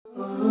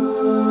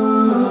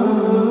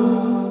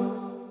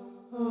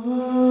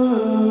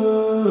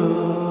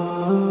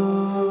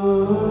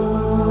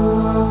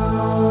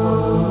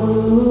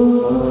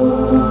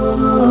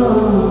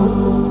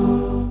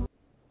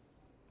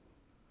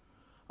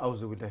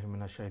বিল্লাহি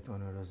মিনাশ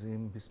শাইতানির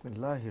রাজিম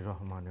বিসমিল্লাহির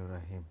রহমানির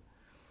রহিম।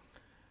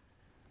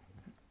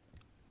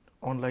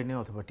 অনলাইনে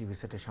অথবা টিভি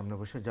সেটের সামনে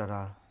বসে যারা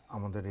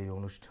আমাদের এই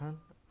অনুষ্ঠান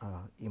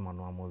ইমান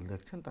ও আমল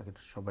দেখছেন তাদের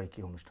সবাইকে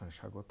অনুষ্ঠানে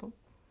স্বাগত।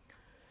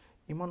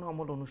 ইমান ও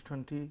আমল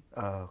অনুষ্ঠানটি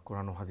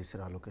কোরআন ও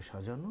হাদিসের আলোকে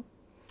সাজানো।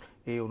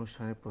 এই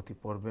অনুষ্ঠানের প্রতি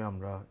পর্বে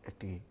আমরা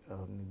একটি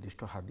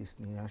নির্দিষ্ট হাদিস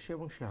নিয়ে আসি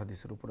এবং সেই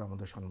হাদিসের উপর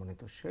আমাদের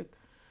সম্মানিত শেখ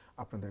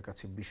আপনাদের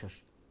কাছে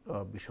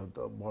বিশদ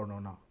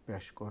বর্ণনা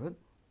পেশ করেন।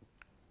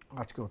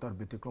 আজকেও তার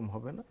ব্যতিক্রম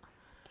হবে না।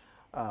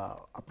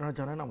 আপনারা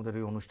জানেন আমাদের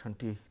এই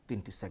অনুষ্ঠানটি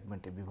 3টি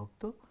সেগমেন্টে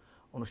বিভক্ত।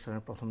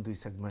 অনুষ্ঠানের প্রথম 2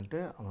 সেগমেন্টে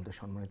আমাদের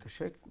সম্মানিত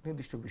শেখ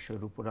নির্দিষ্ট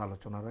বিষয়ের উপরে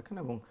আলোচনা রাখেন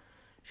এবং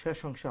শেষ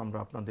অংশে আমরা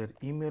আপনাদের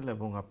ইমেল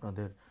এবং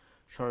আপনাদের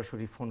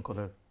সরাসরি ফোন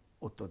কলের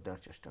উত্তর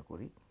দেওয়ার চেষ্টা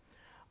করি।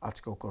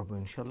 আজকেও করব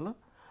ইনশাল্লাহ।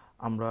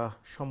 আমরা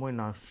সময়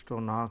নষ্ট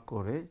না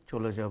করে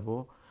চলে যাব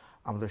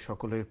আমাদের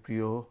সকলের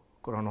প্রিয়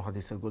কোরআন ও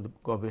হাদিসের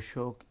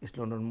গবেষক ইস্ট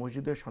লন্ডন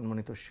মসজিদের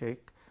সম্মানিত শেখ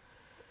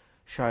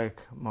শায়েখ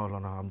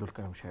মাওলানা আব্দুল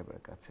কাইম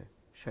সাহেবের কাছে।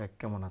 শেখ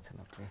কেমন আছেন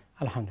আপনি?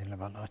 আলহামদুলিল্লাহ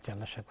ভালো আছি,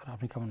 আল্লাহ শুকর।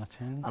 আপনি কেমন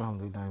আছেন?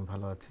 আলহামদুলিল্লাহ আমি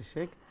ভালো আছি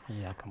শেখ।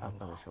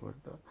 আপনাদের সবার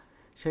দোয়া।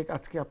 শেখ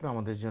আজকে আপনি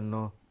আমাদের জন্য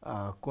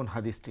কোন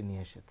হাদিসটি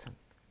নিয়ে এসেছেন?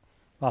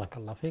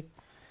 বারাকাল্লাহ ফিক।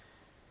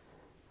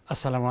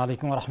 আসসালামু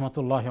আলাইকুম ওয়া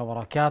রাহমাতুল্লাহি ওয়া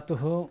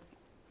বারাকাতুহু।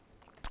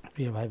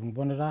 প্রিয় ভাই এবং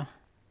বোনেরা,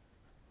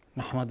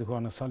 নাহমাদুহু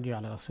ওয়া নুসাল্লি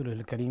আলা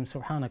রাসূলিল কারীম।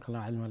 সুবহানাকা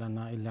লা ইলমা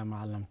লানা ইল্লা মা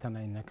 'আল্লামতানা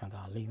ইন্নাকা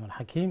আনতাল আলিমুল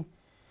হাকীম।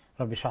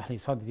 রব্বি ইশরাহ লি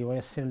সাদরি ওয়া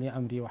ইয়াসসির লি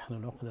আমরি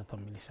ওয়াহলুল 'উকদাতাম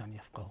মিন লিসানি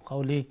ইয়াফকাহু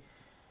কাওলি।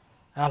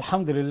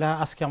 আলহামদুলিল্লাহ,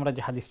 আজকে আমরা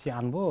যে হাদিসটি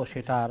আনবো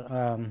সেটার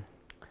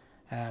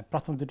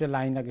প্রথম 2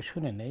 লাইন আগে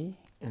শুনে নেই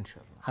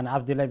ইনশাআল্লাহ। আন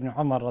আব্দুল্লাহ ইবনে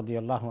উমর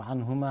রাদিয়াল্লাহু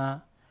আনহুমা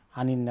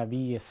আনিন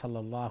নবী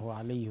সাল্লাল্লাহু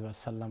আলাইহি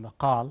ওয়াসাল্লাম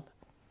قال।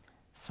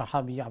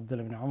 সাহাবী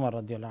আব্দুল্লাহ ইবনে উমর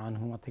রাদিয়াল্লাহু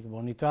আনহুমা থেকে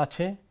বর্ণিত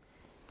আছে,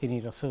 তিনি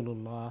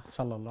রাসূলুল্লাহ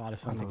সাল্লাল্লাহু আলাইহি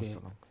ওয়াসাল্লাম থেকে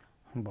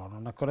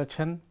বর্ণনা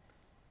করেছেন,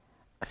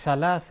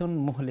 সালাসুন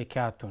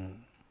মুহলিকাতুন,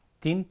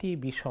 3টি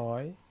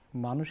বিষয়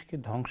মানুষকে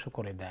ধ্বংস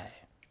করে দেয়।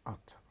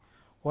 আচ্ছা।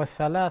 ওয়া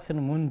সালাসুন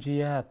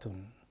মুনজিয়াতুন,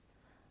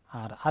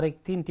 আর আরেক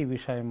 3টি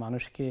বিষয়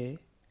মানুষকে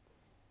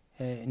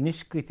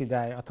নিষ্কৃতি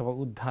দেয় অথবা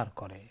উদ্ধার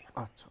করে।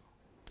 আচ্ছা।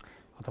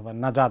 অথবা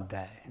নাজাত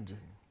দেয়। জি।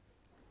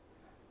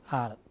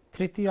 আর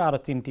তৃতীয় আরো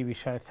 3টি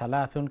বিষয়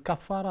সালাসুন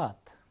কাফারাত,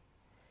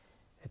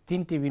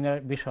 3টি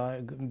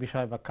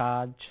বিষয় বা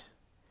কাজ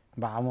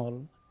বা আমল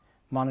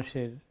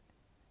মানুষের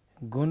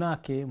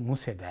গুনাহকে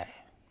মুছে দেয়।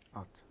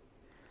 আচ্ছা।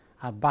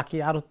 আর বাকি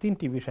আরো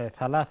 3টি বিষয়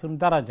সালাসুন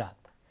দারাজাত,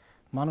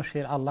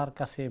 মানুষের আল্লাহর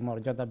কাছে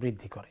মর্যাদা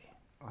বৃদ্ধি করে।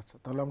 আচ্ছা,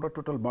 তাহলে আমরা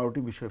টোটাল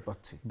 12টি বিষয়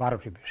পাচ্ছি।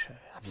 12টি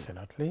বিষয়,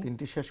 অ্যাবসলিউটলি।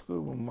 3টি শেষ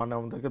মানে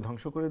আমাদেরকে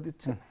ধ্বংস করে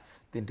দিচ্ছে,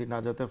 3টি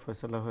নাজাতের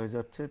ফয়সালা হয়ে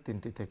যাচ্ছে,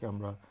 3টি থেকে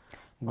আমরা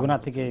গুনাহ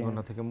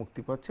থেকে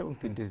মুক্তি পাচ্ছি এবং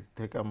 3টি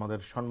থেকে আমাদের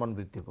সম্মান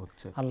বৃদ্ধি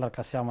পাচ্ছে, আল্লাহর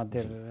কাছে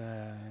আমাদের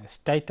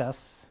স্ট্যাটাস,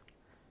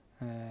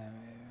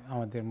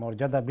 আমাদের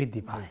মর্যাদা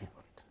বৃদ্ধি পায়।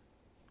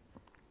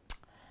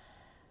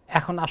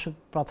 এখন আসুক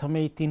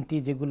প্রথমেই 3টি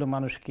যেগুলো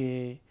মানুষকে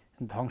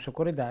ধ্বংস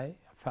করে দেয়,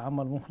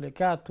 ফাআমাল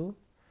মুহলিকাতু,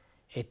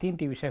 এই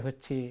 3টি বিষয়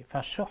হচ্ছে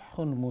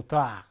ফাশুহুন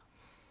মুতা,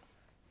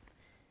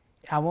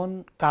 এমন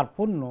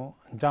কার্পণ্য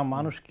যা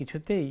মানুষ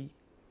কিছুতেই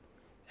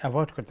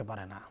অ্যাভয়েড করতে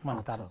পারে না,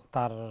 মানে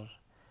তার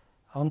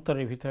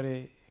অন্তরের ভিতরে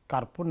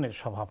কার্পণ্যের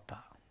স্বভাবটা,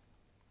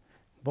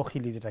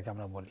 বখিলি যেটাকে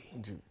আমরা বলি।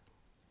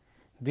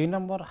 2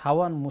 নম্বর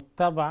হাওয়ান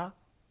মুত্তাবা,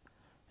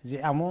 যে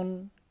এমন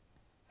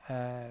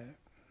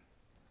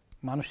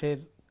মানুষের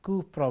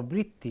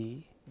কুপ্রবৃত্তি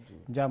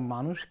যা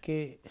মানুষকে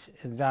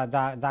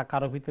যা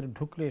কারো ভিতরে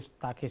ঢুকলে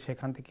তাকে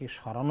সেখান থেকে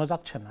সরানো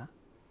যাচ্ছে না,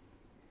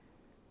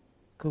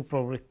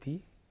 কুপ্রবৃত্তি।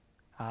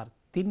 আর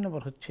 3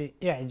 নম্বর হচ্ছে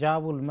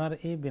ইজাবুল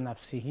মারই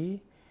বিনাফসিহি,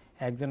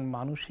 একজন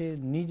মানুষের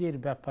নিজের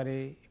ব্যাপারে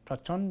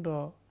প্রচন্ড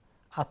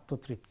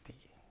আত্মতৃপ্তি,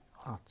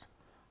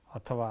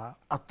 অথবা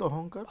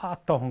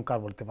আত্মঅহংকার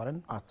বলতে পারেন।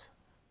 আচ্ছা,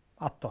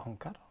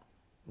 আত্মঅহংকার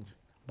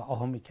বা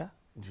অহমিকা।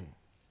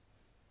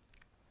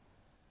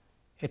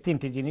 এই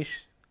 3টি জিনিস।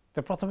 তো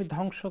প্রথমে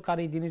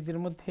ধ্বংসকারী জিনিসদের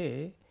মধ্যে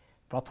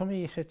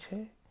প্রথমেই এসেছে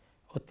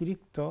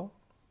অতিরিক্ত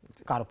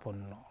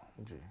কার্পণ্য,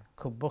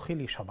 খুব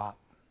বখিলি স্বভাব।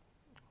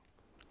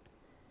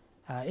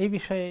 এই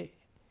বিষয়ে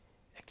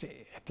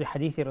একটি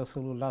হাদিসে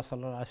রাসূলুল্লাহ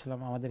সাল্লাল্লাহু আলাইহি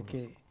ওয়াসাল্লাম আমাদেরকে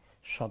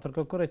সতর্ক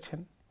করেছেন,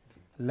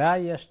 লা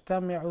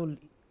ইয়াজতামিউল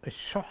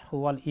শুহু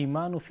ওয়াল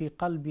ঈমানু ফি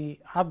কলবি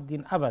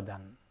আবদিন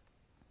আবাদান,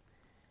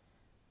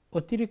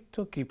 অতিরিক্ত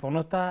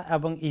কৃপণতা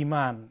এবং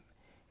ঈমান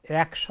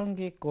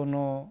একসঙ্গে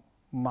কোনো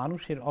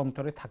মানুষের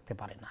অন্তরে থাকতে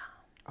পারে না।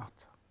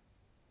 আচ্ছা।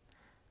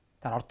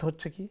 তার অর্থ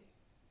হচ্ছে কি,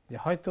 যে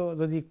হয়তো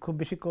যদি খুব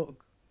বেশি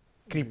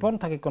কৃপণ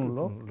থাকে কোন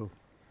লোক,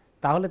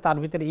 তাহলে তার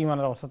ভিতরে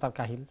ঈমানের অবস্থা তার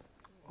কাহিল।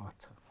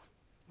 আচ্ছা,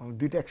 মানে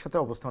দুইটা একসাথে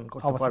অবস্থান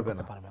করতে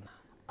পারবে না।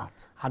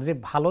 আচ্ছা। আর যে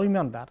ভালো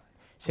ঈমানদার,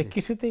 সে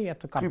কিছুতেই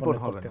এত কৃপণ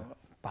করতে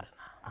পারে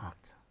না।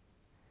 আচ্ছা,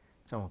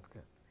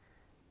 চমৎকার।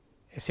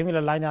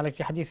 সিমিলার লাইনে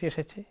আরেকটি হাদিস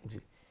এসেছে, জি,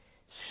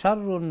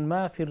 শাররুন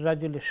মা ফির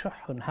রাজুলি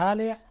শুহুন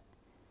হালিয়া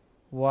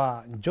ওয়া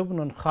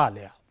জুবনুন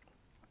খালিয়া,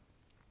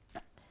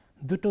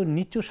 2টো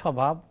নিচু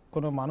স্বভাব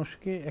কোনো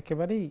মানুষকে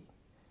একেবারেই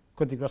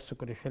ক্ষতিগ্রস্ত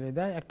করে ফেলে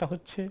দেয়। একটা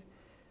হচ্ছে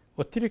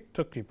অতিরিক্ত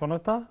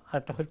কৃপণতা, আর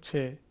একটা হচ্ছে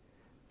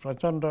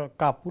প্রচন্ড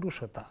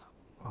কাপুরুষতা।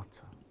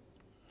 আচ্ছা,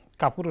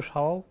 কাপুরুষ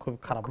হওয়াও খুব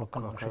খারাপ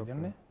লক্ষণ মানুষের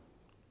জন্য।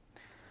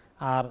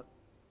 আর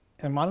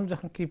মানুষ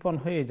যখন কৃপণ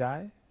হয়ে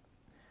যায়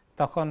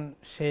তখন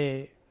সে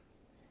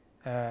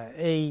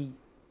এই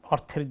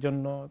অর্থের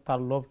জন্য তার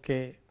লোভকে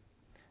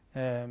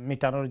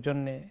মেটানোর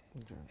জন্যে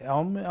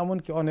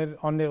এমনকি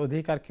অন্যের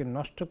অধিকারকে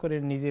নষ্ট করে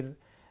নিজের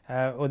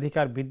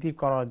অধিকার বৃদ্ধি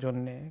করার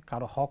জন্যে,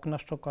 কারো হক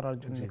নষ্ট করার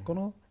জন্য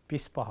কোনো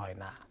পিছপা হয়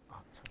না।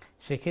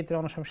 সেক্ষেত্রে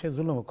অনেক সময় সে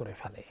জুলুমও করে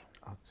ফেলে।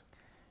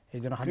 এই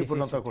জন্য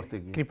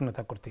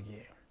কৃপণতা করতে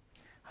গিয়ে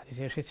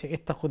হাদিসে এসেছে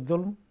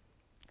ইত্তাকুয-যুলম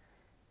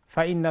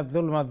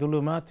ফাইন্নায-যুলমা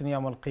যুলুমাতুন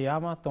ইয়াউমাল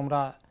কিয়ামা,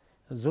 তোমরা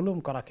জুলুম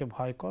করাকে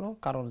ভয় করো,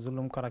 কারণ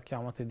জুলুম করা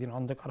কিয়ামতের দিন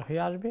অন্ধকার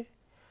হয়ে আসবে।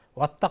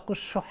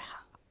 ওয়াত্তাকুশ-শুহ,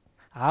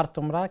 আর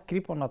তোমরা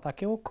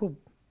কৃপণতাকেও খুব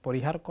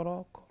পরিহার করো,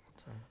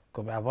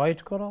 খুব অ্যাভয়েড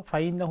করো।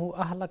 ফাইন্নাহু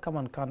আহলাকা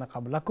মান কানা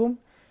ক্বাবলাকুম,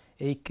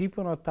 এই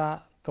কৃপণতা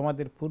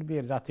তোমাদের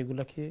পূর্বের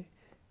জাতিগুলোকে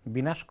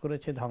বিনাশ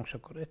করেছে, ধ্বংস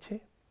করেছে।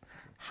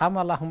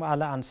 হামালাহুম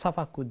আলা আন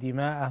সাফাকু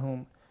দিমাআহুম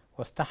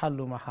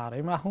ওয়াস্তাহাল্লু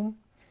মাহারিমাহুম,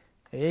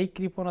 এই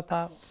কৃপণতা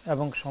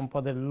এবং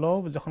সম্পদের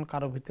লোভ যখন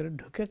কারো ভিতরে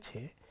ঢুকেছে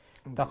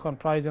তখন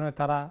প্রয়োজনে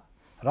তারা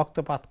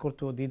রক্তপাত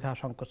করতে দ্বিধা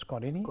সংকোচ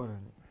করেনি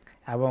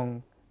এবং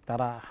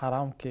তারা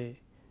হারামকে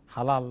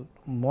হালাল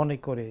মনে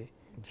করে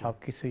সব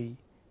কিছুই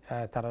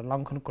তারা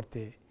লঙ্ঘন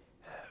করতে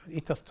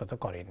ইতস্তত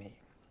করেনি।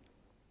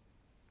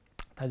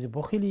 তাই যে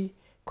বখিলি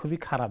খুবই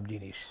খারাপ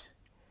জিনিস,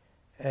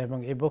 এবং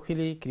এই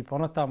বখিলি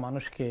কৃপণতা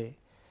মানুষকে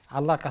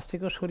আল্লাহর কাছ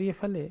থেকেও সরিয়ে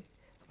ফেলে,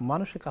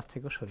 মানুষের কাছ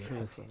থেকেও সরিয়ে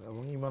ফেলে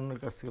এবং ইমানের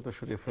কাছ থেকে তো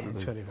সরিয়ে ফেলে।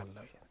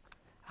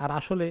 আর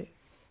আসলে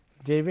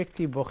যে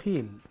ব্যক্তি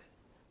বখিল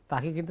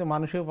তাকে কিন্তু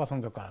মানুষেও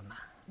পছন্দ করে না।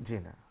 জি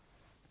না,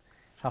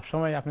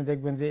 সবসময় আপনি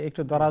দেখবেন যে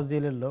একটু দরাজ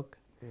দিলের লোক,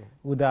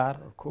 উদার,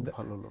 খুব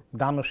ভালো লোক,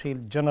 দানশীল,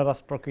 জেনারাস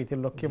প্রকৃতির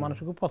লোককে মানুষ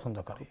খুব পছন্দ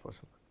করে।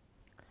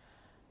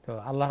 তো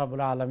আল্লাহ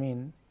রাব্বুল আলামিন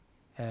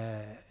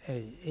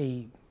এই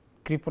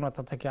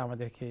কৃপণতা থেকে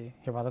আমাদেরকে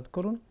হেফাজত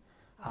করুন।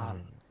 আর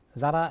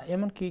যারা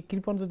এমনকি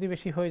কৃপণ যদি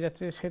বেশি হয়ে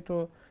যাচ্ছে, সে তো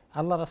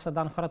আল্লাহর রাস্তায়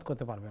দান খয়রাত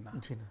করতে পারবে না।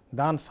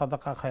 দান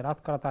সাদাকা খয়রাত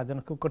করা তার জন্য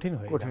খুব কঠিন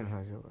হয়ে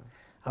যাবে।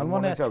 আমার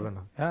মনে আছে,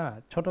 হ্যাঁ,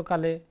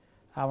 ছোটকালে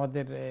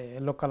আমাদের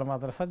লোকাল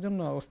মাদ্রাসার জন্য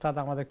ওস্তাদ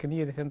আমাদেরকে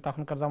নিয়ে যেতেন।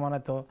 তখনকার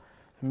জামানায় তো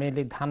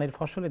মেইনলি ধানের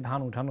ফসলে ধান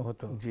উঠানো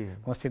হতো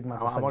মসজিদ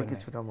মাদ্রাসায়,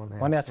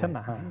 মনে আছে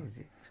না? হ্যাঁ,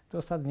 তো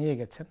ওস্তাদ নিয়ে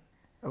গেছেন।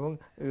 এবং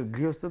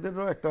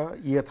গৃহস্থদেরও একটা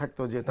ইয়ে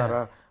থাকতো যে তারা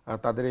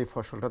তাদের এই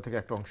ফসলটা থেকে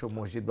একটা অংশ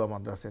মসজিদ বা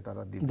মাদ্রাসায়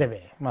তারা দেবে।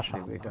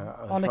 মাশাআল্লাহ, এটা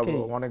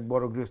অনেক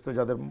বড় গৃহস্থ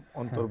যাদের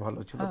অন্তর ভালো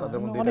ছিল তাদের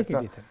মধ্যে একটা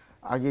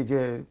আগে যে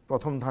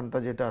প্রথম ধানটা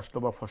যেটা আসলো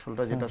বা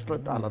ফসলটা যেটা আসলো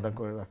এটা আলাদা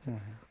করে রাখে।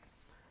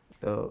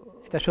 তো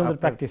এটা সুন্দর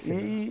প্র্যাকটিস।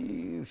 এই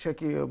সে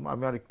কি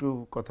আমি আর একটু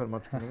কথার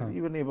মাঝখানে,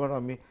 ইভেন এবার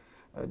আমি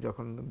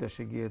যখন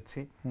দেশে গিয়েছি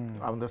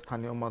আমাদের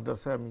স্থানীয়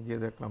মাদ্রাসায় আমি গিয়ে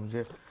দেখলাম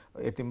যে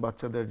এতিম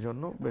বাচ্চাদের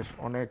জন্য বেশ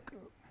অনেক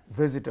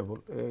ভেজিটেবল,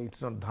 ইটস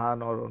নট ধান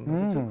আর অন্য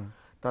কিছু,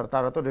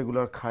 তারা তো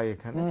রেগুলার খায়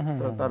এখানে।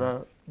 তো তারা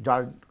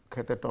যার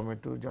খেতে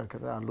টমেটো, যার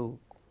খেতে আলু,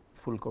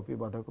 ফুলকপি,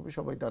 বাঁধাকপি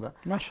সবাই তারা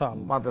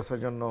মাদ্রাসার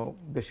জন্য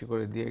বেশি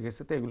করে দিয়ে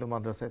গেছে। তো এগুলো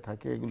মাদ্রাসায়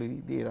থাকে, এগুলি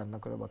দিয়ে রান্না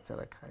করে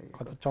বাচ্চারা খায়।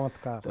 কত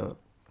চমৎকার! তো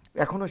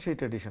এখনো সেই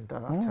ট্র্যাডিশনটা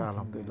আছে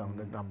আলহামদুলিল্লাহ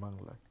আমাদের গ্রাম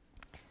বাংলায়।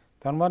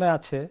 তার মনে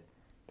আছে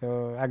তো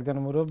একজন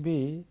মুরব্বী,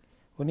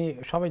 উনি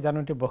সবাই জানেন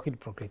উনি বখিল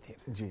প্রকৃতির।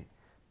 জি।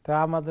 তো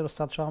আমাদের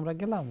ওস্তাদ সহ আমরা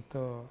গেলাম,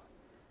 তো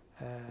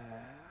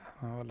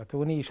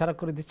উনি ইশারা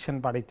করে দিচ্ছেন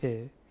বাড়িতে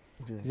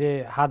যে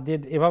হাত দিয়ে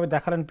এভাবে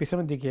দেখালেন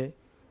পিছনের দিকে,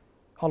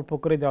 অল্প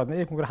করে দেওয়া,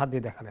 এরকম করে হাত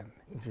দিয়ে দেখালেন,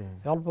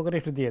 অল্প করে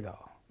একটু দিয়ে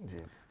দাও।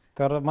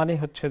 তার মানে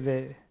হচ্ছে যে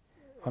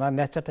ওনার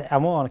নেচারটা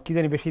এমন, কি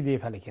জানি বেশি দিয়ে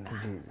ফেলে কিনা।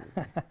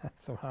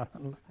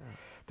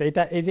 তো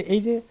এটা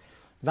এই যে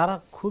যারা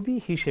খুবই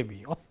হিসেবি,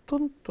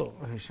 অত্যন্ত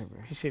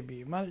হিসেবি,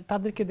 মানে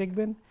তাদেরকে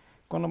দেখবেন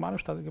কোনো মানুষ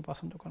তাদেরকে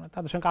পছন্দ করে না,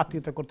 তাদের সঙ্গে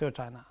আত্মীয়তা করতেও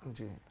চায় না,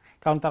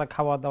 কারণ তারা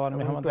খাওয়া দাওয়ার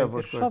মেহমান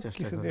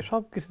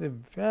সবকিছুতে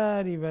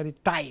ভেরি ভেরি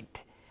টাইট।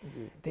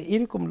 তো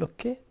এরকম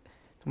লোককে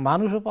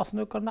মানুষও পছন্দ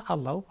করে না,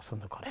 আল্লাহও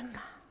পছন্দ করেন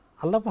না।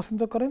 আল্লাহ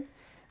পছন্দ করেন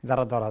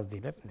যারা দরাজ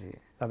দিলেন,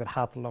 যাদের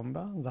হাত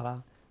লম্বা, যারা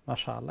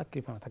মাশাআল্লাহ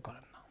কৃপণতা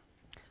করেন না।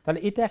 তাহলে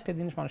এটা একটা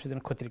জিনিস মানুষের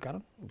জন্য ক্ষতির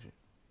কারণ।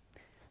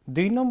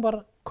 2 নম্বর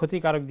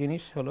ক্ষতিকারক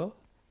জিনিস হলো,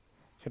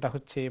 সেটা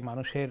হচ্ছে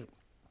মানুষের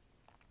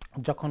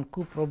যখন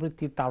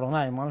কুপ্রবৃত্তির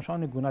তাড়নায় মানুষ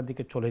অনেক গুনার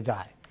দিকে চলে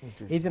যায়,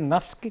 এই যে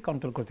নফসকে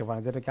কন্ট্রোল করতে পারে,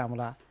 যেটাকে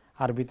আমরা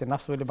আরবিতে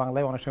নফস বলে,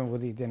 বাংলায় অনেক সময়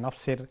বুঝি যে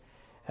নফসের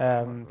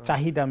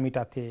চাহিদা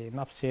মিটাতে,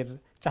 নফসের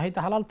চাহিদা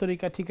হালাল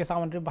তরিকা, ঠিক আছে,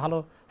 আমাদের ভালো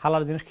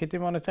হালাল জিনিস খেতে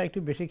মনে চাই, একটু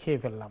বেশি খেয়ে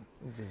ফেললাম,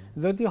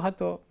 যদিও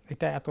হয়তো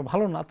এটা এত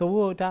ভালো না,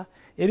 তবুও এটা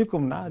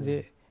এরকম না যে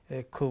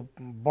খুব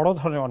বড়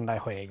ধরনের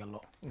অন্যায় হয়ে গেল।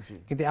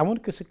 কিন্তু এমন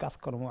কিছু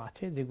কাজকর্ম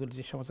আছে যেগুলো,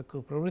 যে সমস্ত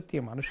কুপ্রবৃত্তি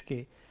মানুষকে,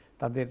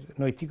 তাদের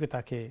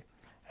নৈতিকতাকে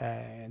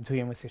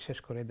ধুয়ে মুছে শেষ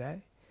করে দেয়।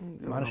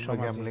 মানুষ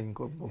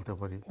বলতে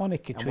পারি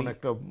অনেক কিছু, এমন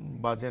একটা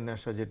বাজে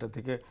নেশা যেটা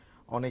থেকে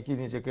অনেকেই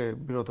নিজেকে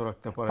বিরত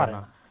রাখতে পারে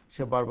না,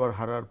 সে বারবার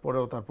হারার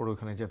পরেও তারপর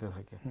ওখানে যেতে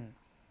থাকে।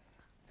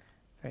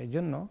 এই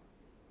জন্য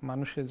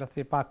মানুষের যাতে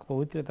পাক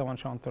পবিত্রতা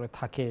মানুষের অন্তরে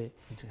থাকে,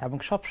 এবং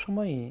সব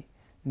সময়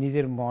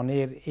নিজের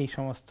মনের এই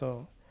সমস্ত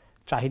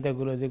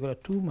চাহিদাগুলো যেগুলো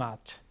টু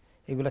মাচ,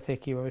 এগুলো থেকে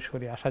কিভাবে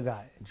সরে আসা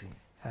যায়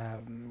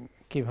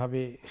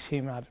কিভাবে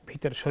সীমার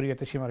ভিতরে,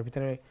 শরীয়তের সীমার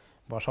ভিতরে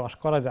বসবাস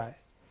করা যায়।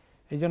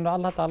 এই জন্য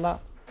আল্লাহ তাআলা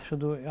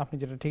শুধু, আপনি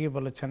যেটা ঠিকই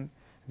বলেছেন,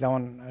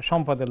 যেমন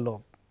সম্পদের লোভ,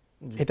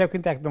 এটাও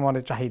কিন্তু একদম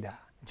অনেক চাহিদা।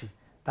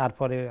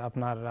 তারপরে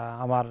আপনার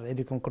আমার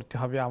এরকম করতে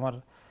হবে, আমার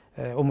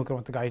অমুকের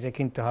মতো গাড়িটা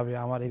কিনতে হবে,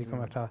 আমার এরকম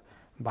একটা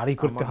বাড়ি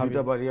করতে হবে,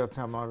 2টা বাড়ি আছে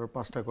আমার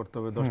 5টা করতে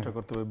হবে, 10টা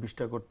করতে হবে,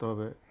 20টা করতে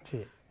হবে,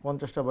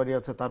 50টা বাড়ি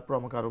আছে তারপর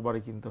আমাকে আরো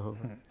বাড়ি কিনতে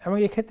হবে। এবং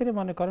এক্ষেত্রে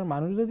মনে করেন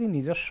মানুষ যদি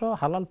নিজস্ব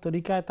হালাল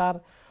তরিকায় তার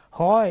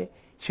হয়,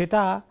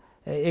 সেটা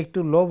একটু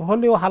লোভ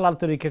হলেও হালাল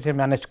তরিকায় সে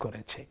ম্যানেজ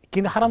করেছে।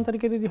 কিন্তু হারাম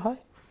তরিকায় যদি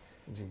হয়,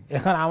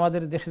 এখন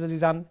আমাদের দেশে যদি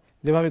যান,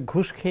 যেভাবে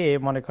ঘুষ খেয়ে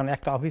মনে করেন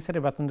একটা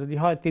অফিসারের বেতন যদি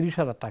হয়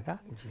 30,000 টাকা,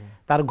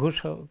 তার ঘুষ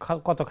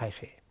কত খায়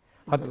সে?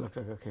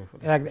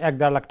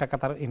 1-1.5 লাখ টাকা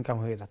তার ইনকাম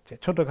হয়ে যাচ্ছে।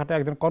 ছোটখাটো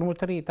একজন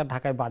কর্মচারী, তার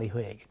ঢাকায় বাড়ি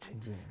হয়ে গেছে,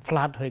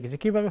 ফ্ল্যাট হয়ে গেছে।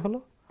 কিভাবে হলো?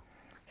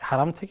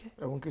 হারাম থেকে।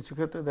 এবং কিছু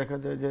ক্ষেত্রে দেখা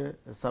যায় যে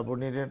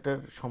সাবঅর্ডিনেটের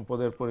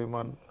সম্পদের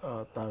পরিমাণ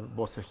তার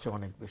বসের চেয়ে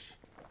অনেক বেশি।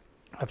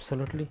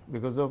 অ্যাবসলিউটলি।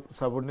 বিকজ অফ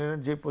সাবঅর্ডিনেট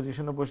যে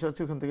পজিশনে বসে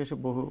আছে ওখান থেকে সে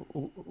বহু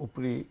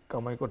উপরি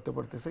কামাই করতে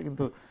পারতেছে,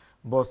 কিন্তু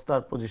বস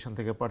তার পজিশন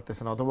থেকে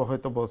পারতেছে না, অথবা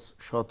হয়তো বস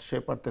সৎ, সে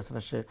পারতেছে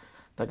না, সে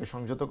তাকে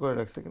সংযত করে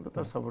রাখছে, কিন্তু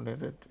তার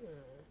সাবঅর্ডিনেট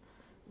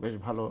বেশ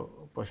ভালো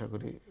পয়সা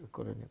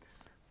করে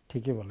নিতেছে।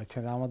 ঠিকই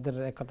বলেছেন। আমাদের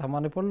এক কথা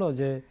মনে পড়লো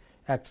যে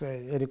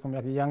এরকম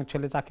এক ইয়াং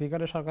ছেলে চাকরি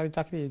করে, সরকারি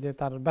চাকরি, যে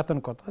তার বেতন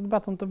কত?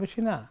 বেতন তো বেশি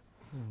না।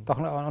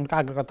 তখন অনেক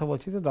আগের কথা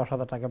বলছি যে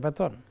 10,000 টাকা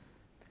বেতন,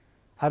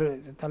 আর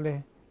তাহলে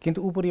কিন্তু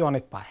উপরই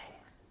অনেক পায়।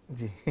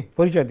 জি,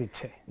 পরিচয়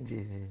দিচ্ছে জি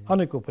জি,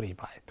 অনেক উপরেই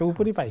পায়। তো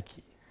উপরেই পায়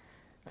কি?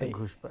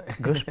 ঘুষ পায়।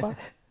 ঘুষ পায়।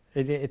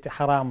 এই যে এতে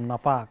হারাম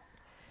নাপাক,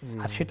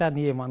 আর সেটা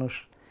নিয়ে মানুষ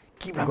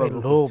কিভাবে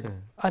লোভ,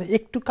 আর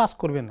একটু কাজ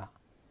করবে না,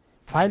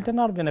 ফাইলটা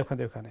নাড়বে না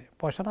ওখানে,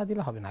 পয়সা না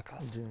দিলে হবে না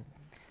কাজ।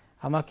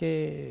 আমাকে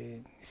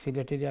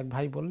সিলেটের এক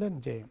ভাই বললেন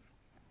যে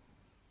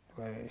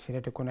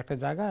সিলেটে কোন একটা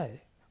জায়গায়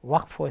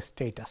ওয়াকফ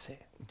স্টেট আছে,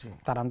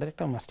 তার আন্ডারে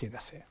একটা মসজিদ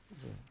আছে।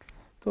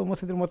 তো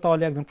মসজিদের মতো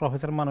তাহলে একজন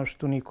প্রফেসর মানুষ,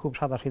 তিনি খুব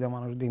সাদাসিধা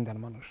মানুষ, দিনদার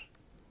মানুষ।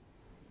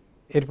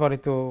 এরপরে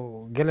তো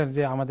গেলেন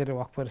যে আমাদের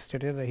ওয়াকফ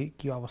স্টেটের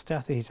কি অবস্থা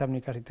আছে, হিসাব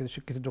নিকাশ,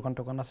 কিছু দোকান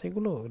টোকান আছে,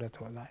 এগুলো ওরা তো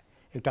যায়,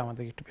 একটু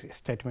আমাদের একটু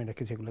স্টেটমেন্ট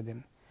কিছু এগুলো দেন,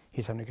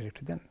 হিসাব নিকাশ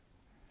একটু দেন।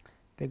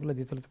 তো এগুলো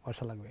দিতে হলে তো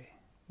পয়সা লাগবে,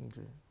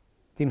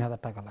 3,000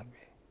 টাকা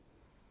লাগবে।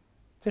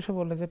 সেসব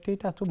বললে যে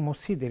এটা তো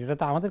মসজিদের, এটা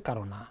তো আমাদের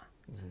কারো না,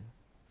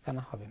 কেন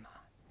হবে না।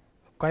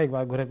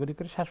 কয়েকবার ঘোরাঘুরি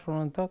করে শেষ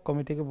পর্যন্ত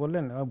কমিটিকে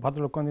বললেন,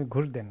 ভদ্রলোক কোনদিন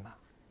ঘুষ দেন না,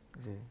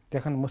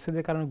 এখন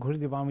মসজিদের কারণে ঘুষ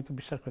দিব আমি তো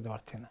বিশ্বাস করতে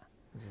পারছি না।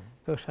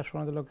 তো শেষ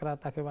পর্যন্ত লোকেরা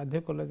তাকে বাধ্য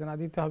করলো যে না,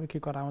 দিতে হবে, কি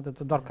করা, আমাদের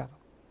তো দরকার।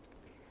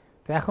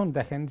 তো এখন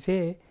দেখেন যে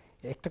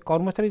একটা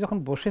কর্মচারী যখন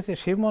বসেছে,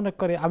 সে মনে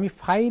করে আমি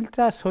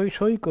ফাইলটা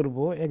সই করব,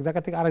 এক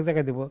জায়গা থেকে আরেক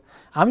জায়গায় দেবো,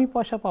 আমি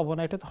পয়সা পাবো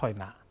না, এটা তো হয়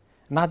না,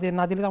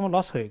 না দিলে আমার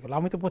লস হয়ে গেল,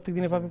 আমি তো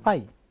প্রত্যেকদিন এভাবে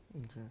পাই।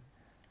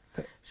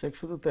 শেখ,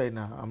 শুধু তাই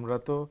না, আমরা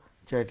তো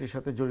চ্যারিটির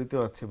সাথে জড়িত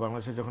আছি।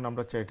 বাংলাদেশে যখন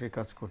আমরা চ্যারিটির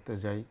কাজ করতে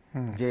যাই,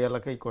 যে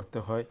এলাকায় করতে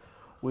হয়,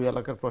 ওই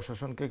এলাকার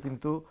প্রশাসনকে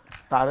কিন্তু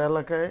তার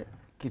এলাকায়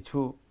কিছু,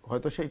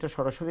 হয়তো সেইটা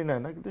সরাসরি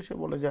নেয় না, কিন্তু সে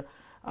বলে যে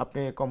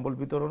আপনি কম্বল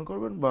বিতরণ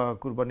করবেন বা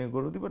কুরবানি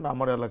গরু দিবেন,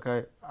 আমার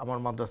এলাকায় আমার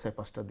মাদ্রাসায়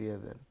 5টা দিয়ে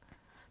দেন।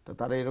 তো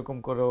তারা এরকম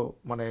করেও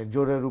মানে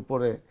জোরের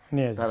উপরে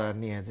তারা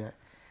নিয়ে যায়,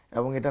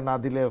 এবং এটা না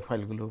দিলে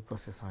ফাইলগুলো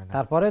প্রসেস হয় না।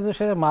 তারপরে যে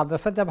সে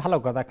মাদ্রাসা যা ভালো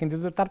কথা, কিন্তু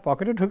যদি তার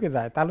পকেটে ঢুকে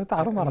যায় তাহলে তো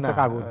আরো মারাত্মক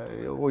আগুন।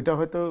 ওইটা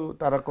হয়তো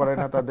তারা করে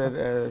না, তাদের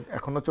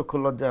এখনো চক্ষু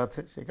লজ্জা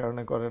আছে, সেই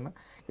কারণে করে না,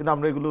 কিন্তু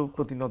আমরা এগুলো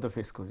প্রতিনিয়ত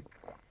ফেস করি।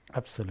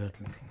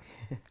 অ্যাবসলিউটলি।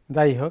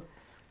 যাই হোক,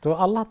 তো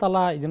আল্লাহ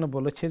তাআলা এই জন্য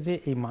বলেছে যে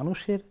এই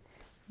মানুষের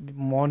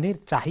মনের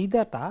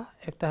চাহিদাটা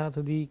একটা,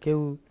 যদি কেউ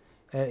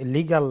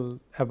লিগ্যাল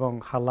এবং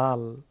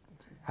হালাল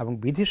এবং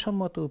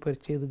বিধিসম্মত উপর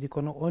চেয়ে যদি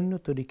কোনো অন্য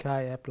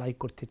তরিকায় অ্যাপ্লাই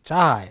করতে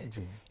চায়,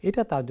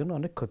 এটা তার জন্য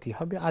অনেক ক্ষতি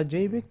হবে। আর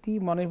যেই ব্যক্তি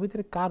মনের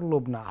ভিতরে কার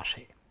লোভ না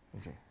আসে,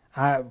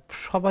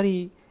 সবারই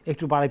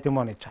একটু বাড়াইতে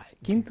মনে চায়,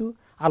 কিন্তু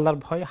আল্লাহর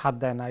ভয়ে হাত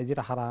দেয় না,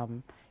 যেটা হারাম,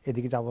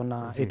 এদিকে যাব না,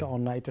 এটা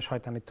অন্যায়, এটা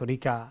শয়তানের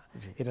তরিকা,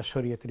 এটা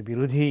শরীয়তের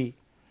বিরোধী,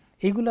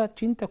 এগুলা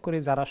চিন্তা করে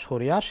যারা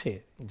সরে আসে,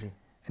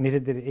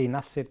 নিজেদের এই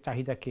নাফসের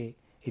চাহিদাকে,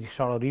 এই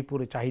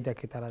রিপুরের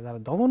চাহিদাকে তারা যারা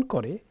দমন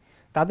করে,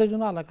 তাদের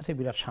জন্য আল্লাহর কাছে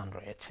বিরাট শান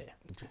রয়েছে।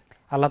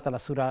 আল্লাহ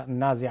তাআলা সূরা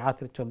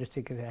নাজিআতের 40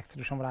 থেকে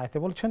 31 নম্বর আয়াতে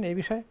বলছেন এই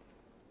বিষয়ে,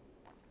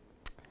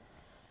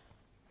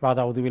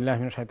 আউযু বিল্লাহি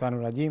মিনাশ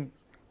শাইতানির রাজীম,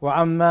 ওয়া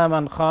আম্মা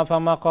মান খাফা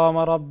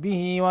মাকামা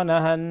রাব্বিহি ওয়া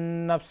নাহান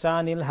নাফসা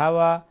আনিল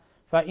হাওয়া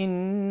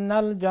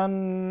ফাইন্নাল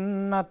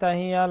জান্নাতা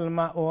হিয়াল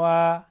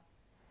মাওয়া।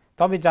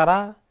 তবে যারা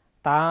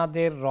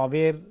তাদের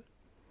রবের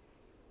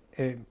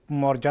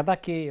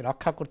মর্যাদাকে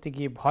রক্ষা করতে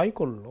গিয়ে ভয়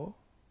করলো,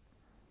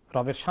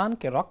 রবের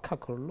শানকে রক্ষা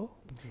করলো,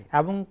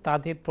 এবং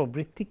তাদের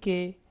প্রবৃত্তিকে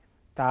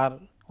তার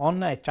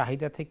অন্যায়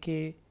চাহিদা থেকে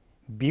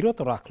বিরত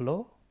রাখলো,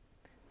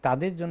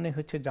 তাদের জন্য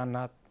হচ্ছে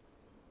জান্নাত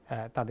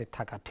তাদের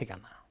থাকার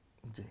ঠিকানা।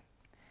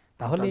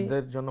 তাহলে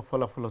তাদের জন্য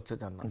ফলাফল হচ্ছে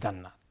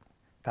জান্নাত,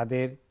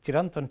 তাদের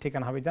চিরন্তন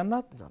ঠিকানা হবে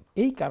জান্নাত।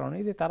 এই কারণে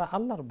যে তারা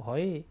আল্লাহর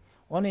ভয়ে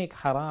অনেক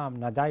হারাম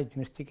নাজায়েজ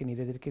জিনিস থেকে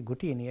নিজেদেরকে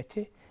গুটিয়ে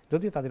নিয়েছে,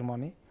 যদিও তাদের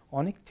মনে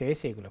অনেক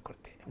চেয়েছে এগুলো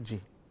করতে।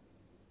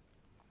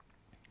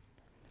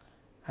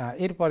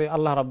 এরপরে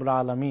আল্লাহ রাব্বুল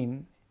আলামিন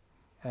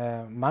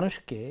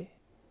মানুষকে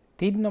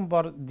 3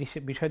 নম্বর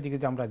বিষয়ের দিকে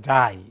যে আমরা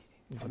যাই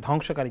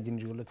ধ্বংসকারী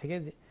জিনিসগুলো থেকে,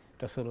 যে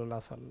রাসূলুল্লাহ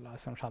সাল্লাল্লাহু আলাইহি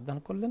ওয়াসাল্লাম সাবধান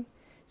করলেন,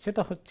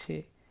 সেটা হচ্ছে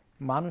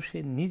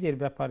মানুষের নিজের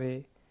ব্যাপারে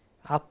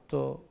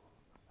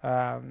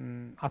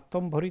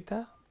আত্মম্ভরিতা,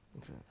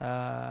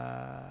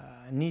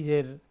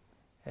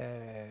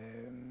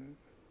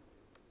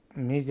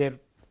 নিজের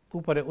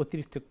উপরে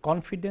অতিরিক্ত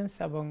কনফিডেন্স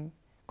এবং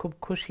খুব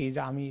খুশি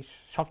যে আমি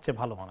সবচেয়ে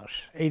ভালো মানুষ,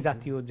 এই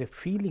জাতীয় যে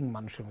ফিলিং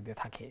মানুষের মধ্যে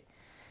থাকে।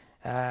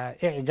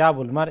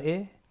 ইজাবুল মারএ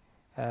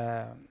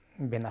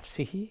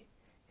বিনাফসিহি,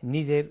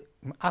 নিজের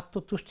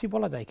আত্মতুষ্টি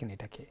বলা যায় কিনা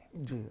এটাকে?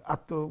 জি,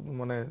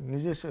 মানে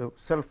নিজের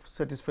সেলফ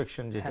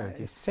স্যাটিসফ্যাকশন, যেটা আর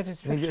কি,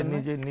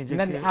 নিজে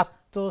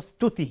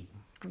আত্মস্তুতি,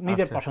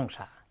 নিজের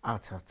প্রশংসা।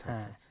 আচ্ছা আচ্ছা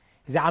আচ্ছা,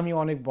 যে আমি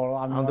অনেক বড়,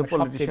 আমি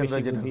সবচেয়ে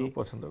বেশি বুঝি।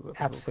 পছন্দ করি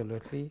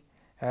অ্যাবসলিউটলি।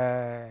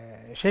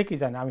 সে কি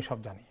জানে, আমি সব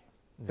জানি।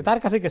 তার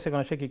কাছে গেছে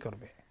কেন, সে কি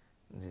করবে?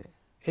 জি,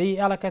 এই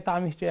এলাকায় তো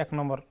আমি হচ্ছে 1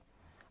 নম্বর,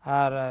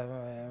 আর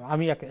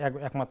আমি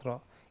একমাত্র।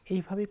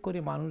 এইভাবে করে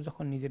মানুষ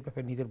যখন নিজের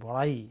ব্যাপারে নিজের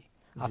বড়াই,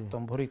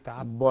 আত্মম্ভরিতা,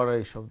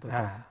 বড়াই শব্দ,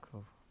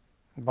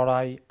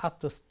 বড়াই,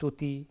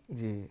 আত্মস্তুতি,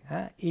 জি,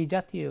 হ্যাঁ, এই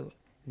জাতীয়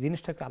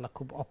জিনিসটাকে আল্লাহ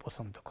খুব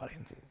অপছন্দ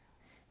করেন।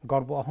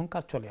 গর্ব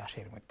অহংকার চলে আসে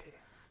এর মধ্যে।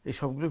 এই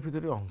সবগুলোর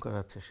ভিতরে অহংকার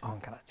আছে,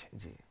 অহংকার আছে।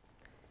 জি।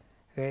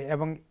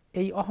 এবং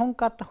এই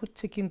অহংকারটা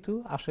হচ্ছে কিন্তু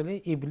আসলে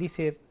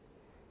ইবলিসের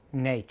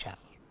নেচার।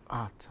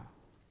 আচ্ছা।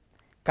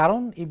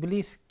 কারণ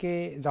ইবলিসকে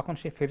যখন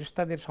সে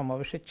ফেরেশতাদের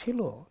সমাবেশে ছিল,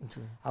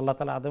 আল্লাহ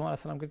তাআলা আদম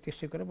আলাইহিস সালামকে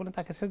সৃষ্টি করে বলেন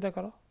তাকে সিজদা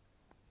করো,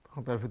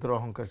 তখন তার ভিতরে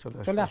অহংকার চলে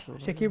আসলো।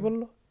 সে কি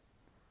বলল?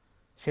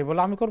 সে বলল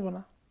আমি করব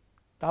না।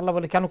 তা আল্লাহ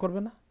বলে কেন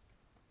করবে না?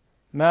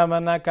 মা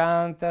মানাকা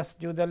আন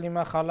তাসজুদা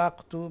লিমা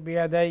খালাকতু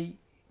বিয়াদাই,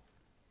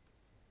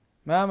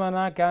 মা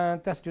মানাকা আন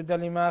তাসজুদা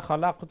লিমা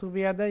খালাকতু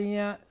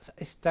বিয়াদাইয়া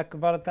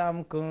ইস্তাকবারতা আম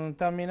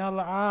কুনতা মিনাল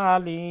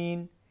আলিন।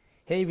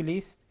 হে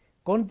ইবলিস,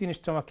 কোন জিনিস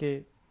তোমাকে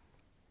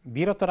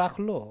বিরত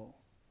রাখলো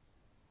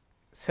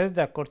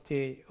সেজদা করতে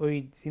ওই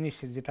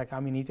জিনিসের যেটাকে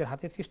আমি নিজের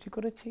হাতে সৃষ্টি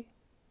করেছি?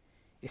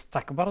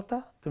 ইস্তাকবারতা,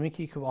 তুমি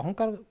কি খুব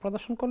অহংকার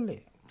প্রদর্শন করলে?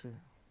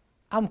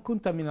 আম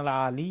কুনতা মিনাল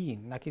আলিন,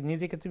 নাকি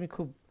নিজেকে তুমি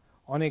খুব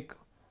অনেক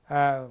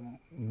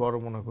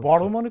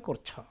বড় মনে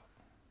করছো?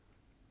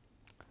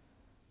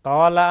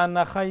 ক্বালা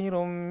আনা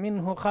খায়রুম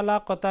মিনহু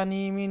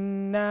খালাকতানি মিন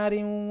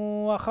নারিন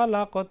ওয়া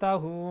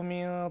খালাকতাহু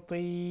মিন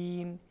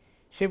তিন।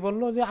 সে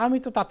বলল যে আমি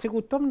তো তার থেকে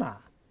উত্তম না,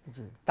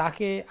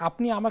 তাকে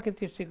আপনি আমাকে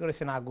সৃষ্টি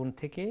করেছেন আগুন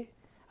থেকে,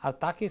 আর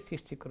তাকে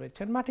সৃষ্টি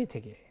করেছেন মাটি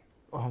থেকে।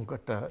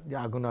 অহংকারটা যে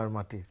আগুন আর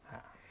মাটি,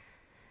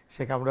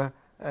 সেটা আমরা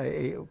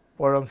এই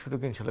পরের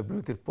অংশটুকু ইনশাআল্লাহ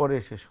বিরতির পরে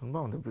এসে শুনবো।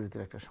 আমাদের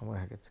বিরতির একটা সময়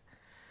হয়ে গেছে।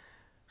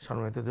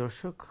 সম্মানিত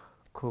দর্শক,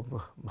 খুব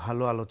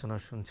ভালো আলোচনা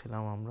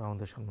শুনছিলাম আমরা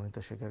আমাদের সম্মানিত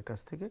শেখের কাছ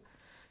থেকে।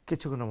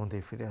 কিছুক্ষণের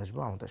মধ্যেই ফিরে আসবো,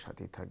 আমাদের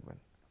সাথেই থাকবেন।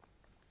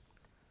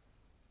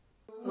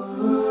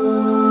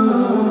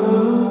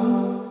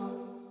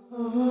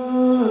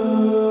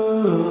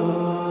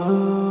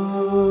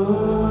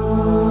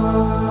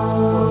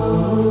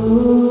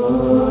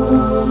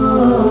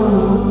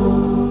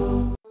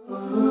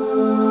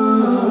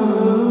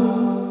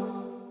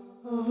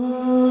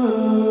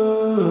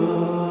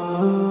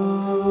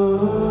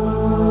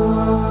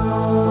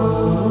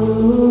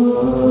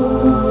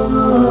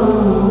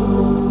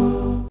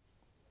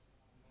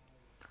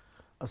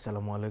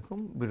 আসসালামু আলাইকুম।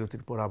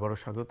 বিরতির পর আবারও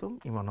স্বাগতম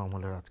ইমান ও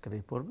আমলের আজকের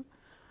এই পর্বে।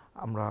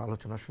 আমরা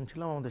আলোচনা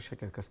শুনছিলাম আমাদের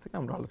শেখের কাছ থেকে,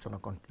 আমরা আলোচনা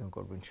কন্টিনিউ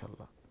করবো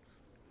ইনশাআল্লাহ।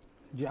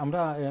 যে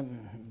আমরা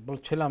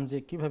বলছিলাম যে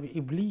কিভাবে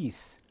ইবলিস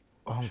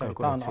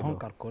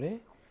অহংকার করে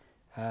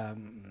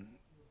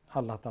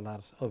আল্লাহ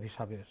তাআলার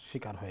অভিশাপের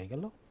শিকার হয়ে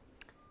গেল।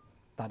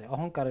 তার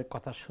অহংকারের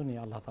কথা শুনে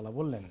আল্লাহ তাআলা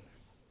বললেন,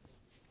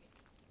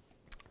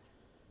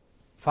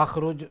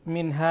 ফাখরুজ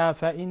মিনহা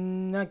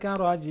ফাইন্নাকা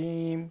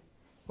রাজিম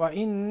ওয়া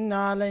ইন্না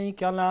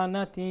আলাইকা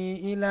লানাতি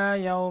ইলা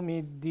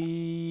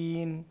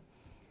ইয়াউমিদ্দিন।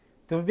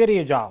 তুমি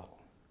বেরিয়ে যাও,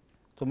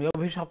 তুমি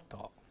অভিশপ্ত,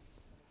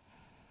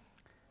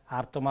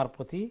 আর তোমার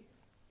প্রতি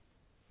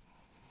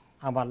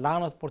আমার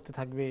লানত পড়তে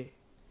থাকবে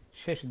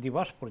শেষ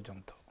দিবস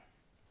পর্যন্ত।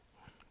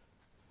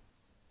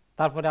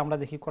 তারপরে আমরা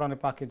দেখি কোরআনে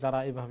পাকে যারা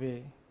এভাবে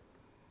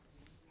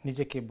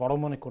নিজেকে বড়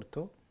মনে করত,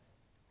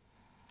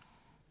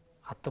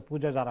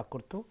 আত্মপূজা যারা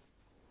করত,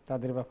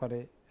 তাদের ব্যাপারে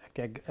একটা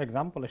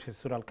এক্সাম্পল এসেছে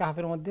সূরা আল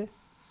কাহফের মধ্যে।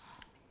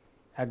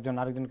 একজন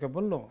আরেকজনকে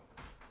বলল,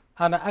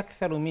 আনা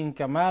আকসারু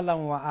মিনকা মালান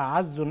ওয়া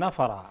আ'আজ্জু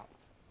নাফারা,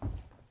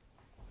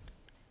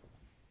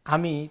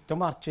 আমি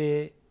তোমার চেয়ে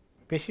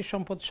বেশি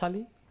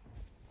সম্পদশালী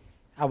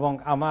এবং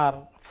আমার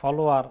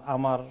ফলোয়ার,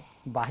 আমার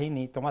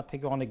বাহিনী তোমার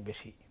থেকে অনেক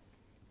বেশি।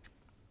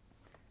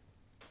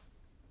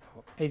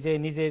 এই যে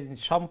নিজের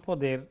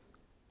সম্পদের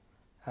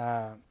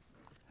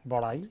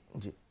বড়াই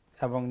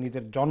এবং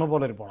নিজের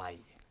জনবলের বড়াই,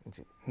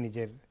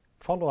 নিজের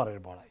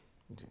ফলোয়ারের বড়াই,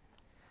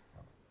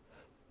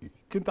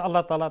 কিন্তু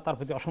আল্লাহ তাআলা তার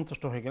প্রতি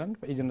অসন্তুষ্ট হয়ে গেলেন।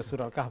 এই জন্য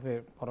সূরা আল কাহফের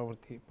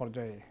পরবর্তী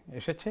পর্যায়ে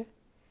এসেছে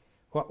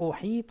ওয়া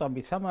উহিতা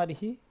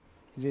বিসামারিহি,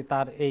 যে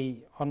তার এই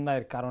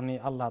অন্যায়ের কারণে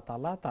আল্লাহ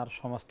তাআলা তার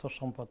সমস্ত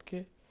সম্পদকে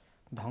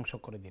ধ্বংস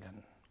করে দিলেন,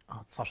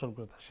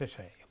 ফসলগুলো শেষ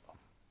হয়ে গেল।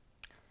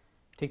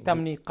 ঠিক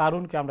তেমনি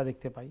কারুনকে আমরা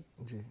দেখতে পাই,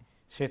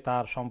 সে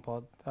তার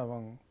সম্পদ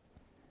এবং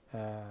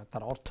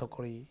তার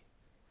অর্থকড়ি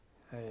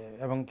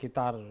এবং কি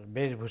তার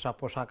বেশভূষা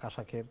পোশাক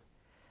আশাকের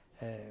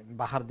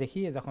বাহার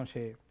দেখিয়ে যখন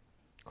সে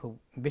খুব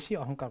বেশি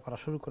অহংকার করা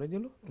শুরু করে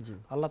দিল,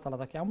 আল্লাহ তাআলা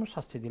তাকে এমন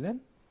শাস্তি দিলেন,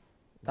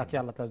 তাকে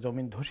আল্লাহ তাআলা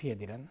জমিন ধসিয়ে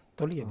দিলেন,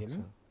 তলিয়ে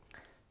দিলেন।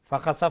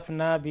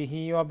 ফাখাসাফনা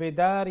বিহি ওয়া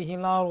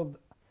বিদারিহিল আরদ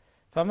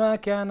ফামা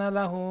কানা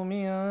লাহু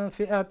মিন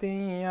ফিআতিন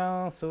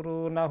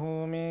ইয়ানসুরুনাহু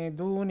মিন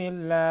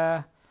দুনিল্লাহ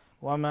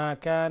ওয়া মা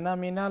কানা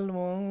মিনাল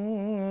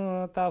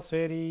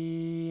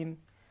মুনতাসিরিন।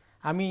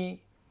 আমি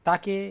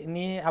তাকে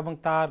নিয়ে এবং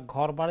তার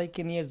ঘর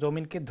বাড়িকে নিয়ে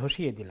জমিনকে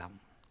ধসিয়ে দিলাম।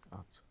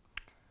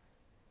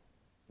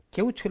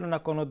 কেউ ছিল না,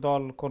 কোনো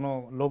দল কোনো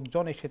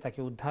লোকজন এসে তাকে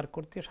উদ্ধার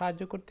করতে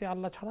সাহায্য করতে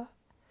আল্লাহ ছাড়া,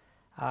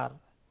 আর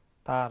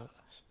তার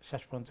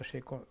শেষ পর্যন্ত সে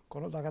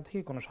কোনো জায়গা থেকে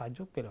কোনো সাহায্য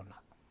পেল না।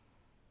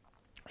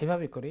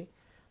 এভাবে করে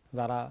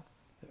যারা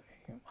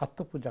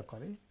আত্মপূজা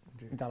করে,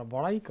 যারা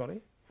বড়াই করে,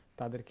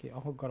 তাদেরকে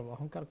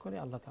অহংকার করে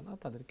আল্লাহ তাআলা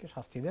তাদেরকে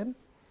শাস্তি দেন।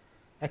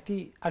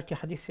 আরেকটি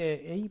হাদিসে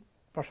এই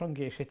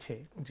প্রসঙ্গে এসেছে,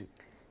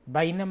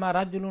 বাইনামা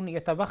রাজুলুন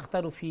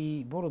ইয়াতাবাখতারু ফি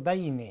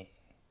বুরদাইনে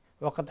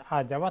ওয়া কাদ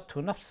আজাবাতহু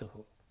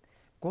নাফসুহু।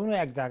 কোনো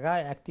এক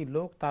জায়গায় একটি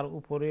লোক তার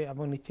উপরে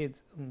এবং নিচে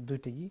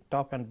দুইটি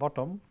টপ অ্যান্ড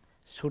বটম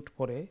স্যুট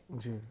পরে,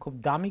 খুব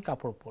দামি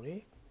কাপড় পরে,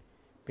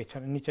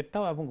 পেছনে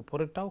নিচেরটাও এবং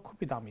উপরেরটাও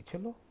খুবই দামি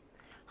ছিল,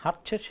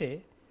 হাঁটছে সে,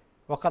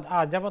 ওয়াকাদ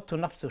আজাবাতহু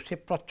নাফসুহু, সে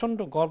প্রচণ্ড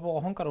গর্ব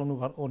অহংকার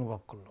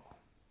অনুভব করলো।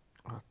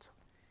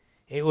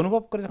 এই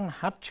অনুভব করে যখন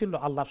হাঁটছিল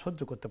আল্লাহ সহ্য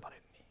করতে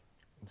পারেননি।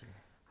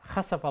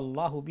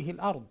 খাসাফাল্লাহু বিহিল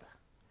আরদ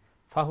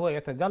ফাহুয়া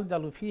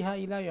ইয়াতাজালজালু ফিহা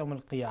ইলা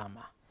ইয়াউমিল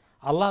কিয়ামাহ।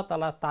 আল্লাহ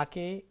তাআলা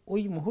তাকে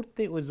ওই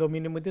মুহূর্তে ওই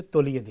জমিনের মধ্যে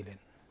তলিয়ে দিলেন।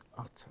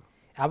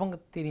 এবং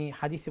তিনি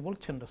হাদিসে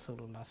বলছেন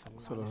রাসূলুল্লাহ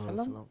সাল্লাল্লাহু আলাইহি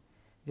ওয়াসাল্লাম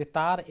যে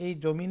তার এই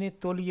জমিনে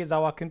তলিয়ে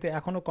যাওয়া কিন্তু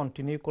এখনো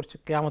কন্টিনিউ করছে,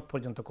 কিয়ামত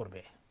পর্যন্ত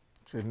করবে,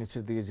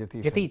 নিচের দিকে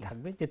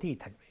যেতেই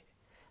থাকবে।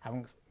 এবং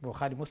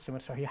বুখারী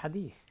মুসলিমের সহিহ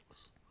হাদিস।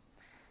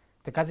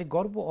 তো কাজে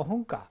গর্ব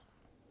অহংকার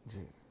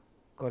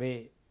করে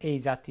এই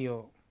জাতীয়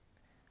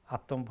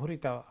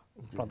আত্মম্ভরিতা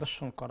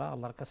প্রদর্শন করা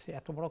আল্লাহর কাছে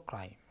এত বড়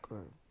ক্রাইম।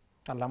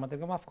 আল্লাহ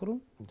আমাদেরকে মাফ করুন।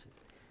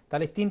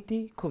 তাহলে তিনটি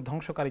খুব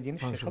ধ্বংসকারী জিনিস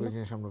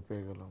আমরা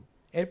পেয়ে গেলাম।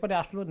 এরপরে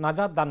আসলো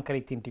নাজাত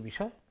দানকারী তিনটি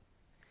বিষয়।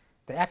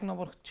 তো এক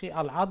নম্বর হচ্ছে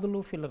আল আদলু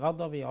ফিল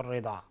গাদাবি ওয়ার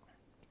রিদা।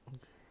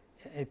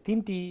 এই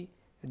তিনটি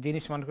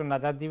জিনিস মানুষকে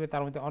নাজাত দিবে।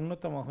 তার মধ্যে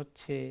অন্যতম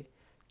হচ্ছে,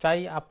 চাই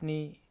আপনি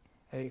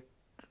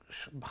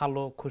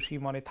ভালো খুশি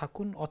মনে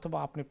থাকুন অথবা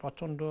আপনি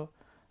প্রচণ্ড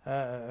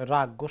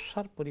রাগ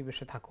গোসার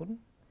পরিবেশে থাকুন,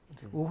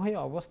 উভয়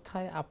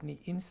অবস্থায় আপনি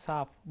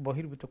ইনসাফ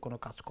বহির্ভূত কোনো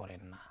কাজ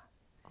করেন না।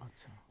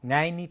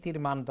 ন্যায় নীতির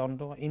মানদণ্ড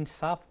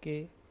ইনসাফকে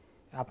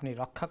আপনি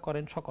রক্ষা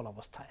করেন সকল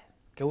অবস্থায়।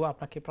 কেউ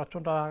আপনাকে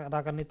প্রচণ্ড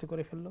রাগান্বিত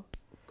করে ফেললো,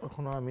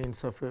 তখন আমি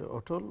ইনসাফে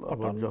অটল।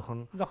 আবার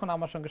যখন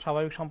আমার সঙ্গে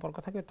স্বাভাবিক সম্পর্ক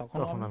থাকে তখন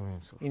আমি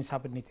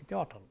ইনসাফের নীতিতে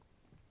অটল।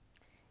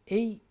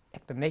 এই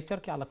একটা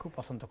নেচারকে আল্লাহ খুব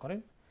পছন্দ করেন।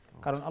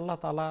 কারণ আল্লাহ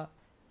তাআলা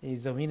এই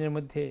জমিনের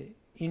মধ্যে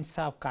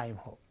ইনসাফ কায়েম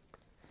হোক,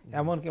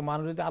 এমনকি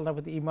মানুষ যদি আল্লাহর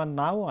প্রতি ঈমান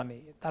নাও আনে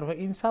তারপর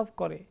ইনসাফ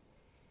করে,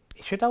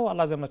 সেটাও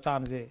আল্লাহ যেন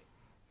চান যে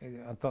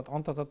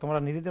অন্তত তোমরা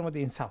নিজেদের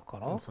মধ্যে ইনসাফ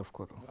করো।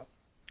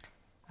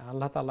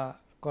 আল্লাহ তাআলা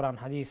কোরআন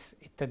হাদিস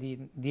ইত্যাদি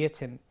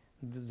দিয়েছেন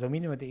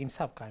জমিনের মধ্যে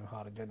ইনসাফ কায়েম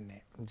হওয়ার জন্য।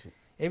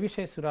 এই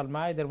বিষয়ে সূরা আল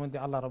মাইদার মধ্যে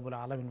আল্লাহ রাব্বুল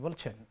আলামিন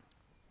বলছেন,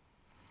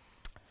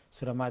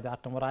 সূরা মাইদা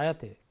 ৮ নম্বর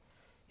আয়াতে,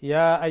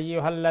 ইয়া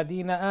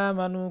আইয়ুহাল্লাযীনা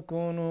আমানু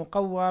কুনু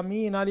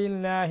কাওয়ামিনা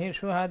লিল্লাহি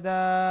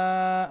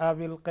শুহাদাআ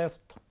বিল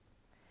কিসত।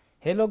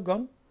 হে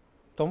লোকগণ,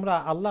 তোমরা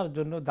আল্লাহর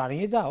জন্য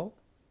দাঁড়িয়ে যাও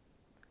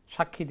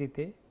সাক্ষী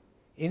দিতে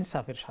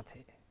ইনসাফের সাথে।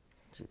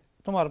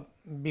 তোমার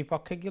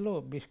বিপক্ষে গেল,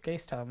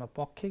 কেসটা আমার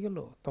পক্ষে গেল,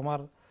 তোমার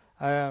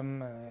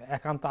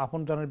একান্ত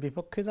আপনজনের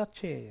বিপক্ষে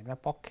যাচ্ছে না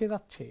পক্ষে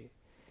যাচ্ছে,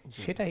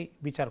 সেটাই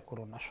বিচার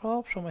করো না।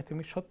 সব সময়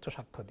তুমি সত্য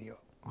সাক্ষ্য দিও,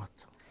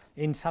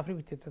 ইনসাফের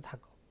ভিত্তিতে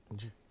থাকো।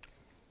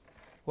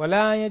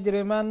 ওয়ালা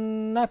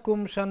ইয়াজরিমান্নাকুম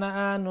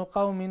শানাআনু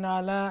কওমিন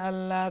আলা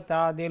আল্লা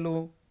তা'দিলু।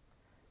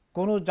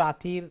 কোন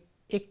জাতির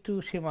একটু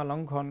সীমা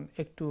লঙ্ঘন,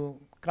 একটু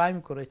ক্রাইম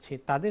করেছে,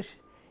 তাদের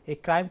এই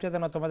ক্রাইমটা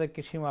যেন তোমাদেরকে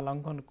সীমা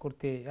লঙ্ঘন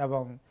করতে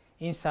এবং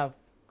ইনসাফ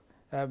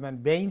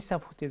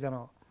বেইনসাফ হতে যেন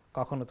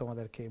কখনো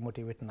তোমাদেরকে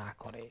মোটিভেট না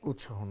করে,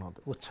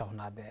 উৎসাহ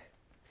না দেয়।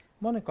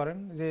 মনে করেন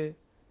যে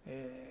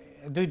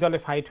দুই দলে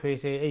ফাইট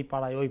হয়েছে এই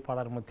পাড়ায় ওই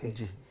পাড়ার মধ্যে,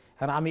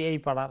 কারণ আমি এই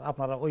পাড়ার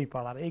আপনারা ওই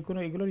পাড়ার,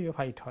 এইগুলোরই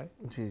ফাইট হয়।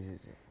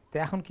 তো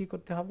এখন কি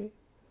করতে হবে?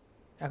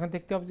 এখন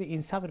দেখতে হবে যে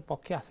ইনসাফের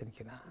পক্ষে আছেন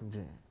কিনা।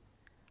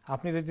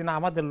 আপনি যদি না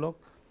আমাদের লোক,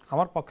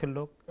 আমার পক্ষের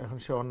লোক, এখন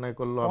সে অন্যায়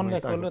করলো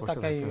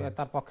তাকে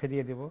তার পক্ষে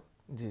দিয়ে দেব।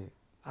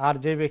 আর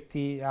যে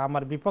ব্যক্তি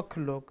আমার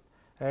বিপক্ষের লোক,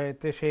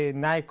 সে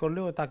ন্যায়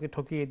করলেও তাকে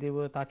ঠকিয়ে দেব,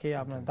 তাকে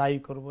আমরা দায়ী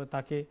করব,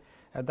 তাকে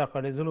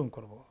দরকারে জুলুম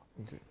করব।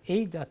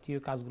 এই জাতীয়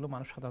কাজগুলো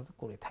মানুষ সাধারণত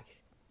করে থাকে,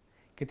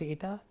 কিন্তু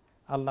এটা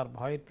আল্লাহর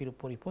ভয়ের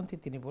পরিপন্থী।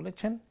 তিনি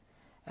বলেছেন,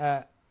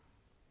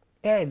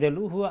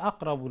 ই'দিলু হুয়া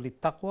আকরাবু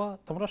লিত-তাকওয়া,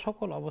 তোমরা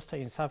সকল অবস্থায়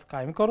ইনসাফ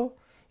কায়েম করো,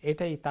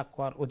 এটাই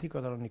তাকওয়ার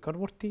অধিকতর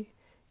নিকটবর্তী।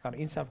 কারণ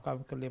ইনসাফ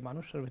কায়েম করলে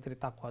মানুষের ভিতরে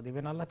তাকওয়া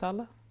দিবেন আল্লাহ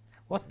তাআলা।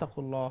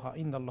 ওয়াত্তাকুল্লাহা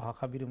ইন্নাল্লাহা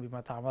খাবীরুম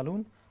বিমা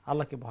তা'মালুন।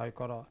 আল্লাহকে ভয়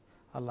করো,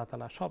 আল্লাহ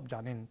তাআলা সব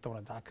জানেন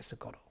তোমরা যা কিছু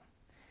করো।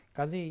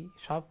 কাজেই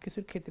সব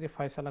কিছুর ক্ষেত্রে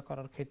ফয়সালা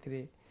করার ক্ষেত্রে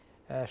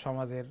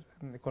সমাজের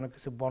কোনো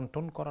কিছু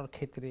বন্টন করার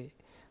ক্ষেত্রে,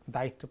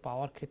 দায়িত্ব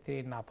পাওয়ার ক্ষেত্রে,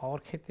 না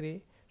পাওয়ার ক্ষেত্রে,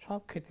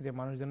 সব ক্ষেত্রে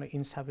মানুষ যেন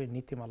ইনসাফের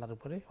নীতিমালার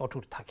উপরে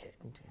অটুট থাকে।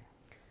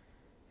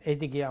 এই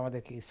দিকে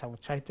আমাদেরকে ইসলাম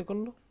উৎসাহিত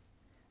করলো।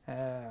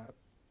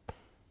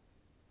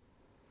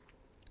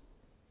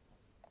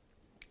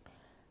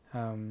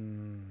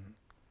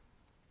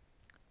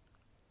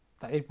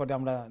 তা এরপরে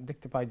আমরা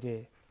দেখতে পাই যে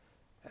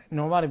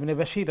নোমান ইবনে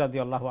বাশীর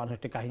রাদিয়াল্লাহু আনহু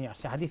একটা কাহিনী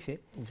আসছে হাদিসে,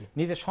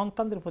 নিজের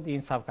সন্তানদের প্রতি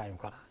ইনসাফ কায়েম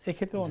করা। এই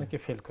ক্ষেত্রে অনেকে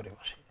ফেল করে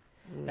বসে।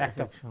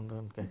 একটা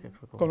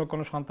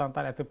কোন সন্তান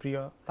তার এত প্রিয়,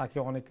 তাকে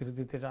অনেক কিছু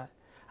দিতে চায়,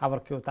 আবার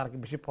কেউ তার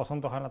বেশি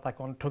পছন্দ হয় না, তাকে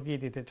অনেক ঠকিয়ে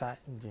দিতে চায়।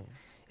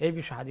 এই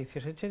বিষয়ে হাদিস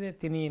এসেছে যে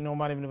তিনি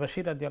নোমান ইবনে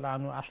বাশীর রাদিয়াল্লাহু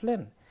আনহু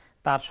আসলেন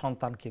তার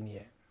সন্তানকে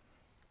নিয়ে।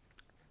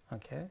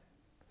 ওকে,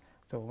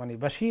 তো মানে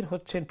বাশীর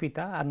হচ্ছেন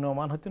পিতা আর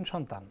নোমান হচ্ছেন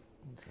সন্তান।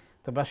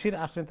 তো বাশীর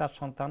আসলেন তার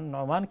সন্তান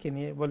নোমানকে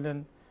নিয়ে, বললেন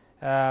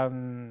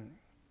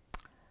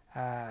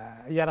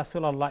ইয়া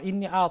রাসূলুল্লাহ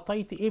ইন্নী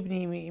আতাইতু ইবনি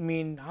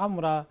মিন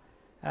আমরা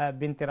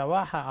বিনতে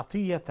রাওয়াহা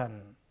আতিয়াতান,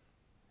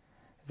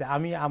 যে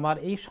আমি আমার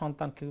এই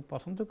সন্তানকে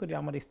পছন্দ করি,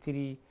 আমার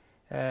স্ত্রী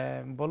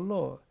বলল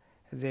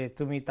যে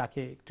তুমি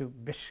তাকে একটু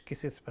বেশ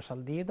কিছু স্পেশাল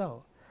দিয়ে দাও,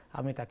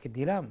 আমি তাকে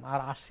দিলাম আর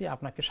আসছি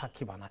আপনাকে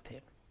সাক্ষী বানাতে।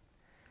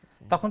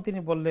 তখন তিনি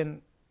বললেন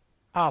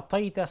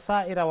আতাইতা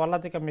সাইরা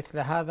ওয়ালাদিকা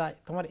মিসলা হাযা,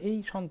 তোমার এই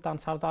সন্তান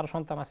ছাড়া তো আরো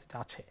সন্তান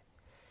আছে,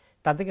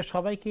 তাদেরকে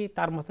সবাইকে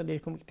তার মতো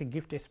এরকম একটা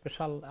গিফট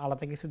স্পেশাল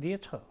আলাদা কিছু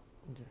দিয়েছ?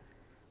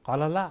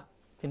 ক্বালা লা,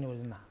 তিনি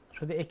বললেন না,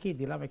 শুধু একেই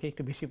দিলাম, একে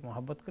একটু বেশি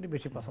মহব্বত করি,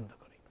 বেশি পছন্দ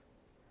করি।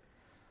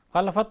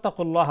 ক্বালা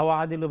ফাত্তাকুল্লাহ ওয়া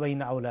আদিলু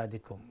বাইনা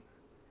আওলাদিকুম,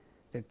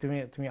 যে তুমি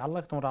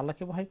তোমরা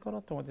আল্লাহকে ভয় করো,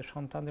 তোমাদের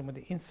সন্তানদের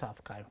মধ্যে ইনসাফ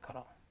কায়েম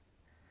করো।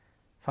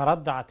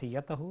 ফারাদ্দা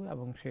আতিয়াতাহু,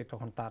 এবং সে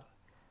তখন তার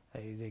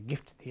এই যে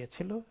গিফট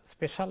দিয়েছিল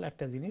স্পেশাল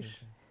একটা জিনিস,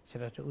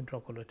 সেটা হচ্ছে উইথড্র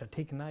করলো, এটা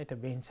ঠিক না, এটা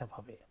বেইনসাফ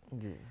হবে।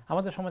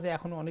 আমাদের সমাজে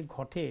এখনো অনেক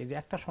ঘটে যে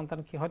একটা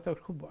সন্তানকে হয়তো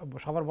খুব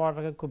সবার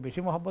বড়টাকে খুব বেশি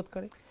মহব্বত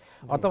করে,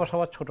 অথবা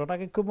সবার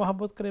ছোটটাকে খুব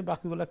মহব্বত করে,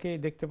 বাকিগুলোকে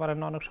দেখতে পারেন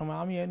না। অনেক সময়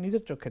আমি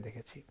নিজের চোখে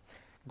দেখেছি,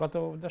 গত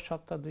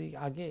সপ্তাহ 2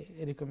 আগে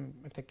এরকম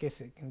একটা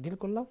কেসে ডিল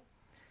করলাম,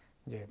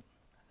 যে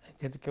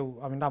যেহেতু কেউ,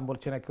 আমি নাম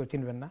বলছি না, কেউ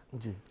চিনবেন না,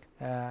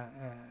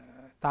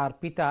 তার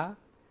পিতা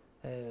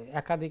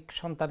একাধিক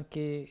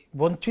সন্তানকে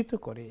বঞ্চিত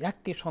করে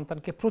একটি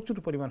সন্তানকে প্রচুর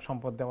পরিমাণ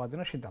সম্পদ দেওয়ার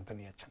জন্য সিদ্ধান্ত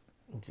নিয়েছেন।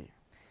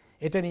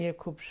 এটা নিয়ে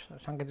খুব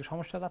সাংঘাতিক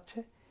সমস্যা যাচ্ছে,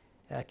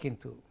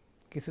 কিন্তু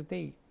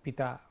কিছুতেই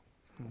পিতা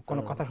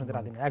কোনো কথা শুনতে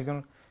রাজি না। একজন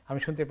আমি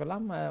শুনতে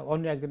পেলাম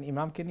অন্য একজন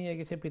ইমামকে নিয়ে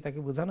গেছে পিতাকে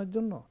বোঝানোর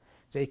জন্য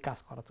যে এই কাজ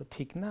করা তো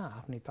ঠিক না,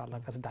 আপনি তো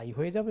আল্লাহর কাছে দায়ী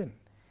হয়ে যাবেন।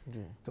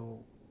 তো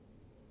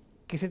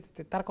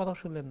কিছুতে তার কথা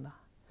শুনলেন না।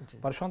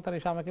 পরে সন্তান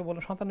এসে আমাকে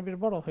বললো, সন্তান বেশ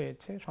বড়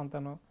হয়েছে,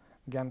 সন্তানও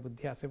জ্ঞান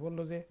বুদ্ধি আছে,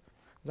 বললো যে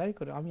যাই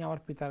করে আমি আমার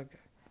পিতার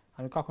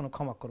আমি কখনো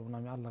ক্ষমা করবো না,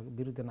 আমি আল্লাহর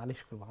বিরুদ্ধে নালিশ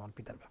করবো আমার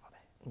পিতার ব্যাপারে।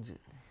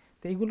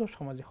 তো এইগুলো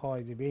সমাজে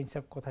হয় যে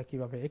বেইনসাফ কথা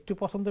কিভাবে, একটু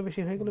পছন্দ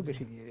বেশি হয়ে গেলো,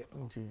 বেশি দিয়ে দিল।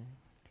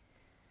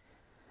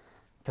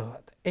 তো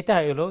এটা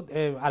হলো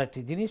আরেকটি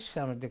জিনিস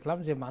আমরা দেখলাম,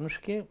 যে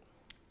মানুষকে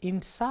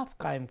ইনসাফ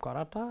কায়েম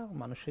করাটা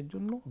মানুষের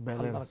জন্য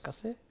আল্লাহর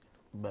কাছে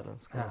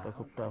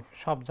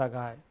সব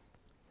জায়গায়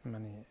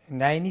মানে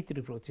ন্যায় নীতির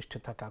উপর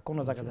প্রতিষ্ঠিত থাকা,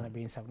 কোনো জায়গায় যেন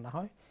বেইনসাফ না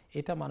হয়,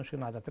 এটা মানুষের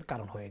নাজাতের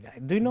কারণ হয়ে যায়।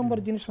 2 নম্বর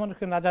জিনিস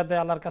মানুষকে নাজাত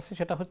দেয় আল্লাহর কাছে,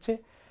 সেটা হচ্ছে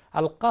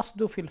আল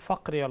কাসদু ফিল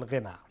ফাকরি ওয়াল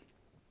গিনা।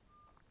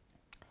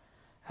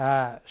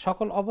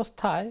 সকল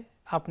অবস্থায়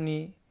আপনি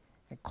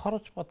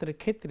খরচপত্রের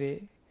ক্ষেত্রে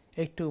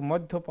একটু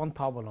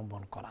মধ্যপন্থা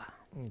অবলম্বন করা,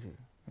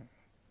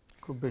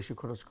 খুব বেশি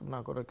খরচ না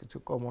করা, কিছু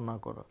কম না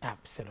করা।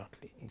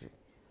 অ্যাবসলিউটলি।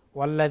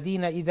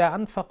 ওয়াল্লাযীনা ইযা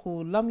আনফাকু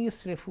লাম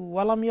ইউসরিফু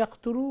ওয়া লাম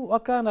ইয়াকতুরু ওয়া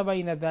কানা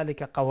বাইনা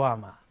যালিকা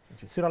কাওয়ামা।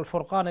 সূরা আল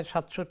ফুরকানের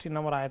 67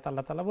 নম্বর আয়াত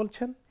আল্লাহ তাআলা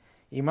বলছেন,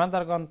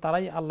 ঈমানদারগণ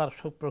তারাই আল্লাহর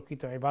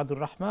সুপ্রকৃত ইবাদুর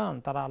রহমান,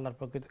 তারা আল্লাহর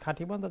প্রকৃত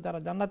খাঁটি বান্দা, যারা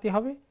জান্নাতি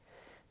হবে।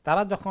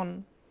 তারা যখন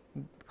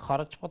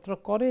খরচপত্র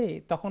করে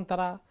তখন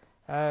তারা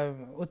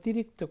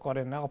অতিরিক্ত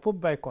করে না,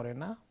 অপব্যয় করে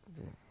না,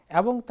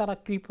 এবং তারা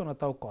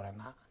কৃপণতাও করে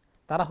না।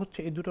 তারা হচ্ছে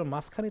এই দুটোর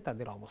মাঝখানে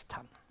তাদের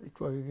অবস্থান। একটু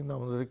আগে কিন্তু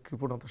আমাদের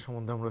কৃপণতা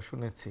সম্বন্ধে আমরা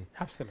শুনেছি।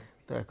 অ্যাবসলিউটলি।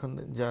 তো এখন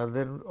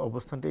যাদের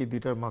অবস্থানটা এই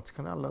দুইটার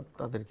মাঝখানে, আল্লাহ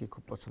তাদেরকে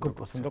খুব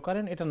পছন্দ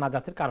করেন, এটা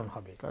নাজাতের কারণ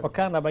হবে।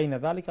 ওয়াকানা বাইনা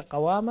যালিকা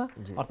কাওয়ামা,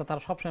 অর্থাৎ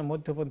তারা সবসময়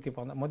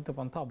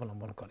মধ্যপন্থা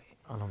অবলম্বন করে।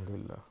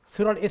 আলহামদুলিল্লাহ।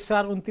 সূরা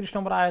ইসরার 29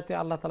 নম্বর আয়াতে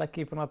আল্লাহ তাআলা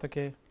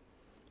কৃপণতাকে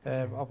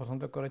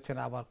অপছন্দ করেছেন,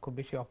 আবার খুব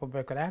বেশি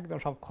অপব্যয় করে একদম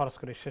সব খরচ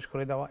করে শেষ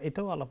করে দেওয়া,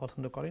 এটাও আল্লাহ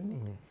পছন্দ করেননি।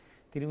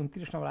 তিনি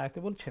 29 নম্বর আয়াতে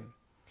বলছেন,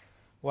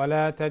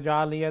 ওয়ালা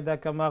তাজআল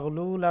ইয়াদাকা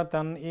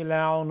মাগলুলাতান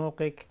ইলা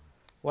উনুকিক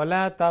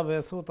ওয়ালা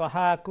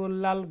তাবসুতহা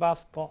কুল্লাল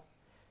বাসত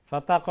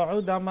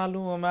ফাতাকউদা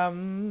মালুমান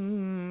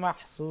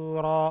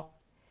মাহসুরা।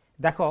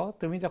 দেখো,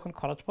 তুমি যখন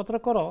খরচপত্র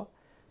করো,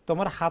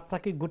 তোমার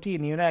হাতটাকে গুটিয়ে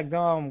নিও না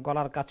একদম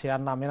গলার কাছে,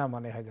 আর নামে না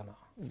মনে হয় যেন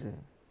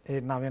এই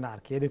নামে না আর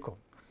কি, এরকম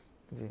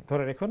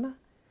ধরে রেখো না।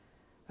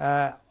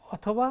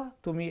 অথবা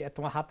তুমি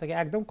তোমার হাত থেকে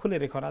একদম খুলে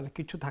রেখো না,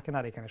 কিছু থাকে না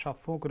এখানে, সব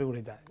ফু করে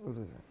উড়ে যায়,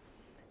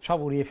 সব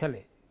উড়িয়ে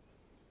ফেলে।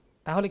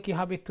 তাহলে কি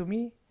হবে, তুমি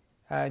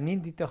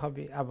নিন্দিত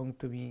হবে এবং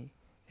তুমি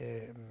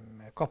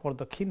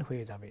কপর্দক্ষীণ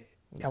হয়ে যাবে,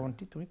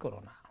 এমনটি তুমি করো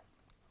না।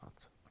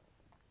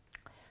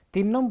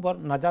 3 নম্বর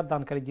নাজাত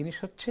দানকারী জিনিস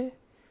হচ্ছে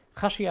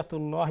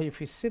খাশিয়াতুল্লাহি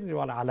ফিস সিররি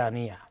ওয়াল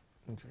আলানিয়া।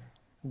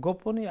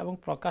 গোপনে এবং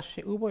প্রকাশ্যে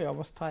উভয়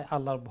অবস্থায়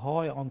আল্লাহর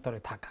ভয় অন্তরে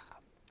থাকা।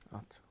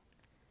 আচ্ছা,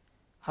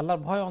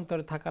 আল্লাহর ভয়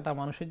অন্তরে থাকাটা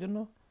মানুষের জন্য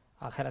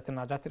আখিরাতে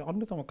নাজাতের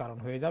অন্যতম কারণ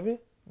হয়ে যাবে।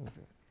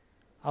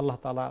 আল্লাহ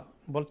তাআলা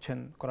বলছেন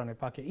কোরআনে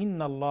পাকে,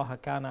 ইন্নাল্লাহা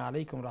কানা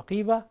আলাইকুম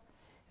রাকিবা,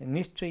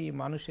 নিশ্চয়ই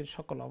মানুষের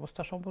সকল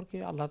অবস্থা সম্পর্কে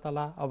আল্লাহ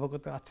তাআলা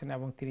অবগত আছেন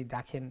এবং তিনি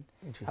দেখেন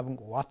এবং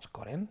ওয়াচ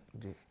করেন।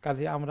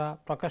 কাজে আমরা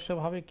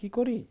প্রকাশ্যভাবে কি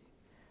করি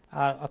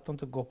আর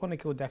অত্যন্ত গোপনে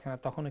কেউ দেখে না,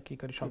 তখন কি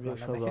করি? সব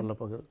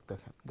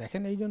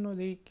দেখেন। এই জন্য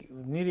যে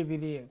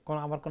নিরিবিলি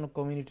আমার কোনো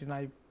কমিউনিটি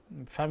নাই,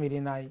 ফ্যামিলি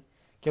নাই,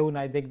 কেউ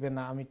নাই, দেখবে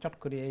না, আমি চট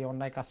করে এই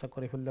অন্যায় কাজটা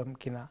করে ফেললাম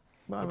কিনা,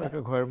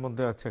 একটা ঘরের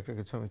মধ্যে আছে একটা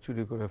কিছু আমি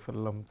চুরি করে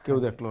ফেললাম, কেউ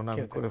দেখলো না,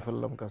 আমি করে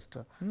ফেললাম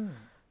কাজটা,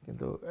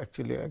 কিন্তু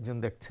অ্যাকচুয়ালি একজন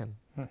দেখছেন।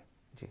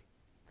 জি।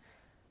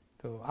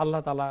 তো আল্লাহ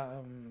তাআলা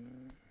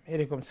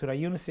এরকম সূরা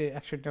ইউনূসে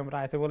 61 নম্বর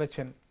আয়াতে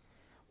বলেছেন,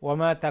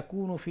 ওয়ামা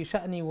তাকুনু ফি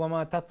শা'নি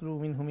ওয়ামা তাতলু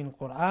মিনহু মিন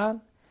কুরআন,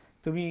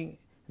 তুমি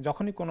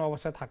যখনই কোনো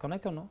অবস্থায় থাকো না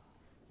কেন,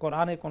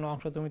 কোরআনের কোনো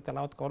অংশ তুমি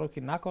তেলাওয়াত করো কি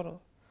না করো,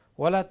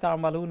 ওয়ালা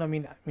তা'মালুনা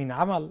মিন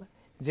আমাল,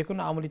 যে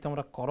কোনো আমলই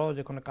তোমরা করো,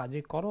 যে কোনো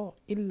কাজই করো,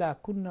 ইল্লা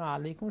কুন্না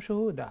আলাইকুম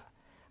শুহুদা,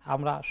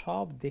 আমরা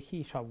সব দেখি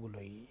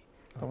সবগুলোই,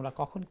 তোমরা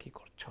কখন কি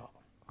করছো।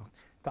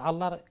 তো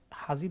আল্লাহর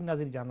হাজির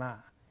নাজির জানা,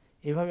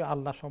 এভাবে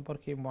আল্লাহ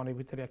সম্পর্কে মনের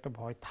ভিতরে একটা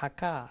ভয়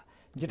থাকা,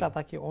 যেটা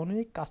তাকে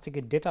অনেক কাজ থেকে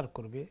ডেটার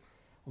করবে,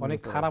 অনেক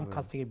খারাপ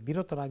কাজ থেকে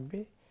বিরত রাখবে,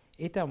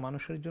 এটা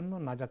মানুষের জন্য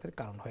নাজাতের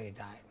কারণ হয়ে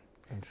যায়।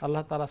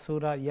 আল্লাহ তাআলা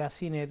সূরা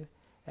ইয়াসিনের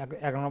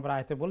 11 নম্বর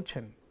আয়াতে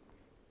বলছেন,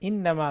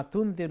 ইন্নামা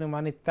তুনদিরু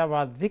মান ইত্তাবা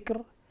যিকর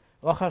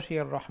ওয়া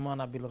খাশিয়ার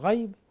রহমানা বিল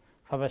গায়ব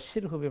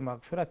ফাবাশশিরহু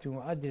বিমাগফিরাতিন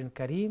ওয়া আজরিন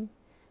কারীম,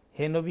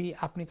 হে নবী,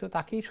 আপনি তো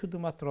তাকেই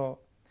শুধুমাত্র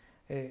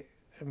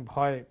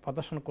ভয়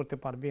প্রদর্শন করতে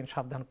পারবেন,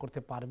 সাবধান করতে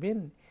পারবেন,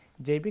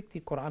 যে ব্যক্তি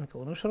কোরআনকে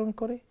অনুসরণ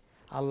করে,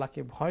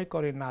 আল্লাহকে ভয়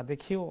করে, না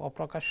দেখেও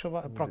প্রকাশ্য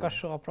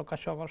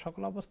অপ্রকাশ্য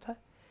সকল অবস্থায়,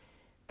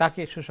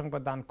 তাকে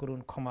সুসংবাদ দান করুন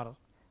ক্ষমার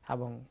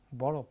এবং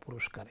বড়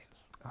পুরস্কারের।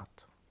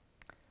 আচ্ছা।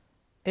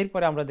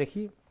 এরপরে আমরা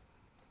দেখি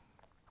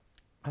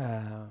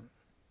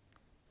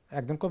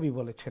একজন কবি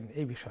বলেছেন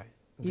এই বিষয়ে,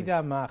 ইদা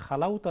মা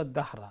খালাউতা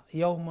দাহরা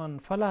ইয়াউমান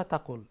ফালা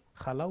তাকুল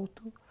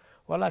খালাউতু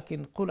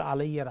ওয়ালাকিন কুল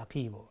আলাইয়া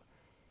রাকিব,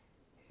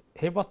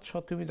 হে বৎস,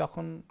 তুমি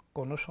যখন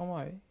কোনো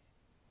সময়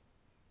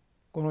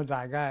কোনো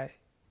জায়গায়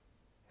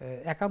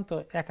একান্ত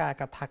একা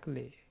একা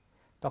থাকলে,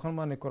 তখন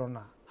মনে করো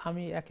না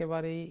আমি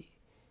একেবারেই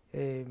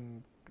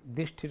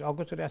দৃষ্টির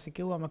অগোচরে আছি,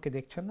 কেউ আমাকে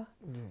দেখছে না,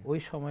 ওই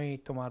সময়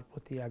তোমার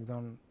প্রতি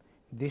একজন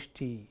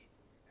দৃষ্টি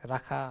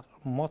রাখার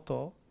মতো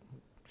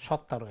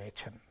সত্তা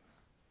রয়েছেন।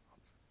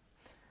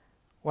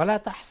 ওয়ালা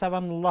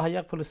তাহসাবান্নাল্লাহা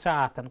ইয়াগফিলু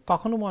সাআতান,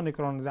 কখনো মনে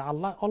করো না যে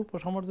আল্লাহ অল্প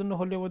সময়ের জন্য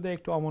হলেও বোধহয়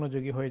একটু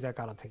অমনোযোগী হয়ে যায়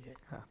কারো থেকে।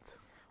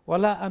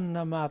 ওয়ালা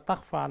আন্নামা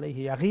তাখফা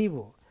আলাইহি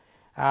ইয়াগীবু,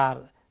 আর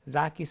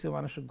যা কিছু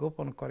মানুষ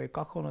গোপন করে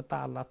কখনো তা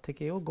আল্লাহ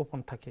থেকেও গোপন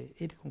থাকে,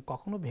 এরকম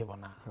কখনো ভেবো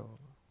না।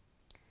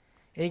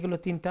 এইগুলো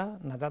তিনটা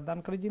নাজাত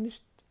দানকারী জিনিস।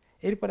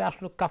 এরপরে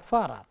আসলো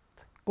কাফারাত,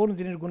 কোন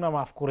জিনিস গুনাহ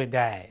মাফ করে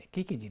দেয়,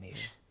 কি কি জিনিস?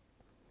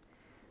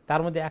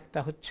 তার মধ্যে একটা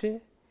হচ্ছে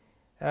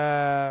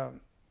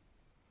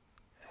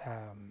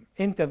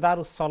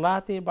ইন্তেজারুস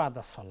সালাতি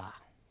বাদা সালাহ,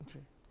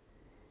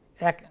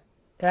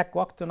 এক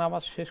ওয়াক্ত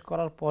নামাজ শেষ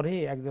করার পরে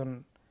একজন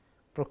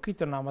প্রকৃত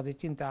নামাজের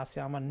চিন্তা আছে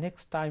আমার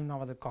নেক্সট টাইম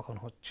নামাজের কখন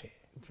হচ্ছে,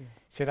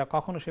 সেটা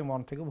কখনো সে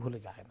মন থেকে ভুলে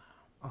যায় না।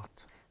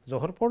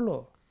 জোহর পড়লো,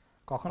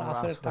 কখন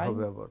আসরের টাইম,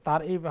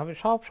 তার এইভাবে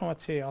সব সময়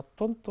সে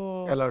অত্যন্ত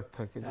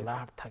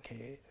অ্যালার্ট থাকে,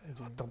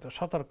 অত্যন্ত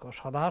সতর্ক,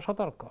 সদা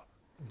সতর্ক।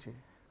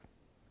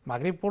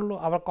 মাগরিব পড়লো,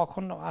 আবার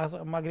কখন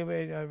মাগরিবে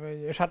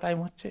এশা টাইম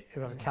হচ্ছে,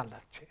 এভাবে খেয়াল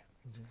রাখছে।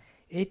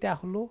 এইটা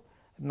হলো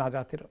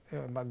নাজাতের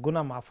বা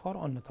গুনাহ মাফ হওয়ার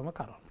অন্যতম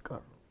কারণ।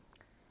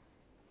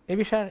 এই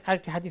বিষয়ে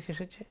আরেকটি হাদিস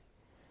এসেছে,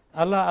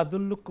 আলা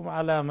আদুল্লুকুম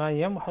আলা মা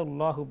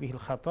ইয়ামহুল্লাহু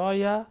বিহিল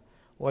খাতায়া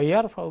ওয়া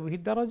ইয়ারফাউ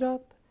বিহিদ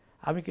দারাজাত,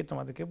 আমি কি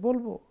তোমাদেরকে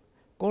বলবো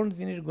কোন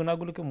জিনিস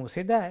গুনাহগুলোকে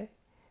মুছে দেয়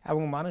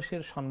এবং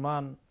মানুষের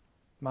সম্মান,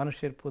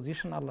 মানুষের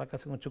পজিশন আল্লাহর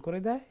কাছে উঁচু করে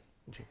দেয়?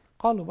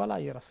 ক্বালু বালা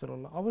ইয়া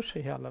রাসূলুল্লাহ,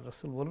 অবশ্যই হে আল্লাহর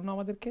রাসূল, বলুন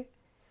আমাদেরকে।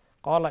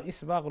 ক্বালা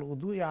ইসবাগুল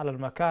উদুই আলাল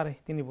মাকারিহ,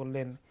 তিনি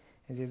বললেন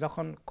যে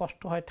যখন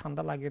কষ্ট হয়,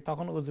 ঠান্ডা লাগে,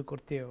 তখন ওযু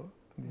করতেও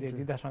যে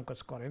দ্বিধা সংকোচ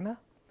করে না।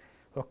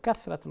 ওয়া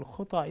কাসরাতুল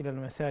খুতা ইলাল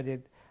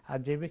মাসাজিদ, আর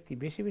যে ব্যক্তি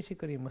বেশি বেশি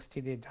করে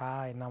মসজিদে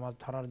যায় নামাজ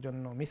ধরার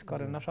জন্য, মিস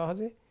করে না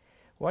সহজে।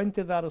 ওয়া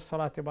ইন্তিজারুস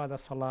সালাতি বাদা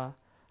সালাহ,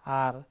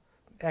 আর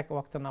এক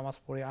ওয়াক্ত নামাজ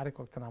পড়ে আরেক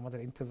ওয়াক্ত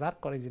নামাজের ইন্তজার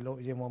করে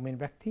যে মুমিন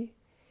ব্যক্তি,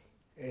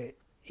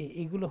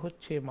 এগুলো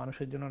হচ্ছে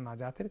মানুষের জন্য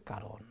নাজাতের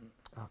কারণ।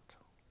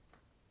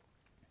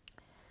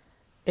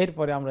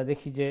 এরপরে আমরা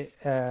দেখি যে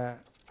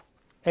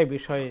এই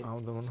বিষয়ে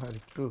আমাদের মনে হয়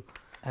একটু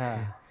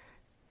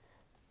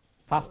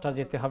ফাস্টার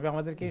যেতে হবে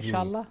আমাদেরকে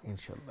ইনশাআল্লাহ।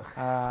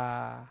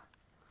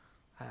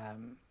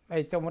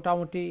 এই তো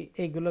মোটামুটি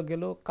এইগুলো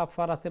গেল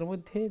কাফারাতের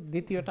মধ্যে।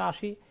 দ্বিতীয়টা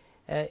আসি,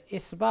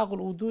 ইসবাগুল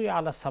উদুই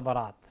আলা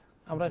সাবারাত।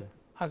 আমরা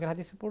আগের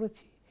হাদিসে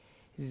পড়েছি,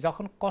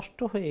 যখন কষ্ট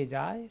হয়ে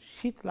যায়,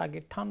 শীত লাগে,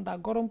 ঠান্ডা,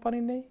 গরম পানি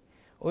নেই,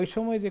 ওই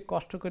সময় যে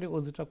কষ্ট করে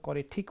ওযুটা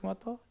করে ঠিক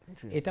মতো,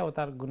 এটাও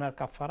তার গুনার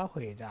কাফারা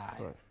হয়ে যায়,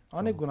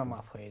 অনেক গুনাহ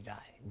মাফ হয়ে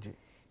যায়।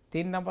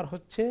 3 নাম্বার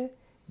হচ্ছে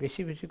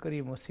বেশি বেশি করে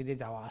মসজিদে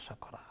যাওয়া আসা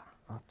করা।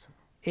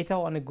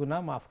 এটাও অনেক গুনাহ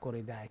মাফ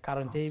করে দেয়।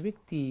 কারণ যে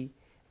ব্যক্তি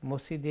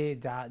মসজিদে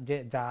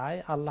যায়,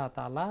 আল্লাহ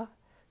তাআলা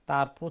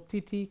তার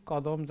প্রতিটি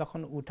কদম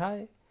যখন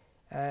উঠায়,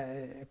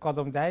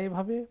 কদম দেয়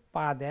এভাবে,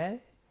 পা দেয়,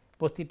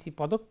 প্রতিটি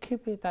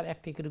পদক্ষেপে তার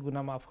একটি করে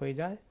গুনাহ মাফ হয়ে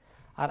যায়।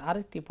 আর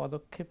আরেকটি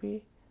পদক্ষেপে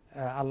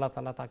আল্লাহ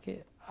তাআলা তাকে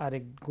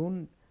আরেক গুণ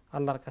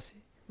আল্লাহর কাছে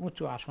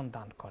উঁচু আসন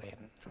দান করেন।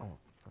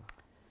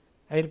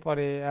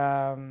 এরপরে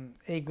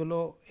এইগুলো,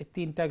 এই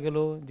তিনটা গেল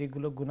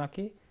যেগুলো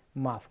গুনাহকে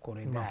মাফ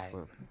করে দেয়।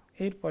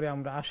 এরপরে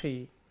আমরা আসি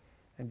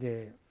যে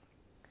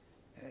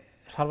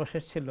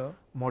সর্বশেষ ছিল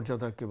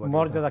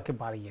মর্যাদাকে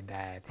বাড়িয়ে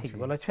দেয়। ঠিক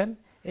বলেছেন।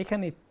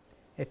 এখানে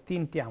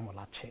তিনটি আমল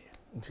আছে,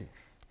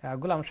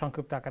 এগুলো আমরা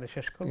সংক্ষিপ্ত আকারে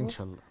শেষ করব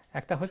ইনশাআল্লাহ।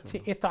 একটা হচ্ছে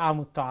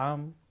ইতআম,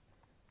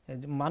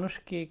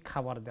 মানুষকে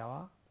খাবার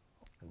দেওয়া,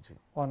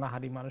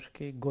 অনাহারী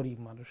মানুষকে, গরিব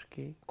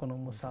মানুষকে, কোনো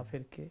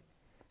মুসাফিরকে,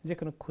 যে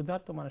কোনো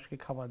ক্ষুধার্ত মানুষকে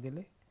খাবার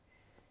দিলে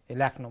এর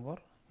 1 নম্বর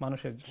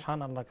মানুষের শান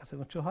আল্লাহর কাছে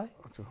উঁচু হয়।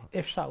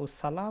 ইফশাউস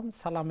সালাম,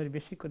 সালামের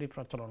বেশি করে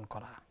প্রচলন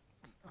করা।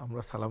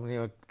 আমরা সালাম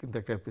নিয়ে কিন্তু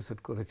একটা এপিসোড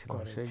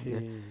করেছিলাম, সেই যে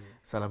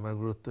সালামের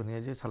গুরুত্ব নিয়ে,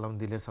 যে সালাম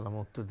দিলে সালাম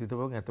উত্তর দিতে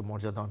এবং এত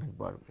মর্যাদা অনেক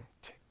বাড়বে।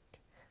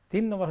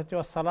 3 নম্বর হচ্ছে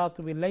ওয়াসসালাতু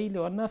বিল-লাইলি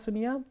ওয়ান-নাসু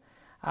নিয়াম,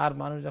 আর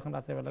মানুষ যখন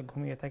রাতের বেলা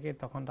ঘুমিয়ে থাকে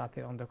তখন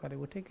রাতের অন্ধকারে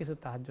উঠে কিছু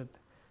তাহাজ্জুদ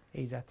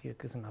এই জাতীয়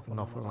কিছু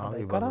নফল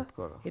আদায় করা।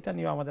 এটা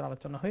নিয়ে আমাদের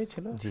আলোচনা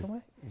হয়েছিল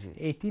সময়।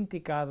 এই 3টি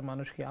কাজ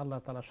মানুষকে আল্লাহ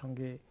তাআলার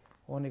সঙ্গে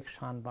অনেক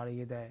শান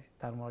বাড়িয়ে দেয়,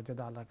 তার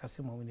মর্যাদা আল্লাহর কাছে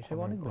মুমিন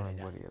হিসেবে অনেক বেড়ে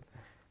যায়।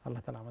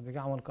 আল্লাহ তাআলা আমাদেরকে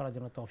আমল করার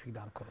জন্য তৌফিক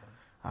দান করুন।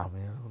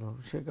 আমিন।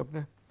 শেখ, আপনি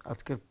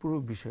আজকের পুরো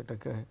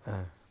বিষয়টাকে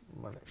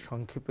মানে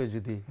সংক্ষেপে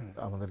যদি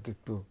আমাদেরকে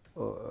একটু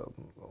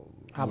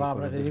আবার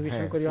আমরা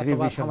রিভিশন করি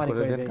অথবা সামারি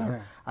করে দেই।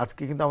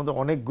 আজকে কিন্তু আমাদের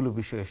অনেকগুলো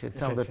বিষয়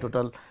এসেছে, আমাদের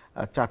টোটাল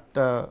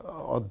 4টা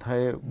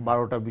অধ্যায়ে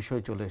 12টা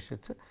বিষয় চলে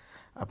এসেছে।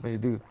 আপনি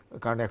যদি,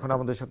 কারণ এখন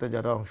আমাদের সাথে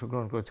যারা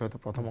অংশগ্রহণ করেছে হয়তো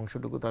প্রথম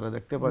অংশটুকু তারা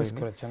দেখতে পারেনি,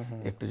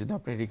 একটু যদি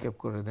আপনি রিক্যাপ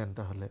করে দেন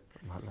তাহলে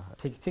ভালো হয়।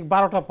 ঠিক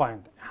 12টা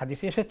পয়েন্ট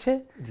হাদিসে এসেছে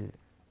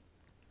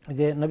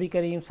যে নবী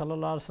করিম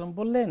সাল্লাল্লাহু আলাইহি ওয়াসাল্লাম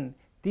বললেন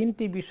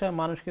 3টি বিষয়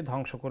মানুষকে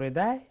ধ্বংস করে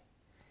দেয়,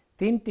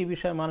 3টি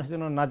বিষয় মানুষের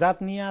জন্য নাজাত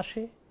নিয়ে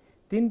আসে,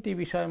 3টি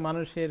বিষয়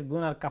মানুষের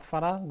গুনার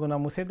কাফারা, গুনাহ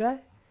মুছে দেয়,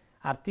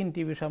 আর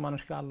 3টি বিষয়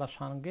মানুষকে আল্লাহর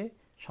সঙ্গে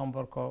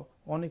সম্পর্ক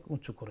অনেক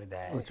উঁচু করে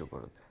দেয়।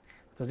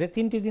 তো যে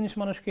 3টি জিনিস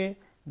মানুষকে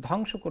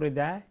ধ্বংস করে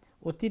দেয়,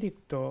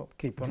 অতিরিক্ত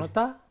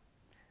কৃপণতা,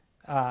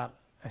 আর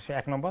সে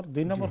 1 নম্বর।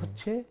 2 নম্বর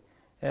হচ্ছে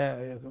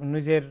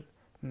নিজের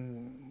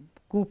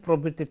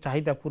কুপ্রবৃত্তির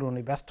চাহিদা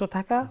পূরণে ব্যস্ত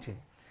থাকা,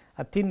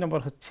 আর 3 নম্বর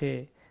হচ্ছে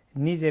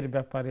নিজের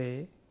ব্যাপারে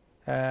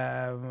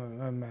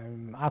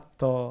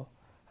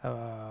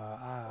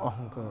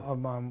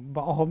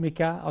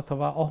অহমিকা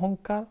অথবা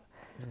অহংকার,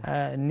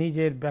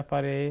 নিজের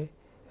ব্যাপারে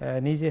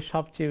নিজের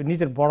সবচেয়ে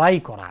নিজের বড়াই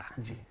করা।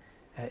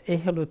 এই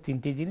হলো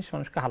 3টি জিনিস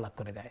মানুষকে হালাক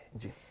করে দেয়।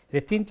 যে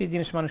 3টি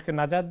জিনিস মানুষকে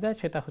নাজাত দেয়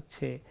সেটা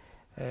হচ্ছে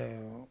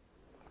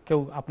কেউ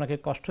আপনাকে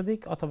কষ্ট দিক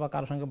অথবা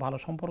কারোর সঙ্গে ভালো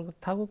সম্পর্ক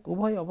থাকুক,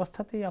 উভয়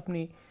অবস্থাতেই আপনি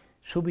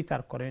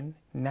সুবিচার করেন,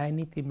 ন্যায়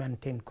নীতি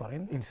মেনটেন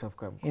করেন,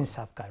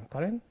 ইনসাফ কায়েম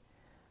করেন।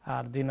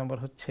 আর 2 নম্বর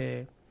হচ্ছে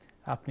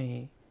আপনি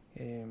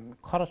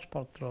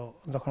খরচপত্র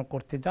যখন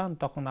করতে যান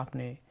তখন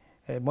আপনি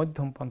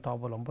মধ্যম পন্থা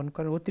অবলম্বন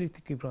করেন, অতিরিক্ত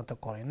কৃপণতা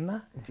করেন না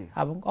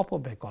এবং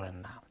অপব্যয় করেন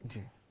না।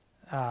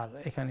 আর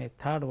এখানে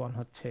 3rd ওয়ান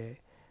হচ্ছে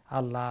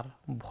আল্লাহর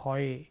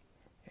ভয়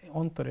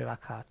অন্তরে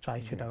রাখা, চাই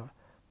সেটা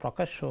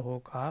প্রকাশ্য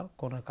হোক আর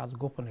কোনো কাজ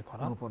গোপনে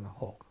করা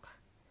হোক।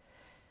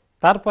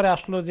 তারপরে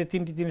আসলো যে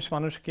 3টি জিনিস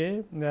মানুষকে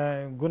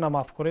গুনাহ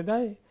মাফ করে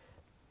দেয়।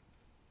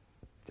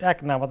 1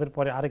 নামাজের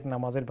পরে আরেক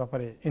নামাজের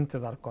ব্যাপারে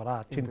ইন্তজার করা,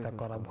 চিন্তা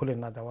করা, ভুলে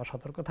না যাওয়া,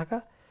 সতর্ক থাকা।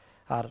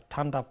 আর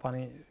ঠান্ডা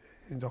পানি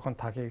যখন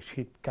থাকে,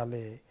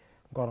 শীতকালে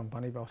গরম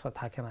পানির ব্যবস্থা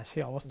থাকে না,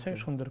 সেই অবস্থায়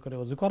সুন্দর করে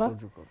ওযু করা,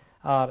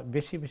 আর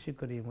বেশি বেশি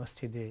করে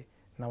মসজিদে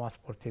নামাজ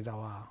পড়তে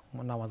যাওয়া,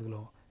 নামাজগুলো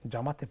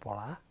জামাতে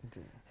পড়া,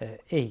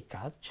 এই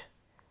কাজ।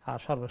 আর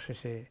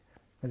সর্বশেষে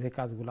যে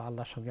কাজগুলো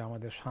আল্লাহর সঙ্গে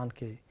আমাদের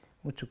শানকে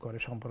উঁচু করে,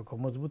 সম্পর্ক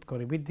মজবুত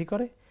করে, বৃদ্ধি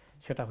করে,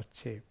 সেটা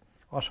হচ্ছে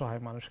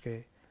অসহায় মানুষকে,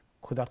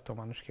 ক্ষুধার্ত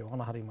মানুষকে,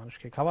 অনাহারী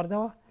মানুষকে খাবার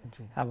দেওয়া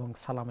এবং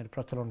সালামের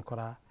প্রচলন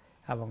করা,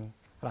 এবং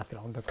রাতের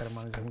অন্ধকারে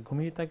মানুষ যখন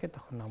ঘুমিয়ে থাকে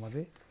তখন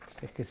নামাজে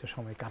কিছু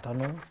সময়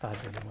কাটানো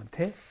তাহাজ্জুদের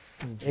মধ্যে,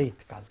 এই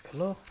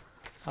কাজগুলো।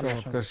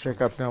 শেখ,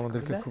 আপনি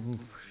আমাদেরকে খুব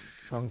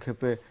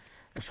সংক্ষেপে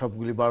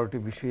সবগুলি 12টি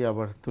বিষয়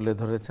আবার তুলে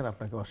ধরেছেন।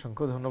 আপনাকে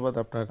অসংখ্য ধন্যবাদ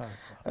আপনার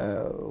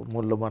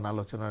মূল্যবান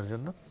আলোচনার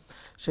জন্য।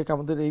 শেখ,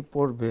 আমাদের এই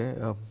পর্বে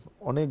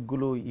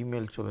অনেকগুলো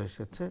ইমেল চলে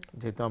এসেছে,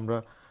 যেহেতু আমরা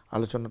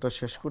আলোচনাটা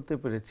শেষ করতে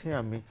পেরেছি,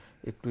 আমি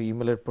একটু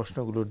ইমেলের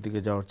প্রশ্নগুলোর দিকে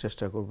যাওয়ার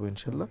চেষ্টা করব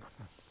ইনশাল্লাহ।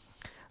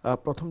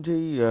 প্রথম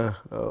যেই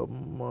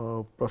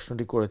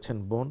প্রশ্নটি করেছেন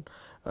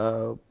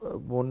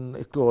বোন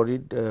একটু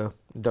অরিড,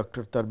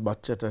 ডক্টর তার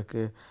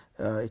বাচ্চাটাকে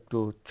একটু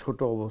ছোট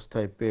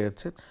অবস্থায়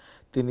পেয়েছেন,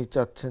 তিনি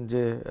চাচ্ছেন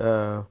যে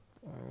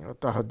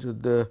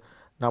তাহাজ্জুদ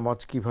নামাজ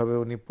কিভাবে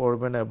উনি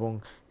পড়বেন এবং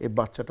এই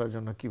বাচ্চাটার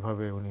জন্য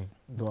কিভাবে উনি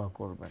দোয়া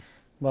করবেন।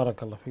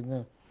 বারাকাল্লাহ ফিক।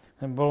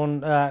 বোন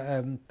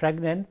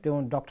প্রেগন্যান্ট, এবং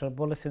ডক্টর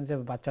বলেছেন যে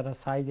বাচ্চাটার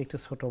সাইজ একটু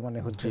ছোট মনে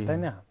হচ্ছে, তাই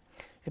না?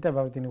 এটা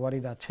ভাবে তিনি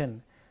ওয়ারিড আছেন।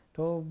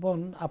 তো বোন,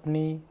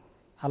 আপনি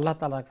আল্লাহ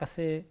তাআলার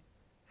কাছে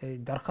এই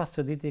দরখাস্ত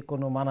দিতে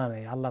কোনো মানা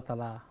নেই। আল্লাহ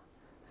তাআলা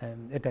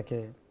এটাকে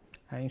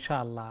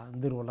ইনশাআল্লাহ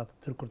দুর্বলতা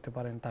দূর করতে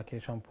পারেন, তাকে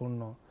সম্পূর্ণ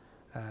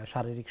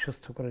শারীরিক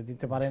সুস্থ করে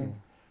দিতে পারেন।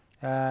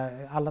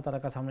 আল্লাহ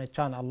তাআলার কাছে আমরা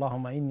চান,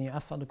 আল্লাহুম্মা ইন্নী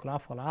আসআলুকাল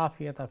আফওয়া ওয়াল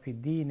আফিয়াতা ফিদ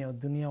দীন ওয়াদ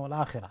দুনিয়া ওয়াল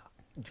আখিরা।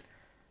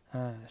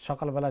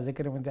 সকালবেলা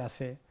জিকিরের মধ্যে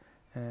আছে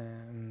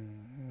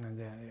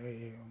যে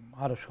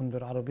আরো সুন্দর,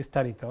 আরো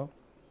বিস্তারিত,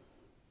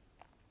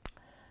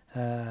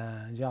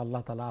 যে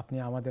আল্লাহ তাআলা আপনি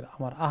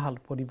আমার আহাল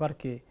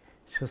পরিবারকে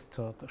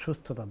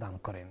সুস্থতা দান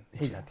করেন,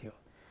 এই জাতীয়।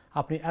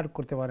 আপনি অ্যাড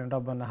করতে পারেন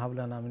রব্বানা হাব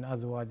লানা মিন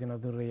আজওয়াজিনা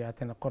ওয়া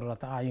যুররিয়াতিনা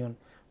কুররাতা আয়ুন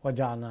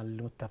ওয়াজআলনা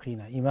লিল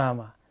মুত্তাকিনা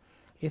ইমামা।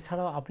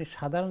 এছাড়াও আপনি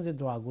সাধারণ যে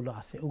দোয়াগুলো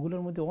আছে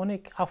ওগুলোর মধ্যে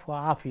অনেক আফওয়া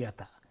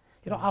আফিয়াতা।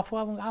 এর আফওয়া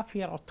এবং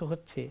আফিয়ার অর্থ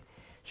হচ্ছে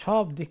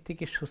সব দিক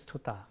থেকে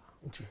সুস্থতা,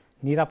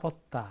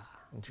 নিরাপত্তা,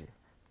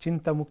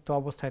 চিন্তামুক্ত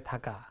অবস্থায়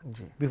থাকা,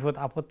 বিপদ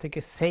আপদ থেকে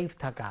সেফ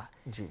থাকা।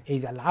 এই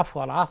যে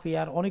আফওয়া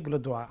আফিয়ার অনেকগুলো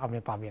দোয়া আপনি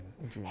পাবেন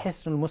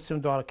হিসনুল মুসলিম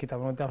দোয়ার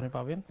কিতাবের মধ্যে আপনি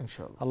পাবেন।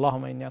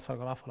 আল্লাহুম্মা ইন্নী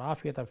আসআলুকাল আফওয়া ওয়াল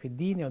আফিয়াতা ফিদ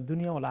দীন ওয়াদ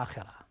দুনিয়া ওয়াল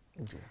আখিরা।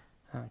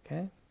 ওকে,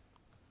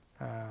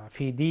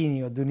 ফি দীনি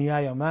ওয়া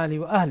দুনিয়ায় ওয়া মালি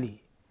ওয়া আহলি,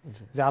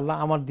 যে আল্লাহ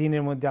আমার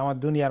দ্বীনের মধ্যে, আমার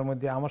দুনিয়ার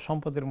মধ্যে, আমার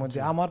সম্পদের মধ্যে,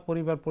 আমার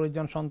পরিবার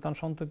পরিজন, সন্তান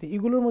সন্ততি,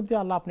 এগুলোর মধ্যে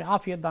আল্লাহ আপনি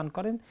আফিয়ত দান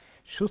করেন,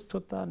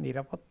 সুস্থতা,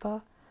 নিরাপত্তা,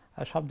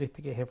 সব দিক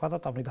থেকে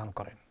হেফাজত আপনি দান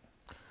করেন।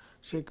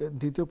 সেই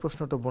দ্বিতীয়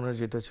প্রশ্নটা বোনের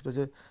যেটা ছিল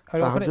যে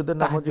তাহাজ্জুদের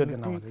নামাজে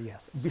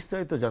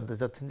বিস্তারিত জানতে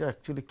চাচ্ছেন যে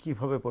অ্যাকচুয়ালি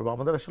কিভাবে পড়বো।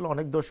 আমাদের আসলে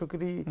অনেক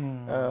দর্শকেরই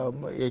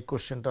এই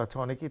কোশ্চেনটা আছে,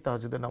 অনেকেই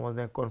তাহাজ্জুদের নামাজ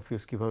নিয়ে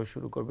কনফিউজ, কিভাবে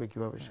শুরু করবে,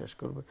 কিভাবে শেষ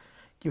করবে,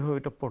 কিভাবে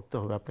এটা পড়তে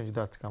হবে। আপনি যদি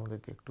আজকে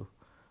আমাদেরকে একটু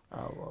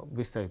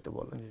বিস্তারিত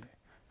বলেন।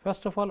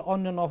 ফার্স্ট অফ অল,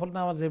 অন্য নফল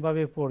নামাজ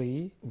যেভাবে পড়ি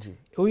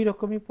ওই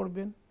রকমই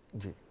পড়বেন।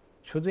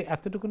 শুধু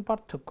এতটুকুন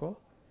পার্থক্য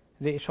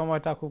যে এই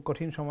সময়টা খুব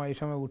কঠিন সময়, এই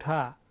সময় উঠা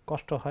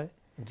কষ্ট হয়।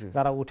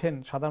 যারা উঠেন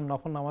সাধারণ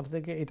নফল নামাজ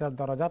থেকে, এটার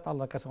দরজাত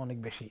আল্লাহর কাছে অনেক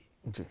বেশি,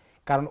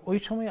 কারণ ওই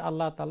সময়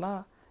আল্লাহ তাআলা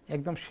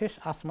একদম শেষ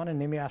আসমানে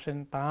নেমে আসেন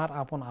তাঁর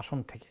আপন আসন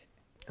থেকে,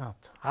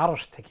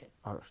 আরশ থেকে।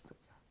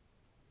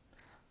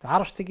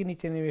 আরশ থেকে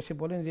নিচে নেমে এসে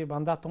বলেন যে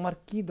বান্দা, তোমার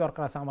কি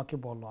দরকার আছে আমাকে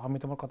বলো, আমি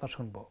তোমার কথা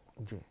শুনবো।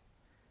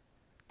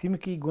 তুমি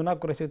কি গুনাহ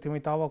করেছো, তুমি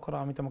তাওবা করো,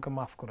 আমি তোমাকে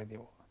মাফ করে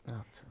দেব।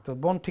 তো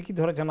বোন ঠিকই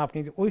ধরেছেন আপনি,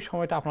 যে ওই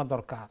সময়টা আপনার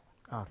দরকার।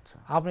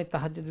 আপনি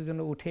তাহাজ্জুদের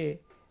জন্য উঠে,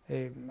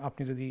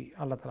 আপনি যদি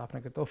আল্লাহ তাআলা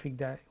আপনাকে তৌফিক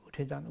দেয়,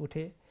 উঠে যান।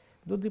 উঠে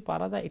যদি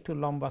পারা যায় একটু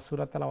লম্বা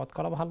সূরা তেলাওয়াত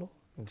করা ভালো,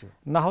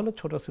 না হলে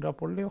ছোট সূরা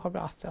পড়লেও হবে,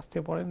 আস্তে আস্তে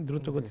পড়েন,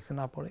 দ্রুত গতিতে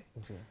না পড়ে।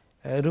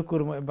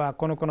 রুকুর বা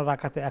কোন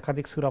রাকাতে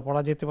একাধিক সূরা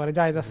পড়া যেতে পারে,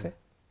 জায়েজ আছে।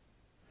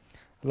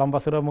 লম্বা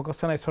সূরা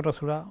মুখস্থ নাই, ছোট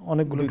সূরা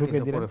অনেকগুলো ঢুকে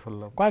দিলেন,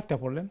 কয়েকটা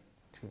পড়লেন।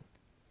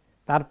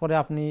 তারপরে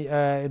আপনি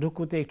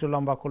রুকুতে একটু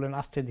লম্বা করলেন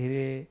আস্তে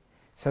ধীরে,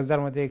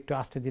 সেজদার মধ্যে একটু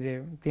আস্তে ধীরে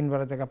 3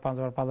 বারের জায়গায় 5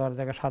 বার, 5 বারের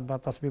জায়গায় 7 বার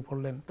তাসবিহ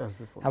পড়লেন।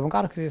 এবং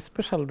আর কিছু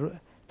স্পেশাল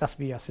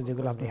তাসবিহ আছে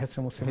যেগুলো আপনি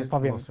হিসনুল মুসলিমে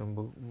পাবেন,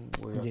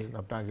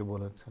 আপনি আগে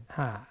বলেছেন।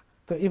 হ্যাঁ,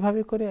 তো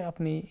এইভাবে করে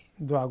আপনি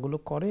দোয়াগুলো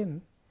করেন,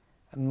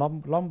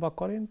 লম্বা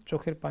করেন,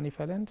 চোখের পানি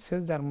ফেলেন।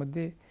 সেজদার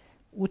মধ্যে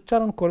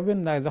উচ্চারণ করবেন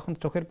না, যখন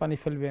চোখের পানি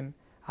ফেলবেন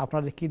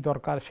আপনার যে কি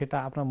দরকার সেটা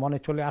আপনার মনে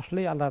চলে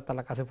আসলেই আল্লাহ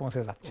তাআলার কাছে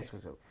পৌঁছে যাচ্ছে।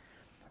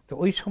 তো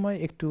ওই সময়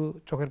একটু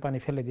চোখের পানি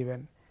ফেলে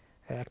দিবেন।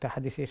 একটা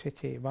হাদিসে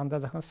এসেছে, বান্দা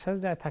যখন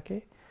সেজদায় থাকে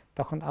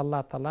তখন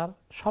আল্লাহ তাআলার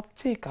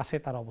সবচেয়ে কাছে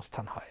তার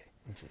অবস্থান হয়।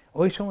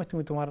 ওই সময়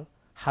তুমি তোমার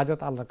হাজত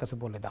আল্লাহর কাছে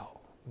বলে দাও।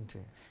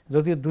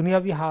 যদিও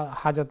দুনিয়াবি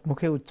হাজত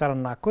মুখে উচ্চারণ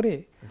না করে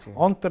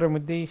অন্তরের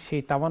মধ্যেই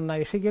সেই তামান্না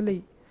এসে গেলেই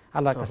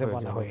আল্লাহর কাছে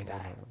বলা হয়ে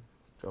যায়।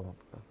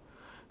 চমৎকার।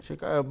 সে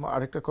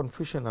আরেকটা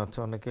কনফিউশন আছে,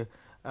 অনেকে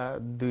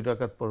 2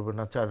 রাকাত পড়বে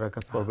না 4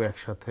 রাকাত পড়বে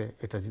একসাথে,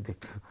 এটা যদি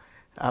একটু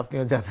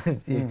আপনিও জানেন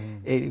যে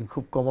এই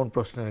খুব কমন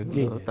প্রশ্ন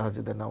এগুলো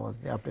তাহাজ্জুদের নামাজ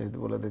নিয়ে, আপনি যদি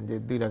বলে দেন যে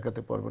 2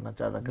 রাকাতে পড়বে না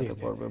 4 রাকাতে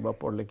পড়বে, বা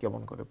পড়লে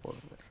কেমন করে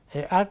পড়বে।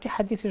 আরেকটি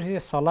হাদিস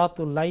এসেছে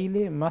সালাতুল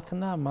লাইলি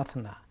মাথনা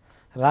মাথনা,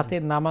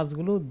 রাতের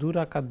নামাজগুলো 2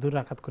 রাকাত 2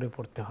 রাকাত করে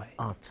পড়তে হয়।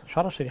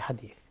 সরাসরি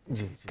হাদিস।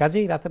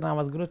 কাজেই রাতের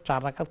নামাজগুলো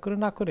 4 রাকাত করে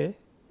না করে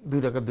 2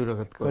 রাকাত 2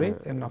 রাকাত করে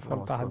নফল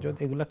তাহাজ্জুদ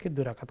এগুলাকে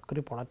 2 রাকাত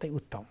করে পড়াটাই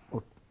উত্তম।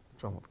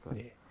 চমৎকার।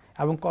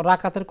 এবং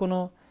রাকাতের কোনো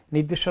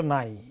নির্দিষ্ট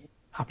নাই,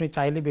 আপনি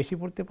চাইলে বেশি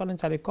পড়তে পারেন,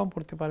 চাইলে কম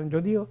পড়তে পারেন।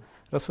 যদিও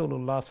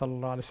রাসূলুল্লাহ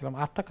সাল্লাল্লাহু আলাইহি ওয়াসাল্লাম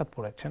 8 রাকাত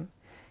পড়েছেন,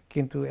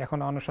 কিন্তু এখন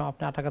অনেক সময়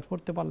আপনি 8 রাকাত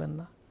পড়তে পারলেন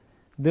না,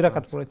 2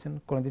 রাকাত পড়েছেন,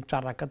 কোনদিন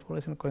 4 রাকাত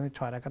পড়েছেন, কোনদিন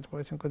 6 রাকাত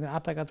পড়েছেন, কোনদিন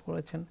 8 রাকাত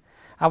পড়েছেন।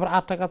 আবার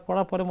 8 রাকাত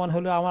পড়ার পরে মনে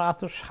হলো আমার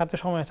সাথে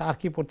সময় আছে, আর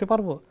কি পড়তে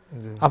পারবো,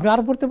 আপনি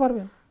আর পড়তে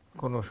পারবেন,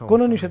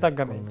 কোনো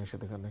নিষেধাজ্ঞা নেই।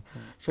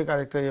 সে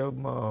আরেকটা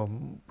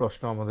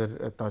প্রশ্ন আমাদের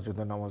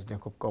তাহাজ্জুদের নামাজ নিয়ে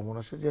খুব কমন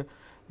আসে, যে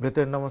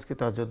বেতের নামাজ কি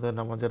তাহাজ্জুদের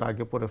নামাজের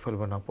আগে পড়ে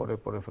ফেলবে না পরে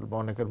পড়ে ফেলবে,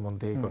 অনেকের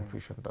মধ্যে এই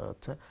কনফিউশনটা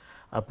আছে।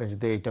 আপনি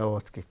যদি এইটাও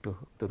আজকে একটু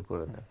দূর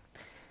করে দেন।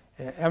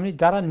 এমনি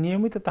যারা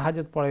নিয়মিত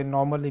তাহাজ্জুদ পড়ে,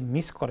 নরমালি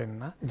মিস করেন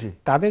না,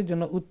 তাদের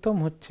জন্য উত্তম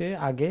হচ্ছে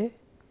আগে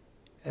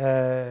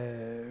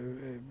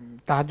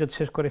তাহাজ্জুদ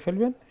শেষ করে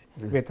ফেলবেন,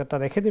 বেতরটা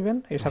রেখে দিবেন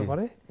এশার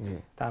পরে,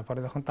 তারপরে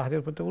যখন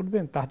তাহাজ্জুদ পড়তে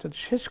উঠবেন তাহাজ্জুদ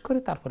শেষ করে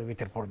তারপরে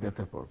বেতর পড়বেন।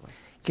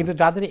 কিন্তু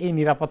যাদের এই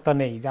নিরাপত্তা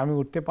নেই যে আমি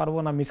উঠতে পারবো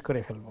না, মিস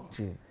করে ফেলবো,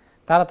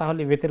 তারা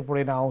তাহলে বেতর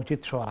পড়ে নেওয়া উচিত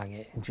শোয়ার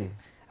আগে,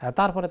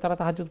 তারপরে তারা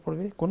তাহাজ্জুদ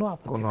পড়বে, কোনো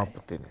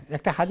আপত্তি নেই।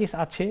 একটা হাদিস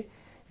আছে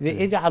যে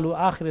এই যে আলু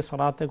আখিরে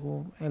সালাতাকুম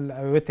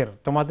ওয়েতের,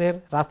 তোমাদের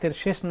রাতের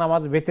শেষ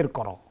নামাজ বেতের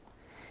করো।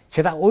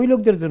 সেটা ওই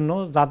লোকদের জন্য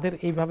যাদের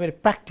এইভাবে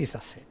প্র্যাকটিস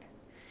আছে,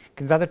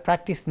 কিন্তু যাদের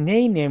প্র্যাকটিস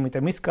নেই, নিয়মিত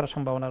মিস করার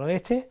সম্ভাবনা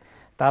রয়েছে,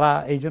 তারা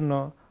এই জন্য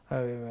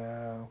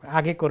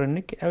আগে করে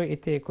নিক,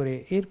 এতে করে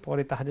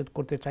এরপরে তাহাজ্জুদ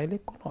করতে চাইলে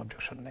কোনো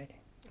অবজেকশন নেই।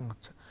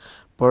 আচ্ছা,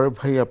 পরের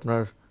ভাই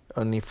আপনার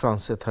উনি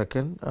ফ্রান্সে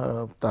থাকেন,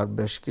 তার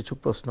বেশ কিছু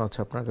প্রশ্ন আছে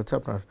আপনার কাছে।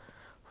 আপনার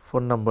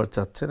ফোন নাম্বার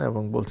চাচ্ছেন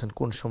এবং বলছেন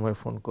কোন সময়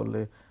ফোন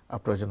করলে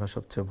আপনার জন্য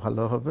সবচেয়ে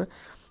ভালো হবে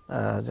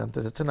জানতে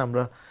চাচ্ছেন।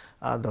 আমরা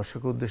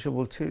দর্শকের উদ্দেশ্যে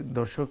বলছি,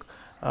 দর্শক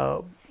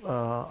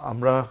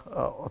আমরা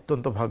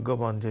অত্যন্ত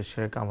ভাগ্যবান যে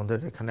শেখ আমাদের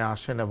এখানে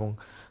আসেন এবং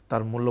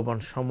তার মূল্যবান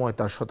সময়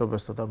তার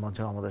শতব্যস্ততার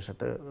মাঝে আমাদের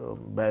সাথে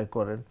ব্যয়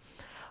করেন।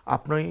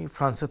 আপনি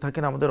ফ্রান্সে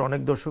থাকেন, আমাদের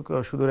অনেক দর্শক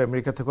সুদূর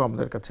আমেরিকা থেকেও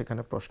আমাদের কাছে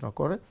এখানে প্রশ্ন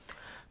করে।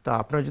 তা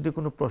আপনার যদি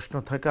কোনো প্রশ্ন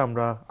থাকে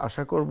আমরা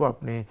আশা করব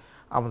আপনি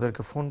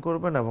আমাদেরকে ফোন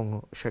করবেন এবং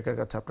শেখের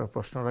কাছে আপনার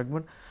প্রশ্ন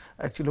রাখবেন।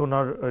 অ্যাকচুয়ালি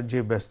ওনার যে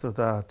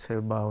ব্যস্ততা আছে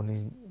বা উনি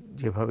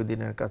যেভাবে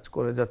দিনের কাজ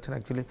করে যাচ্ছেন,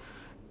 অ্যাকচুয়ালি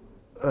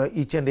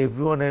ইচ অ্যান্ড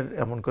এভরিওয়ানের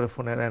এমন করে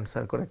ফোনের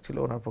অ্যান্সার করে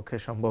অ্যাকচুয়ালি ওনার পক্ষে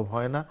সম্ভব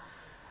হয় না।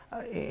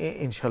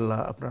 ইনশাল্লাহ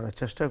আপনারা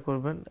চেষ্টা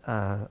করবেন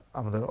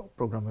আমাদের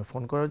প্রোগ্রামে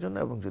ফোন করার জন্য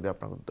এবং যদি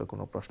আপনাদের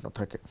কোনো প্রশ্ন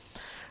থাকে।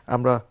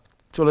 আমরা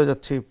চলে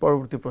যাচ্ছি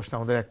পরবর্তী প্রশ্ন।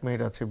 আমাদের 1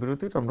 মিনিট আছে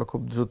বিরতির, আমরা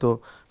খুব দ্রুত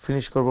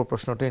ফিনিশ করব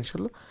প্রশ্নটা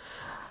ইনশাল্লাহ।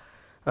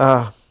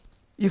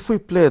 If we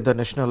play the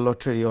national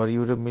lottery or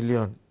Euro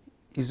Million,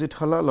 is it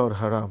halal or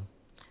haram?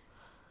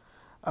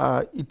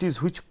 It is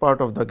which part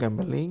of the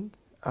gambling?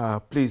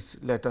 Please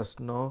let us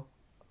know.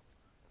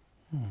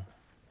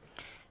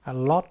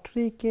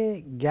 লটারিকে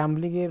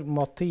gambling এর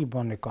মতোই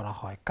মনে করা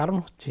হয়, কারণ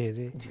হচ্ছে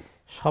যে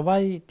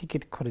সবাই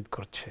টিকিট খরিদ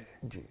করছে,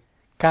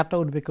 কারটা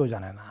উঠবে কেউ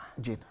জানে না,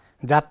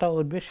 যারটা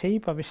উঠবে সেই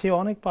পাবে, সে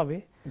অনেক পাবে,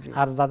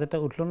 আর যাদেরটা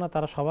উঠলো না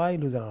তারা সবাই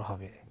লুজার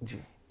হবে।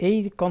 এই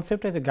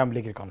কনসেপ্টটা হচ্ছে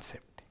গ্যাম্বলিং এর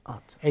কনসেপ্ট।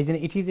 এই জন্য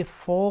it is a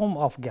form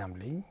of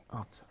gambling.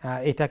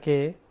 এটাকে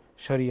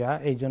শরিয়া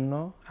এই জন্য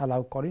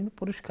অ্যালাউ করেন।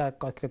 পরিষ্কার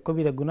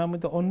কবিরা গুনার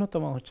মধ্যে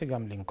অন্যতম হচ্ছে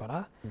গ্যাম্বলিং করা,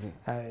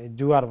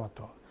 জুয়ার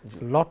মতো।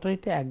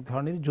 লটারিটা এক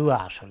ধরনের জুয়া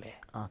আসলে।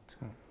 আচ্ছা,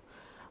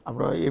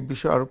 আমরা এই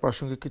বিষয়ে আরো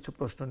প্রাসঙ্গিক কিছু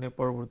প্রশ্ন নিয়ে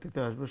পরবর্তীতে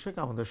আসবো। শেখ,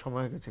 আমাদের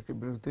সময় হয়ে গেছে একটি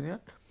বিরতি নিয়ে।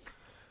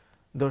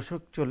 দর্শক,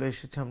 চলে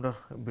এসেছে আমরা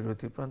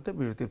বিরতির প্রান্তে।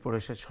 বিরতির পরে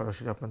এসে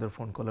সরাসরি আপনাদের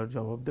ফোন কলের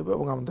জবাব দেবো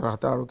এবং আমাদের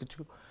হাতে আরও কিছু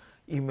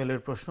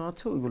ইমেলের প্রশ্ন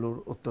আছে, ওইগুলোর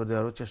উত্তর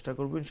দেওয়ারও চেষ্টা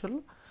করবো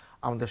ইনশাল্লাহ।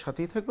 আমাদের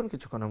সাথেই থাকবেন,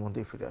 কিছুক্ষণের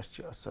মধ্যেই ফিরে আসছি।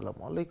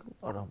 আসসালামু আলাইকুম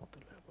ওয়া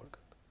রাহমাতুল্লাহি ওয়া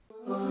বারাকাতুহু।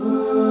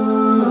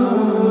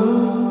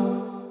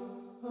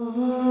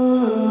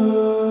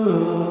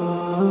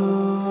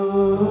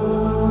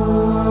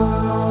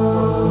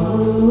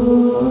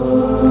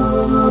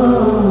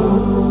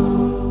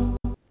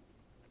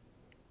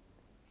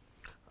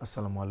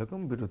 আসসালামু আলাইকুম।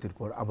 বিরতির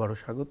পর আবারও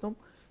স্বাগতম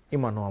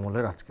ইমান ও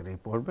আমলের আজকের এই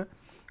পর্বে।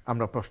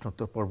 আমরা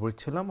প্রশ্নোত্তর পর্বই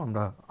ছিলাম,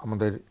 আমরা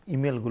আমাদের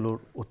ইমেলগুলোর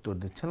উত্তর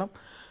দিচ্ছিলাম।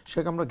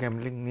 শেখ, আমরা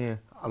গ্যাম্বলিং নিয়ে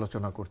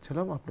আলোচনা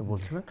করছিলাম। আপনি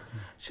বলছিলেন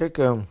শেখ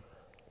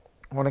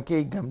অনেকে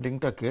এই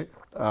গ্যাম্বলিংটাকে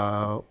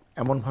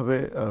এমনভাবে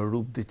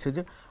রূপ দিচ্ছে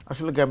যে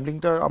আসলে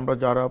গ্যাম্বলিংটা আমরা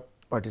যারা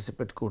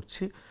পার্টিসিপেট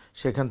করছি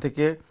সেখান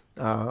থেকে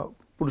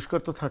পুরস্কার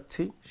তো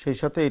থাকছি, সেই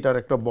সাথে এটার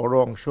একটা বড়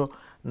অংশ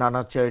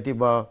নানা চ্যারিটি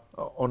বা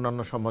অন্যান্য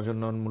সমাজ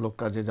উন্নয়নমূলক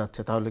কাজে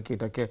যাচ্ছে। তাহলে কি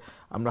এটাকে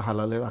আমরা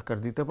হালালের আকার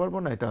দিতে পারবো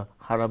না? এটা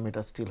হারাম,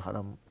 এটা স্টিল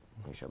হারাম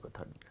হিসাবে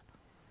থাকবে?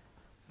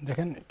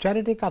 দেখেন,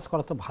 চ্যারিটি কাজ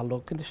করা তো ভালো,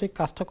 কিন্তু সেই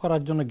কাজটা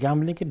করার জন্য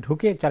গ্যাম্বলিংকে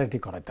ঢুকে চ্যারিটি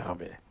করাতে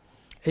হবে,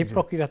 এই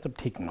প্রক্রিয়া তো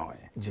ঠিক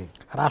নয়।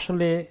 আর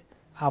আসলে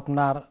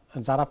আপনার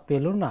যারা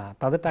পেল না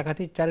তাদের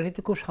টাকাটি চ্যারিটিতে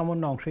খুব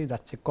সামান্য অংশই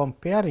যাচ্ছে,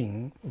 কম্পেয়ারিং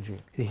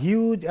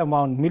হিউজ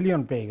অ্যামাউন্ট,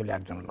 মিলিয়ন পেয়ে গেলে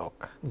একজন লোক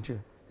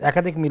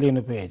একাধিক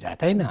মিলিয়নে পেয়ে যায়,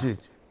 তাই না?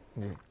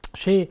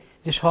 সে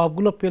যে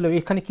সবগুলো পেল,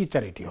 এখানে কি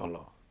চ্যারিটি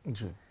হলো?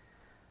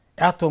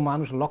 এত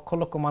মানুষ, লক্ষ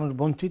লক্ষ মানুষ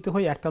বঞ্চিত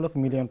হয়ে একটা লোক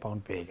মিলিয়ন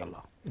পাউন্ড পেয়ে গেল।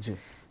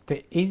 তো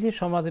এই যে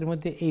সমাজের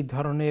মধ্যে এই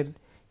ধরনের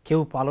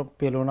কেউ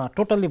পেল না,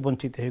 টোটালি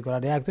বঞ্চিত হয়ে গেল,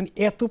 আর একজন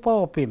এত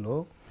পাওয়া পেল,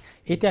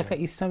 এটা একটা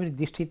ইসলামের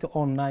দৃষ্টিতে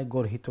অন্যায়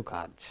গর্হিত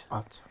কাজ,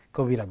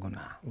 কবিরা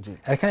গুনাহ।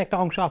 এখানে একটা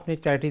অংশ আপনি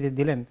চ্যারিটিতে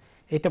দিলেন,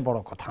 এটা বড়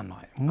কথা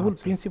নয়। মূল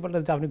প্রিন্সিপালটা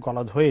যে আপনি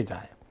গলা ধয়ে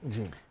যায়,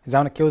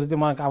 যেমন কেউ যদি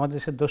আমাদের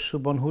দেশের দস্যু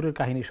বনহুরের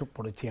কাহিনী সব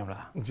পড়েছি আমরা,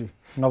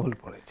 নভেল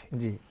পড়েছি,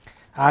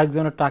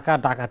 আরেকজনের টাকা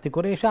ডাকাতি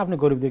করে এসে আপনি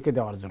গরিবদেরকে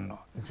দেওয়ার জন্য,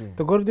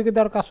 তো গরিবদেরকে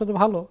দেওয়ার কাজটা তো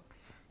ভালো,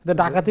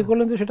 ডাকাতি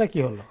করলেন তো সেটা কি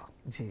হলো?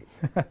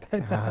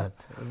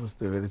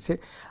 বুঝতে পেরেছি।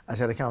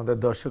 আশা রাখি আমাদের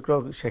দর্শকরাও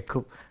সে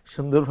খুব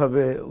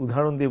সুন্দরভাবে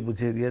উদাহরণ দিয়ে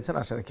বুঝিয়ে দিয়েছেন।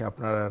 আশা রাখি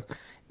আপনার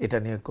এটা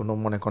নিয়ে কোনো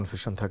মনে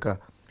কনফিউশন থাকা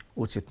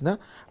উচিত না।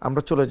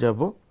 আমরা চলে যাব,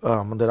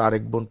 আমাদের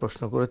আরেক বোন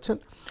প্রশ্ন করেছেন।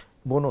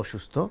 বোন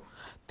অসুস্থ,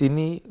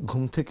 তিনি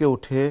ঘুম থেকে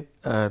উঠে,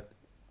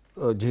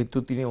 যেহেতু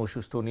তিনি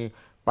অসুস্থ, উনি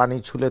পানি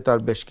ছুলে তার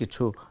বেশ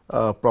কিছু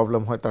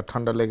প্রবলেম হয়, তার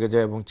ঠান্ডা লেগে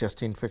যায় এবং চেস্ট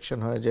ইনফেকশন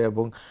হয়ে যায়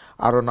এবং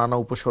আরও নানা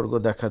উপসর্গ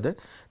দেখা দেয়।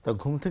 তা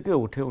ঘুম থেকে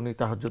উঠে উনি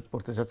তাহাজ্জুদ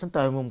পড়তে চাচ্ছেন,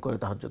 তায়াম্মুম করে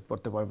তাহাজ্জুদ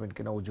পড়তে পারবেন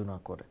কিনা ওযু না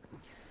করে?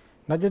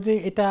 না, যদি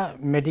এটা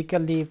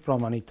মেডিকেলি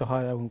প্রমাণিত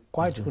হয় এবং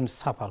কয়েকজন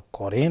সাফার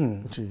করেন,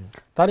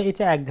 তাহলে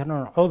এটা এক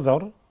ধরনের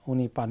উযর,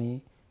 উনি পানি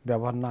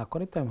ব্যবহার না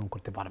করে তায়াম্মুম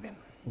করতে পারবেন।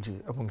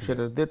 এবং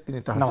সেটা দিয়ে তিনি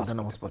তাহাজ্জুদের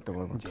নামাজ পড়তে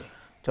পারবেন।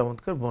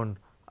 চমৎকার বোন,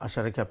 আশা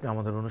রাখি আপনি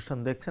আমাদের অনুষ্ঠান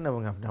দেখছেন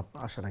এবং আপনি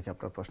আশা রাখি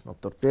আপনার প্রশ্ন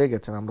উত্তর পেয়ে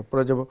গেছেন। আমরা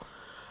পরে যাব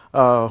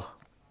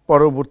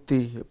পরবর্তী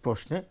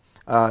প্রশ্নে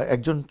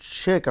একজন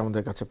শেখ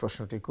আমাদের কাছে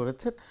প্রশ্নটি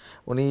করেছেন।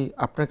 উনি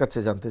আপনার কাছে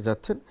জানতে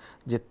চাচ্ছেন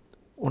যে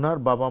ওনার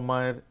বাবা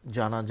মায়ের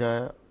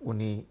জানাজায়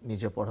উনি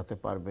নিজে পড়াতে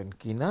পারবেন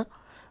কি না,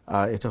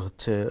 এটা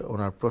হচ্ছে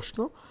ওনার প্রশ্ন।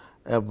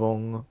 এবং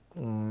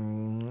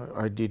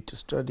I did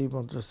study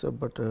Madrasa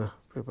but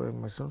preparing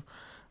myself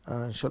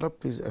ইনশাআল্লাহ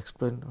please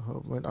explain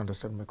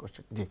understand my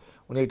question. জি,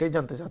 উনি এটাই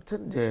জানতে চাচ্ছেন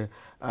যে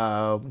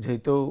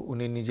যেহেতু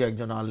উনি নিজে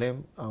একজন আলেম,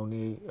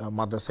 উনি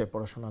মাদ্রাসায়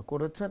পড়াশোনা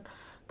করেছেন,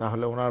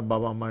 তাহলে ওনার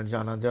বাবা মায়ের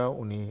জানাজা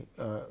উনি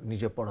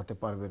নিজে পড়াতে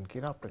পারবেন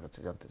কিনা আপনার কাছে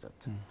জানতে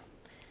চাচ্ছেন।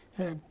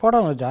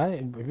 পড়ানো যায়,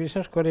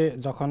 বিশেষ করে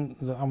যখন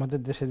আমাদের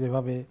দেশে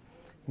যেভাবে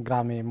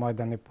গ্রামে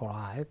ময়দানে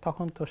পড়ায়,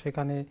 তখন তো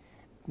সেখানে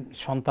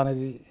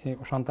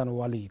সন্তান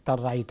ওয়ালি তার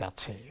রাইট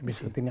আছে,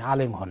 বিশেষ করে তিনি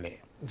আলেম হলে।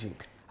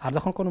 আর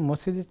যখন কোনো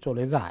মসজিদে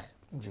চলে যায়,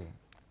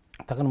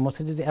 তখন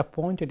মসজিদে যে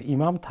অ্যাপয়েন্টেড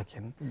ইমাম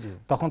থাকেন,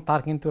 তখন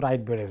তার কিন্তু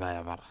রাইট বেড়ে যায়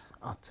আবার।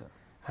 আচ্ছা,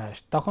 হ্যাঁ,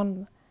 তখন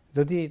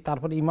যদি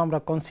তারপর ইমামরা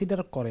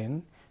কনসিডার করেন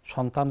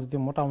সন্তান যদি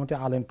মোটামুটি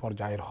আলেম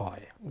পর্যায়ের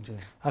হয়,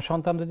 আর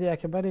সন্তান যদি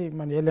একেবারে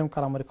মানে এলেম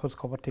কালামের খোঁজ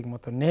খবর ঠিক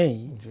মতো নেই,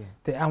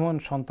 তো এমন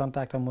সন্তানটা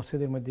একটা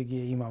মসজিদের মধ্যে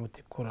গিয়ে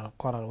ইমামতি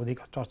করার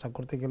অধিকার চর্চা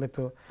করতে গেলে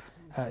তো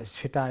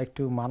সেটা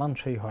একটু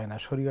মানানসই হয় না।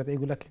 শরীয়ত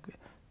এগুলাকে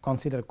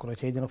কনসিডার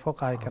করেছে। এই জন্য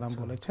ফুকাহায়ে কেরাম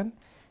বলেছেন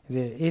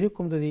যে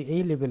এরকম যদি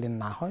এই লেভেলের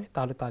না হয়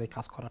তাহলে তার এই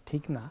কাজ করা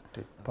ঠিক না,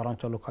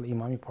 বরঞ্চ লোকাল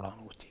ইমামই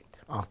পড়ানো উচিত।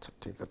 আচ্ছা,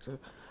 ঠিক আছে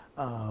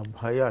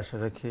ভাইয়া, আশা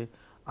রাখি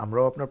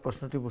আমরাও আপনার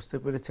প্রশ্নটি বুঝতে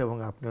পেরেছি এবং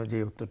আপনিও যে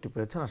উত্তরটি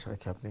পেয়েছেন, আশা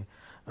রাখি আপনি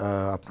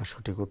আপনার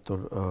সঠিক উত্তর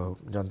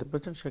জানতে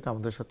পেরেছেন। সেটা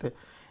আমাদের সাথে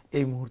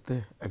এই মুহূর্তে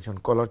একজন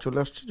কলার চলে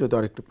আসছে। যদি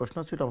আরেকটি প্রশ্ন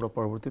আছে আমরা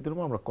পরবর্তীতে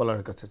দেবো। আমরা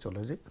কলারের কাছে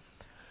চলে যাই।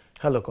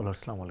 হ্যালো কলার,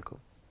 আসসালামু আলাইকুম।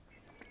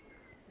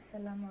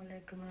 আসসালামু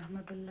আলাইকুম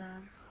রাহমাতুল্লাহ।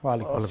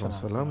 ওয়ালাইকুম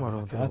আসসালাম ওয়া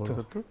রাহমাতুল্লাহি ওয়া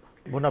বারাকাতুহু।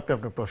 বোন, আপনি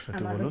আপনার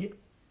প্রশ্নটি বলুন।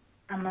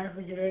 আমার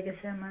হুজুরের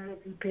কাছে, আমার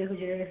প্রিয়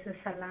হুজুরের কাছে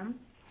সালাম।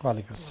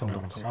 ওয়ালাইকুম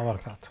আসসালাম ওয়া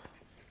বারাকাতুহু।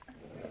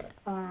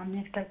 আমি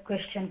একটা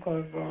কোয়েশ্চেন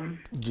করব।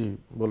 জি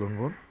বলুন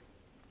বোন।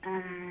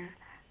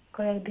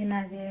 কয়েকদিন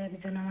আগে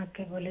একজন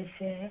আমাকে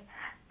বলেছে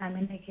আমি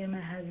নাকি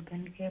আমার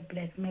হাজবেন্ডকে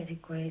ব্ল্যাক ম্যাজিক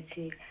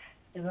করেছি,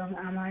 এবং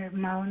আমার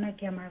মাও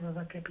নাকি আমার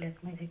বাবাকে ব্ল্যাক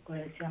ম্যাজিক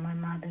করেছে। আমার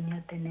মা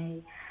দুনিয়াতে নেই।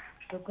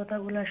 তো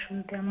কথাগুলো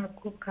শুনতে আমার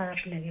খুব খারাপ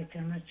লেগেছে,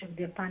 আমার চোখ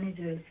দিয়ে পানি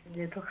ঝরেছে।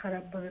 যেহেতু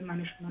খারাপ ভাবে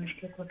মানুষ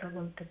মানুষকে কথা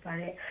বলতে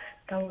পারে,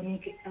 তাও উনি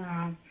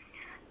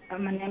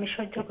মানে আমি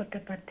সহ্য করতে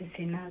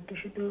পারতেছি না। তো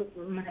শুধু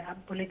মানে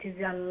বলেছি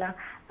যে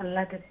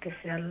আল্লাহ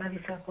দেখতেছে, আল্লাহ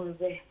বিচার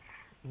করবে।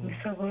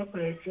 মিথ্যাগ্রহ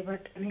করেছি,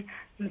 বাট আমি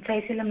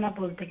চাইছিলাম না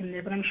বলতে, কিন্তু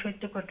এবার আমি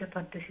সহ্য করতে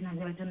পারতেছি না,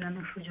 যার জন্য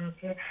আমি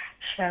হুজুরকে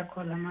শেয়ার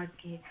করলাম আর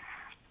কি।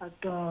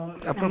 তো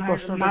আমার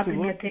মা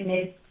দুনিয়াতে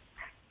নেই,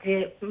 যে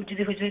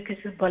যদি হুজুর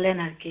কিছু বলেন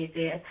আর কি,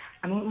 যে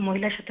আমি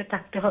মহিলার সাথে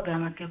থাকতে হবে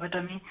আমাকে, বাট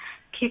আমি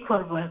কি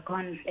করবো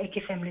এখন,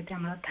 একই ফ্যামিলিতে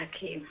আমরা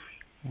থাকি।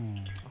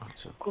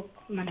 খুব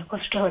মানে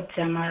কষ্ট হচ্ছে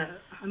আমার।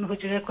 আমি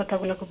হুজুরের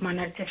কথাগুলো খুব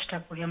মানার চেষ্টা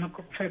করি, আমার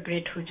খুব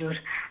ফেভারিট হুজুর।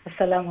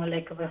 আসসালামু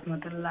আলাইকুম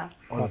রাহমাতুল্লাহ।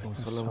 ওয়ালাইকুম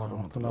আসসালাম ওয়া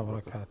রাহমাতুল্লাহি ওয়া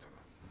বারাকাতুহু।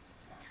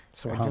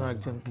 একজন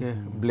একজনকে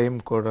ব্লেম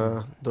করা,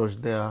 দোষ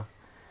দেয়া,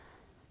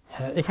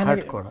 এখানে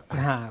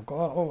হ্যাঁ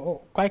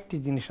কয়েকটি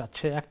জিনিস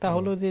আছে। একটা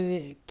হলো যে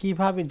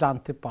কিভাবে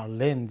জানতে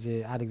পারলেন যে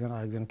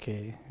আরেকজনকে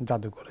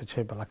জাদু করেছে,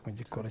 ব্ল্যাক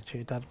ম্যাজিক করেছে,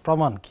 এটার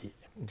প্রমাণ কি,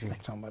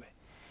 এক নম্বরে।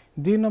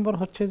 দুই নম্বর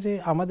হচ্ছে যে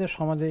আমাদের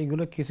সমাজে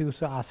এগুলো কিছু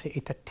কিছু আছে,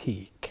 এটা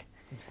ঠিক।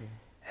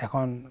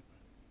 এখন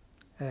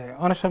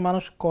অনেক সময়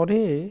মানুষ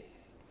করে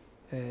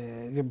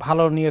যে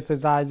ভালো নিয়তে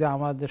যায় যে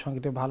আমাদের সঙ্গে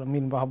ভালো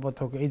মিল মহব্বত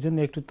হোক, এই জন্য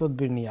একটু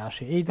তদবির নিয়ে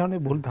আসে, এই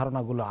ধরনের ভুল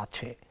ধারণাগুলো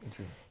আছে।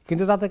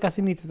 কিন্তু যাদের কাছে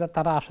নিতে যায়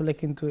তারা আসলে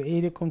কিন্তু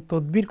এইরকম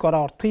তদবির করা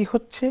অর্থই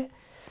হচ্ছে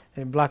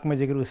ব্ল্যাক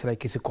ম্যাজিকের উসিলায়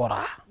কিছু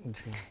করা।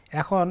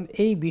 এখন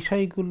এই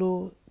বিষয়গুলো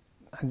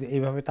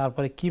এইভাবে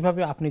তারপরে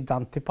কিভাবে আপনি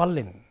জানতে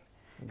পারলেন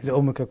যে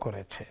অমুকে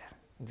করেছে,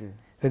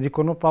 যদি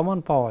কোনো প্রমাণ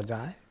পাওয়া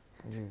যায়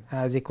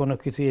যে কোনো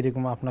কিছু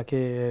এরকম আপনাকে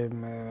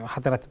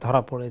হাতে হাতে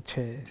ধরা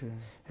পড়েছে,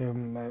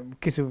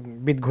 কিছু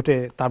বিদঘুটে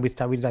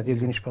তাবিজ জাতীয়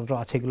জিনিসপত্র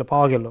আছে, এগুলো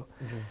পাওয়া গেল,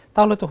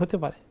 তাহলে তো হতে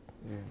পারে।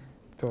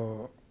 তো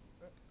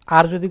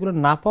আর যদি এগুলো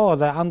না পাওয়া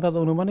যায়, আন্দাজ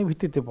অনুমানের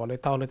ভিত্তিতে বলে,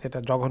 তাহলে তো এটা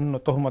জঘন্য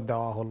তহমত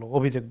দেওয়া হলো,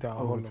 অভিযোগ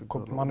দেওয়া হলো।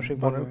 খুব মানসিক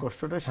মনের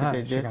কষ্টটা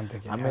সেটাই যে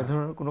আমি এই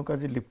ধরনের কোনো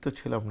কাজে লিপ্ত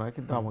ছিলাম না,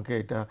 কিন্তু আমাকে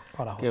এটা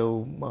কেউ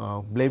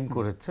ব্লেম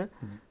করেছে।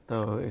 তো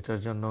এটার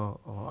জন্য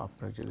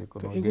আপনার যদি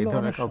কোনো এই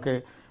ধরনের কাউকে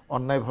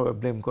অন্যায়ভাবে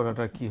ব্লেম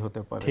করাটা কি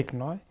হতে পারে, ঠিক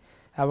নয়।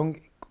 এবং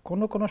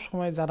কোনো কোনো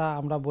সময় যারা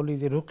আমরা বলি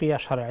যে রুকিয়া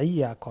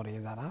শারঈয়া করে,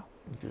 যারা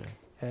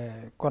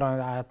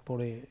কোরআনের আয়াত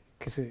পড়ে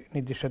কিছু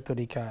নির্দিষ্ট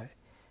তরিকায়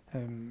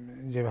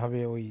যেভাবে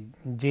ওই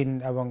জিন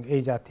এবং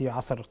এই জাতীয়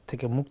আসার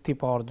থেকে মুক্তি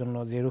পাওয়ার জন্য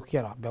যে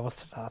রুকিয়ার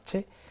ব্যবস্থাটা আছে,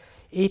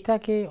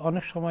 এইটাকে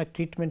অনেক সময়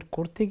ট্রিটমেন্ট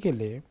করতে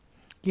গেলে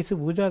কিছু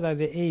বোঝা যায়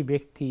যে এই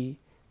ব্যক্তি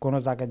কোনো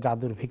জায়গায়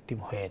জাদুর ভিকটিম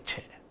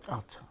হয়েছে।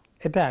 আচ্ছা,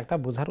 এটা একটা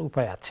বোঝার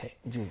উপায় আছে।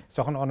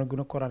 যখন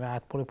অনেকগুলো কোরআনে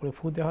আয়াত পড়ে পড়ে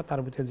ফু দেওয়া হয়,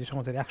 তার ভিতরে যে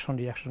সমস্ত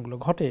রিয়াকশনগুলো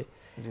ঘটে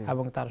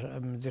এবং তার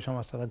যে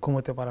সমস্ত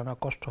ঘুমোতে পারে না,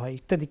 কষ্ট হয়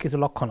ইত্যাদি কিছু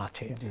লক্ষণ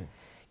আছে,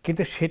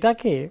 কিন্তু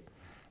সেটাকে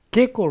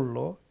কে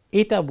করলো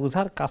এটা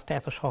বোঝার কাজটা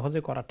এত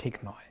সহজে করা ঠিক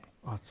নয়।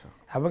 আচ্ছা,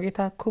 এবং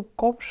এটা খুব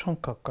কম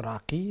সংখ্যক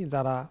রাকি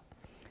যারা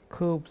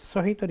খুব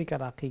সহি তরিকা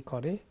রাকি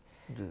করে,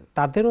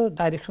 তাদেরও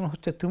ডাইরেকশন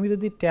হচ্ছে তুমি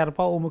যদি টের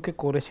পাও অমুকে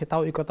করেছে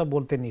তাও এই কথা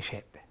বলতে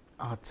নিষেধ।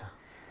 আচ্ছা,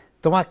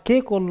 তোমার কে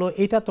করলো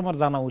এটা তোমার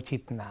জানা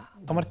উচিত না,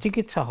 তোমার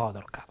চিকিৎসা হওয়া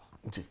দরকার।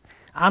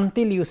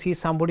 আনটিল ইউ সি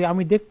সামবডি,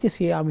 আমি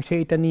দেখতেছি আমি সে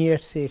এটা নিয়ে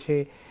এসছে, সে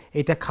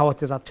এটা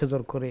খাওয়াতে যাচ্ছে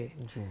জোর করে,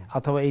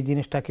 অথবা এই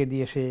জিনিসটাকে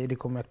দিয়ে সে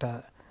এরকম একটা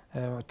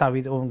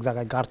তাবিজ অমুক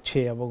জায়গায় গাড়ছে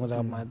এবং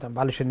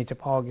বালিশের নিচে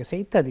পাওয়া গেছে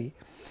ইত্যাদি,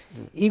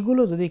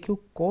 এগুলো যদি কেউ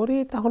করে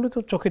তাহলে তো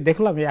চোখে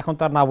দেখলাম, এখন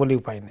তার না বলে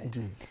উপায় নেই।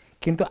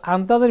 কিন্তু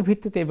আন্দাজের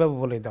ভিত্তিতে এভাবে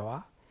বলে দেওয়া,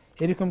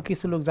 এরকম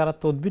কিছু লোক যারা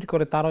তদবির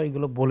করে তারাও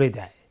এগুলো বলে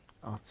দেয়।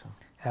 আচ্ছা,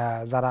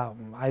 যারা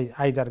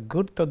আইদার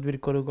গুড তদবির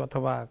করুক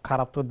অথবা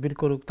খারাপ তদবির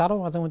করুক, তারাও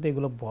মাঝে মধ্যে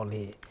এগুলো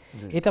বলে।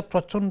 এটা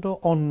প্রচন্ড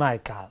অন্যায়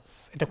কাজ,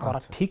 এটা করা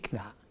ঠিক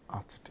না।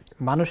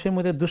 মানুষের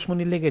মধ্যে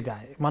দুশ্মনী লেগে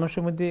যায়,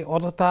 মানুষের মধ্যে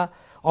অযথা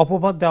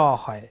অপবাদ দেওয়া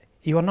হয়।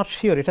 ইউ আর নট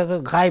শিওর, এটা তো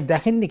গায়েব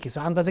দেখেননি কিছু,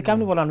 আন্দাজে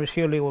কেমনি বলেন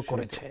শিওরলি ও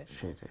করেছে।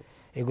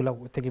 এগুলো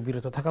থেকে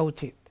বিরত থাকা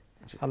উচিত।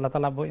 আল্লাহ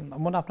তাআলা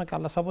মনে আপনাকে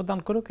আল্লাহ সাবধান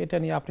করুক, এটা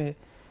নিয়ে আপনি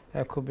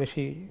খুব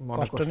বেশি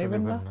কষ্ট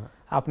নেবেন না,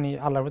 আপনি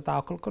আল্লাহর প্রতি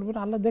তাওয়াক্কুল করবেন।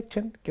 আল্লাহ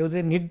দেখছেন, কেউ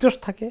যদি নির্দোষ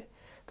থাকে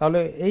তাহলে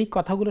এই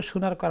কথাগুলো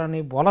শোনার কারণে,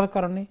 বলার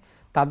কারণে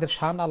তাদের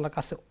শান আল্লাহর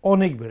কাছে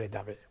অনেক বেড়ে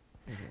যাবে,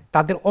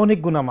 তাদের অনেক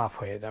গুনাহ মাফ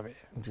হয়ে যাবে।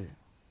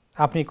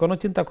 আপনি কোনো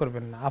চিন্তা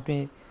করবেন না, আপনি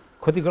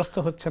ক্ষতিগ্রস্ত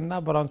হচ্ছেন না,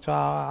 বরঞ্চ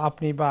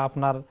আপনি বা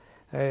আপনার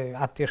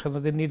আত্মীয়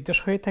স্বজনদের নির্দোষ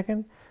হয়ে থাকেন,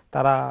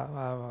 তারা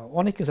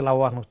অনেক কিছু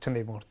লাভবান হচ্ছেন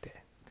এই মুহূর্তে।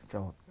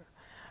 চমৎকার।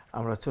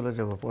 আমরা চলে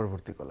যাব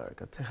পরবর্তী কলারের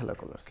কাছে। হ্যালো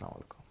কলার, আসসালামু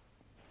আলাইকুম।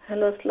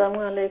 হ্যালো, আসসালামু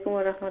আলাইকুম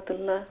ওয়া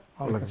রাহমাতুল্লাহ।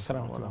 ওয়ালাইকুম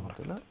আসসালাম ওয়া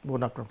রাহমাতুল্লাহ।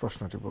 বোন, আপনার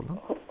প্রশ্নটি বলুন।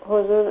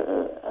 হুজুর,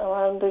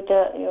 আমার দুইটা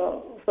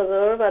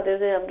ফজরের বাদে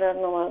যে আমরা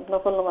নামাজ,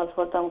 নফল নামাজ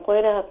পড়তাম,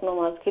 কয় রাকাত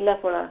নামাজ কিলা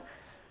পড়া,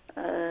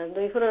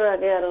 দুই ফজরের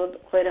আগে আরো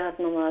কয় রাকাত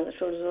নামাজ,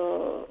 সূর্য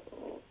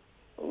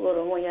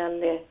গরম হইয়া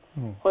আনলে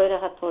কয়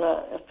রাকাত পড়া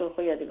একটু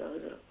কইয়া দিবা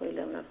হুজুর, কইলে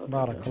আমরা পড়ব।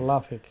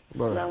 বারাকাল্লাহু ফিক।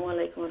 আসসালামু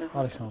আলাইকুম ওয়া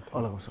রাহমাতুল্লাহ।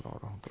 ওয়ালাইকুম আসসালাম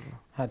ওয়া রাহমাতুল্লাহ।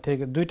 হ্যাঁ, ঠিক।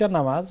 দুইটা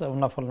নামাজ,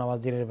 নফল নামাজ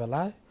দিনের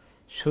বেলায়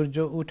সূর্য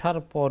উঠার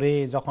পরে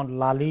যখন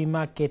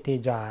লালিমা কেটে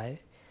যায়,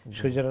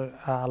 সূর্যের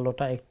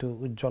আলোটা একটু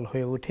উজ্জ্বল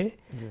হয়ে ওঠে,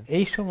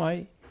 এই সময়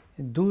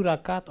 2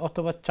 রাকাত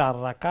অথবা 4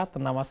 রাকাত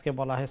নামাজকে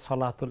বলা হয়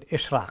সলাতুল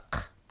ইশরাক,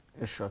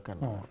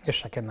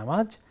 ইশরাকের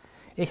নামাজ।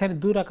 এখানে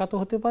 2 রাকাতও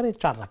হতে পারে,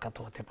 4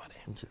 রাকাতও হতে পারে,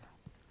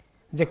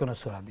 যে কোনো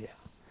সূরা দিয়ে।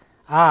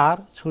 আর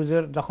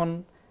সূর্যের যখন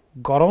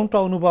গরমটা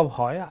অনুভব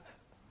হয়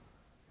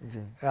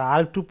আর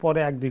একটু পরে,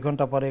 1-2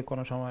 ঘন্টা পরে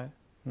কোনো সময়,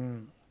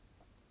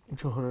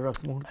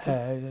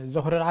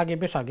 জোহরের আগে,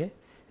 বেশ আগে,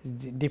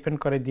 ডিপেন্ড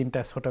করে দিনটা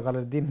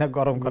ছোটকালের দিন না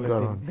গরমকালের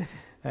দিন।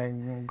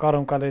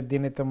 গরমকালের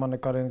দিনে তো মনে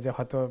করেন যে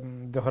হয়তো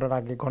জোহরের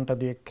আগে ঘন্টা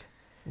 2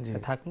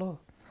 থাকলো,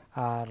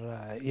 আর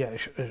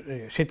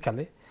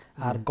শীতকালে,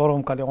 আর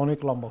গরমকালে অনেক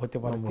লম্বা হতে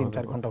পারে,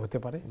 3-4 ঘন্টা হতে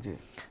পারে।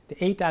 তো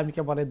এই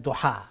টাইমকে বলে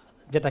দোহা,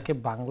 যেটাকে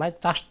বাংলায়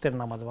চাশতের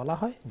নামাজ বলা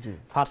হয়।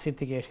 ফার্সি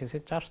থেকে এসেছে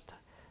চাশত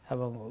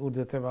এবং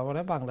উর্দুতে ব্যবহার,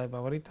 বাংলায়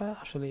ব্যবহৃত।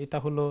 আসলে এটা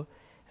হলো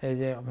এই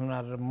যে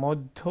আপনার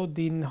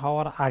মধ্যদিন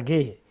হওয়ার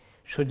আগে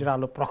সূর্যের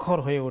আলো প্রখর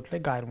হয়ে উঠলে,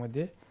 গায়ের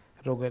মধ্যে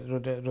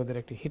রোদের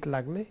একটি হিট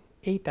লাগলে,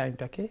 এই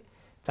টাইমটাকে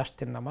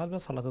চাশতের নামাজ বা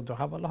সালাতুদ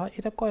দুহা বলা হয়।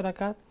 এটা কয়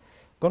রাকাত?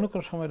 কোনো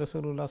কোনো সময়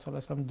রাসূলুল্লাহ সাল্লাল্লাহু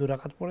আলাইহি ওয়াসাল্লাম 2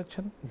 রাকাত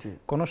পড়েছেন,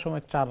 কোনো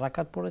সময় 4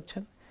 রাকাত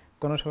পড়েছেন,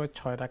 কোনো সময়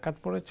 6 রাকাত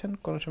পড়েছেন,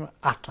 কোনো সময়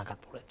 8 রাকাত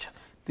পড়েছেন।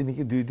 তিনি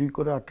কি 2-2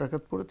 করে 8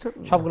 রাকাত পড়েছেন?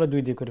 সবগুলো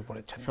 2-2 করে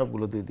পড়েছেন।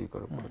 সবগুলো 2-2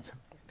 করে পড়েছেন।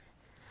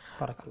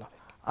 বারাকাল্লাহ।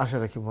 আশা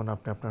রাখি বোন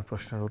আপনি আপনার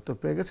প্রশ্নের উত্তর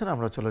পেয়ে গেছেন।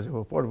 আমরা চলে যাব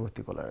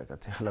পরবর্তী কলারের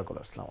কাছে। হ্যালো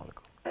কলার, আসসালামু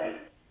আলাইকুম।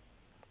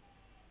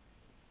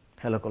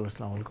 হ্যালো কলার,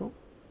 আসসালামু আলাইকুম।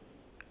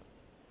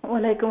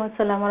 ওয়ালাইকুম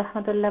আসসালাম ওয়া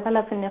রাহমাতুল্লাহ। ভালো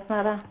আছেন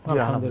আপনারা? জি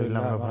আলহামদুলিল্লাহ,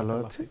 আমরা ভালো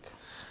আছি।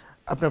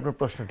 আপনি আপনার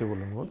প্রশ্নটি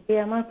বলুন।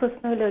 আমার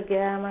প্রশ্ন হলো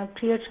গিয়া আমার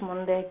পিরিয়ড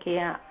সম্বন্ধে, কি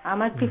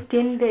আমার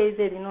 15 ডেজ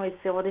যেদিন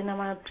হয়েছে ওদিন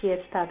আমার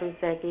পিরিয়ড স্টার্ট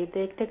হয়েছে, কি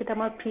এটা কি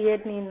আমার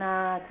পিরিয়ড নি না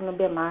কোনো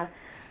বেমার?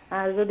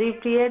 আর যদি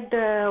পিরিয়ড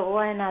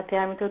হয় না,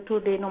 আমি তো 2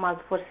 ডে নামাজ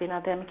পড়ছি না,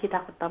 আমি কি তা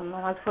করতাম,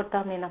 নামাজ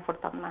পড়তাম নি না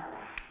পড়তাম না?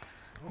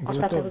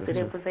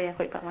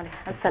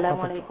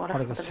 আসসালামু আলাইকুম ওয়া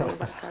রাহমাতুল্লাহি ওয়া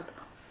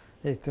বারাকাতুহু।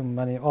 এই তো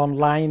মানে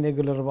অনলাইন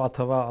এগুলোর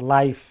অথবা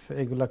লাইভ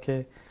এগুলোকে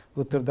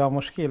উত্তর দেওয়া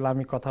মুশকিল,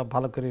 আমি কথা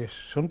ভালো করে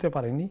শুনতে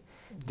পারিনি।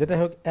 যেটা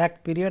হোক, এক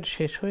পিরিয়ড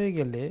শেষ হয়ে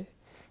গেলে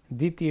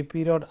দ্বিতীয়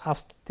পিরিয়ড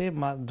আসতে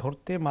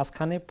ধরতে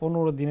মাঝখানে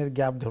 15 দিনের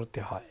গ্যাপ ধরতে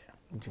হয়।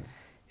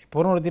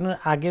 15 দিনের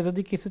আগে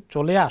যদি কিছু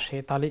চলে আসে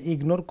তাহলে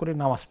ইগনোর করে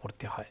নামাজ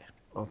পড়তে হয়।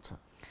 আচ্ছা।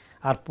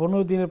 আর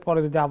 15 দিনের পরে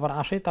যদি আবার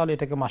আসে তাহলে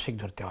এটাকে মাসিক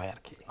ধরতে হয় আর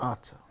কি।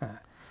 আচ্ছা, হ্যাঁ,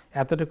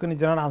 এতটুকুনি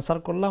জেনারেল আনসার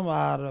করলাম।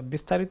 আর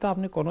বিস্তারিত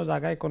আপনি কোনো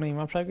জায়গায় কোনো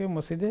ইমাম সাহেবকে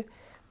মসজিদে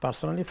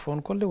পার্সোনালি ফোন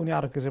করলে উনি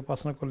আরো কিছু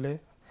প্রশ্ন করলে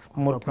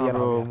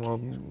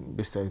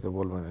বিস্তারিত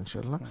বলবেন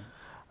ইনশাআল্লাহ।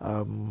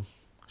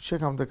 শেখ,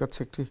 আমাদের কাছে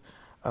একটি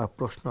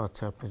প্রশ্ন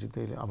আছে, আপনি যদি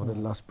আমাদের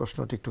লাস্ট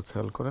প্রশ্নটি একটু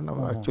খেয়াল করেন।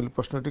 অ্যাকচুয়ালি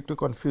প্রশ্নটি একটু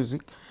কনফিউজিং।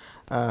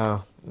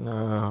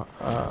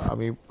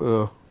 আমি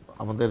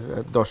আমাদের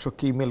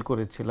দর্শককে ইমেল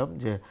করেছিলাম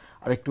যে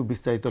আরেকটু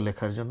বিস্তারিত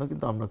লেখার জন্য,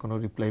 কিন্তু আমরা কোনো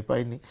রিপ্লাই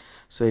পাইনি।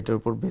 সো এটার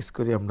উপর বেস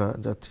করে আমরা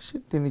যাচ্ছি।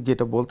 তিনি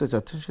যেটা বলতে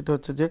চাচ্ছেন সেটা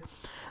হচ্ছে যে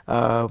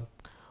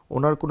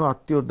ওনার কোনো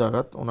আত্মীয়র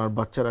দ্বারা ওনার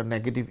বাচ্চারা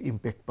নেগেটিভ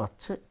ইম্প্যাক্ট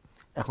পাচ্ছে।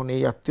 এখন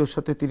এই আত্মীয়র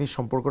সাথে তিনি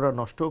সম্পর্কটা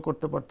নষ্টও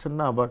করতে পারছেন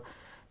না, আবার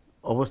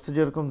অবস্থা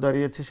যেরকম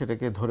দাঁড়িয়েছে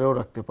সেটাকে ধরেও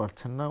রাখতে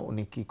পারছেন না,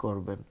 উনি কি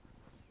করবেন?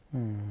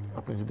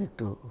 আপনি যদি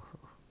একটু।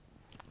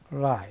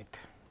 রাইট,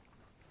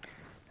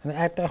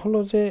 একটা হলো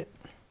যে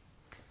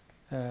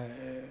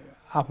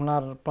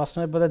আপনার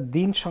প্রশ্নের বোধ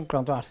দিন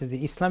সংক্রান্ত আসছে যে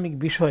ইসলামিক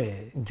বিষয়ে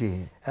জি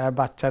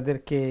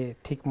বাচ্চাদেরকে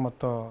ঠিক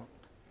মতো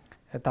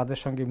তাদের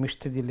সঙ্গে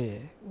মিশতে দিলে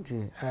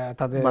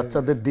তাদের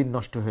বাচ্চাদের দিন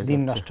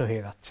নষ্ট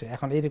হয়ে যাচ্ছে।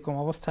 এখন এইরকম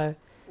অবস্থায়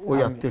ওই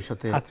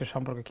আত্মীয়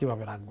সম্পর্ক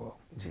কিভাবে রাখবো?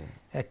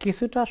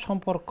 কিছুটা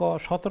সম্পর্ক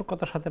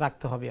সতর্কতার সাথে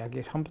রাখতে হবে। আগে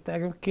সম্পর্ক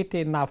একদম কেটে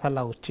না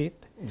ফেলা উচিত,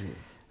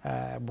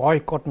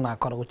 বয়কট না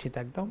করা উচিত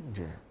একদম।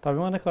 তবে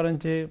মনে করেন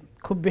যে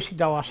খুব বেশি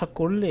যাওয়া আসা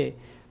করলে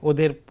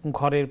ওদের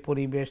ঘরের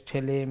পরিবেশ,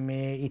 ছেলে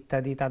মেয়ে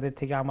ইত্যাদি, তাদের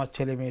থেকে আমার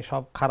ছেলে মেয়ে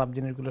সব খারাপ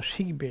জিনিসগুলো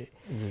শিখবে,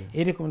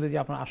 এরকম যদি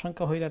আপনার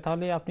আশঙ্কা হয়ে যায়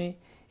তাহলে আপনি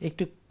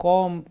একটু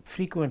কম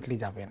ফ্রিকুয়েন্টলি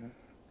যাবেন,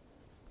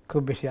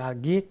 খুব বেশি, আর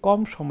গিয়ে কম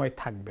সময়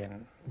থাকবেন।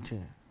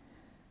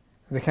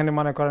 যেখানে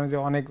মনে করেন যে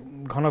অনেক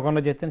ঘন ঘন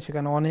যেতেন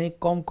সেখানে অনেক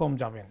কম কম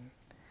যাবেন,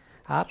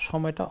 আর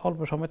সময়টা অল্প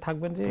সময়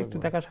থাকবেন, যে একটু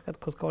দেখা সাক্ষাৎ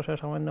খোঁজখবর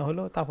সামান্য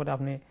হলেও, তারপরে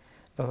আপনি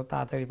যত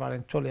তাড়াতাড়ি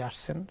পারেন চলে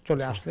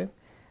আসলেন।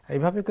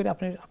 এইভাবে করে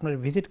আপনি আপনার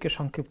ভিজিটকে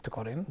সংক্ষিপ্ত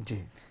করেন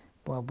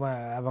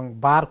এবং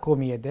বার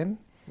কমিয়ে দেন,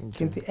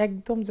 কিন্তু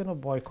একদম যেন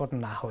বয়কট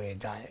না হয়ে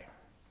যায়।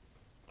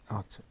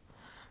 আচ্ছা,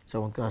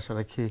 চমৎকার। আশা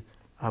রাখি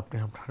আপনি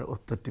আপনার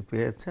উত্তরটি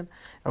পেয়েছেন।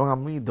 এবং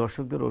আমি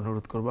দর্শকদের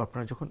অনুরোধ করব,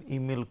 আপনারা যখন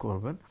ইমেল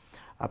করবেন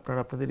আপনারা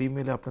আপনাদের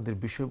ইমেলে আপনাদের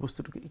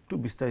বিষয়বস্তুটাকে একটু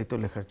বিস্তারিত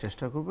লেখার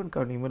চেষ্টা করবেন,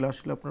 কারণ ইমেলে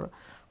আসলে আপনারা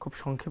খুব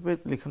সংক্ষেপে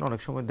লেখেন,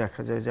 অনেক সময়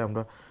দেখা যায় যে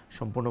আমরা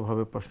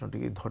সম্পূর্ণভাবে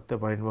প্রশ্নটিকে ধরতে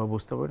পারি না বা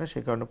বুঝতে পারি না,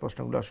 সেই কারণে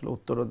প্রশ্নগুলো আসলে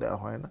উত্তরও দেওয়া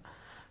হয় না।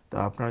 তো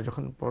আপনারা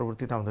যখন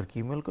পরবর্তীতে আমাদেরকে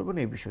ইমেল করবেন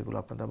এই বিষয়গুলো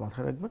আপনাদের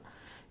মাথায় রাখবেন।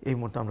 এই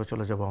মুহূর্তে আমরা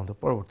চলে যাব আমাদের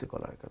পরবর্তী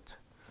কলারের কাছে।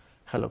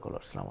 হ্যালো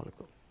কলার, আসসালামু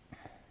আলাইকুম।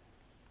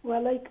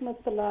 ওয়ালাইকুম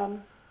আসসালাম।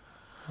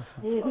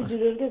 এই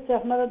হুজুরের কাছে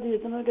আপনারা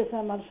দুইজনের কাছে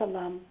আমার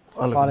সালাম।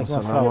 ওয়ালাইকুম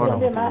আসসালাম ওয়া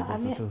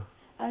রাহমাতুল্লাহি।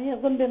 আমি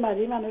একজন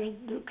বেমারি মানুষ,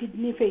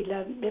 কিডনি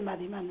ফেইলার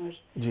বেমারি মানুষ।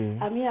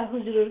 আমি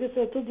হুজুরের কাছে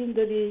এতদিন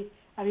ধরে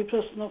আমি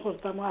প্রশ্ন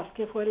করতাম,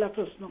 আজকে পয়লা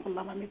প্রশ্ন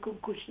করলাম, আমি খুব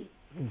খুশি।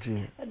 জি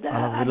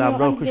আলহামদুলিল্লাহ,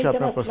 আমরাও খুশি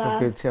আপনার প্রশ্ন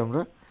পেয়েছি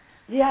আমরা।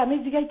 জি আমি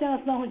জিজ্ঞাইতাম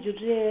আসলাম হুজুর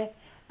যে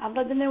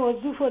আমরা দিনে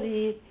ওযু করি,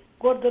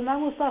 গর্দনা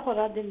মুসা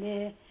করা দিনে,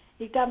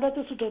 এটা আমরা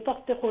তো ছোট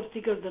থাকতে করছি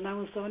গর্দনা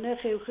মুসা, মানে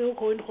কেউ কেউ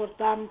কইন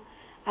করতাম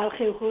আর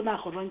কেউ কেউ না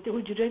করেন। তো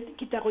হুজুরে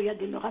কিতা কইয়া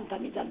দিন ওখান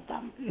আমি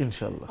জানতাম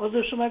ইনশাআল্লাহ,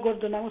 ওযুর সময়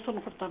গর্দনা মুসা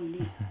করতাম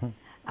নি।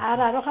 আর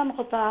আরো খান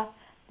কথা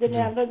যে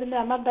আমরা দিনে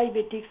আমার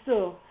ডায়াবেটিক্স,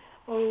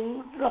 ও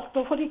রক্ত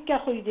পরীক্ষা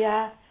কইরা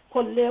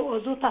করলে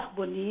ওযু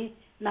থাকবো নি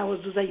না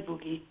ওযু যাইব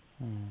কি?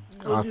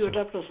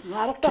 ওটা প্রশ্ন।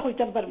 আর একটা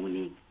কইতাম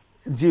পারমুনি।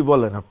 জি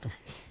বলেন আপনি।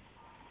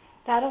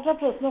 তার একটা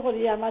প্রশ্ন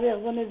করি, আমার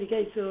একজনে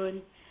জিজ্ঞাইছেন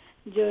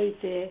যে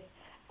হইছে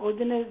ওই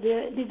দিনে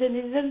নিজে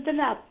নিজের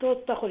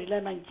আত্মহত্যা করিলে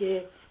মানছে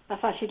বা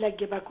ফাঁসি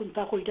লাগে বা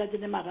কোনটা কইটা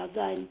যেন মারা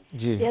যায়,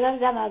 এরা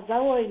জানা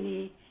যাও হয়নি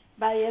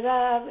বা এরা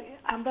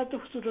আমরা তো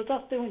ছোট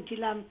থাকতে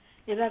শুনছিলাম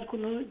এরার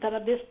কোনো তারা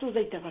ব্যস্ত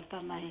যাইতে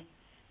পারতাম নাই,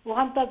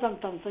 ওখানটা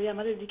জানতাম চাই।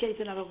 আমার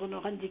জিজ্ঞাইছেন আর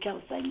ওখান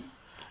জিজ্ঞাসা চাই।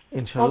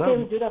 ইনশাআল্লাহ।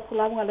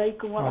 আসসালামু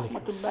আলাইকুম ওয়া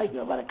রাহমাতুল্লাহি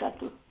ওয়া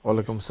বারাকাতুহু।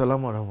 ওয়ালাইকুম আসসালাম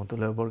ওয়া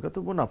রাহমাতুল্লাহি ওয়া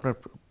বারাকাতুহু। বোন, আপনার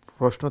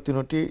প্রশ্ন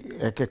তিনটি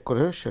এক এক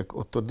করে শেখ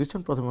উত্তর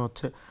দিচ্ছেন। প্রথমে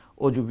হচ্ছে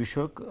অজু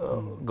বিষয়ক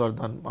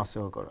গর্দান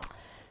মাসহ করা।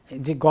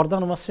 যে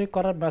গর্দান মাসহ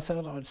করার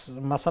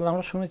মাসালা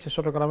আমরা শুনেছি,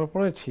 ছোটকালে আমরা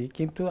পড়েছি,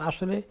 কিন্তু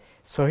আসলে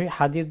সহিহ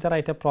হাদিস দ্বারা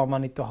এটা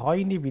প্রমাণিত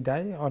হয়নি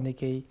বিদায়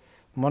অনেকেই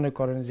মনে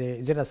করেন যে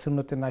যেটা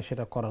সুন্নতে নাই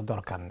সেটা করার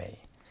দরকার নেই।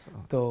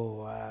 তো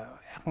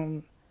এখন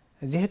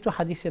যেহেতু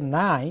হাদিসে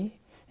নাই,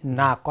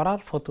 না করার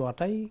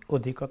ফতোয়াটাই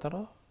অধিকতর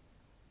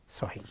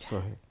সহিহ।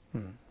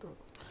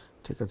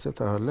 ঠিক আছে,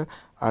 তাহলে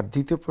আর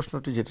দ্বিতীয়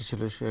প্রশ্নটি যেটা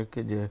ছিল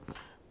সেকে যে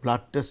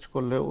ব্লাড টেস্ট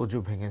করলে ওযু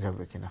ভেঙে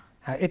যাবে কিনা,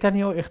 হ্যাঁ এটা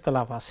নিয়েও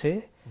ইখতিলাফ আছে।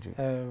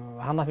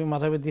 হানাফি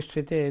মাযহাবের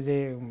দৃষ্টিতে যে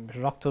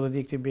রক্ত যদি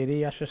একটু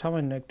বেরিয়ে আসে,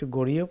 সামান্য একটু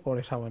গড়িয়ে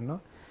পড়ে সামান্য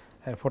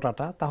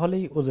ফোঁটাটা,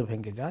 তাহলেই ওযু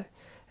ভেঙে যায়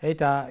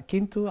এইটা।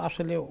 কিন্তু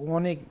আসলে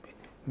অনেক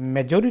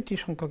মেজরিটি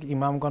সংখ্যক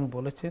ইমামগণ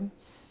বলেছেন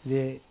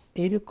যে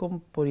এইরকম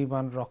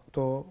পরিমাণ রক্ত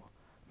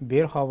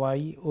বের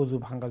হওয়াই ওযু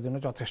ভাঙার জন্য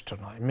যথেষ্ট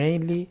নয়।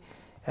 মেইনলি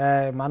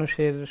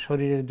মানুষের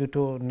শরীরের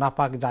দুটো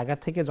নাপাক জায়গা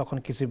থেকে যখন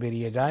কিছু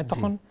বেরিয়ে যায়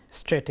তখন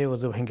স্ট্রেটে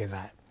ওযু ভেঙে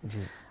যায়,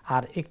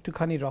 আর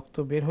একটুখানি রক্ত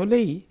বের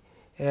হলেই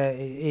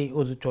এই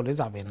ওযু চলে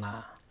যাবে না।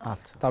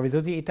 তবে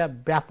যদি এটা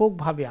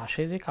ব্যাপকভাবে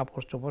আসে, যে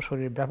কাপড় চোপড়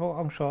শরীরের ব্যাপক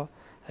অংশ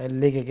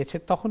লেগে গেছে,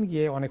 তখন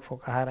গিয়ে অনেক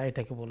ফুকাহারা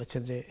এটাকে বলেছে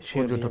যে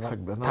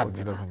থাকবে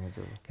না।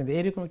 কিন্তু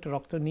এরকম একটা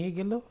রক্ত নিয়ে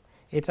গেল,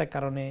 এটার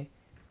কারণে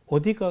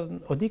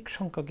অধিক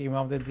সংখ্যক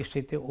ইমামদের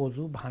দৃষ্টিতে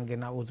ওযু ভাঙে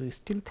না, ওযু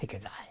স্টিল থেকে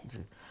যায়।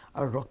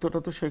 আর রক্তটা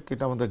তো সে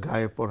এটা আমাদের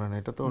গায়ে পড়ে না,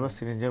 এটা তো ওরা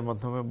সিরিঞ্জের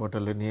মাধ্যমে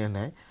বটলে নিয়ে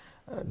নেয়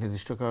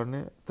নির্দিষ্ট কারণে।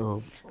 তো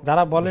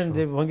যারা বলেন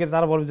যে ভঙ্গি,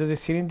 যারা বলেন যদি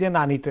সিরিঞ্জ দিয়ে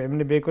না নিত,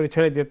 এমনি বের করে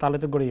ছেড়ে দিয়ে, তাহলে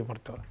তো গড়িয়ে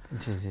পড়তো।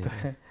 জি জি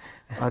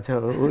আচ্ছা,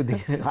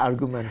 ওইদিকে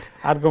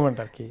আর্গুমেন্ট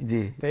আর কি।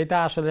 জি, তো এটা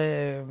আসলে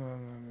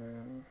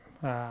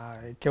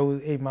কেউ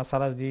এই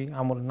মাসালা যদি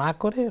আমল না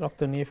করে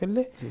রক্ত নিয়ে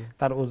ফেললে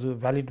তার ওযু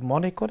ভ্যালিড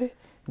মনে করে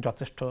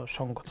যথেষ্ট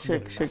সঙ্গত।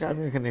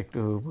 আমি এখানে একটু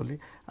বলি,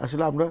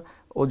 আসলে আমরা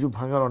অজু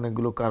ভাঙার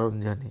অনেকগুলো কারণ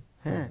জানি।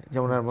 হ্যাঁ,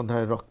 যেমন এর মধ্যে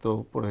রক্ত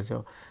পড়ে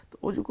যাও, তো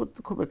অজু করতে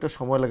খুব একটা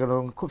সময় লাগে না,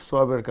 খুব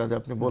সওয়াবের কাজ।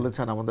 আপনি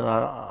বলেছেন আমাদের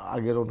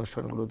আগের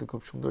অনুষ্ঠানগুলোতে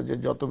খুব সুন্দর, যে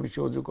যত বেশি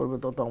অজু করবে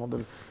তত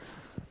আমাদের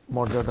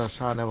মর্যাদা,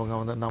 শান এবং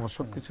আমাদের নামাজ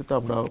সবকিছুতে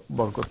আমরা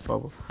বরকত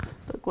পাবো।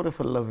 তো করে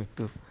ফেললাম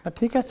একটু।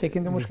 ঠিক আছে,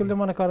 কিন্তু মুশকিলটা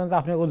মনে করেন যে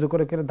আপনি অজু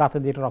করে দাঁতে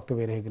দিয়ে রক্ত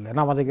বের হয়ে গেলে,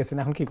 নামাজে গেছেন,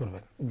 এখন কি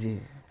করবেন? জি,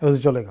 অজু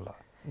চলে গেল।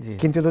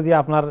 কিন্তু যদি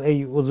আপনার এই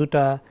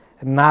অজুটা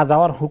না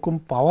যাওয়ার হুকুম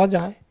পাওয়া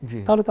যায়,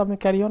 তাহলে তো আপনি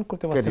ক্যারি অন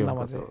করতে পারছেন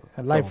নামাজে,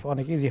 লাইফ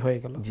অনেক ইজি হয়ে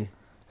গেল। জি,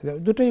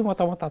 দুটোই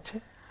মতামত আছে।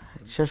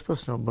 শেষ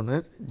প্রশ্ন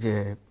বোনের, যে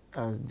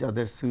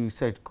যাদের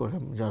সুইসাইড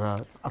করেন, যারা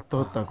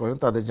আত্মহত্যা করেন,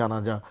 তাদের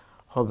জানাজা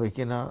হবে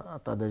কিনা,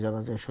 তাদের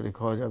জানাজায় শরীক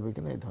হওয়া যাবে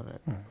কিনা, এই ধরনের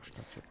প্রশ্ন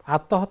ছিল।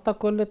 আত্মহত্যা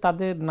করলে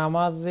তাদের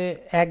নামাজে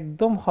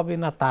একদম হবে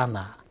না তা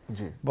না,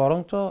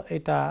 বরঞ্চ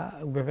এটা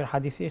ব্যাপারে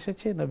হাদিসে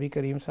এসেছে, নবী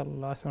করিম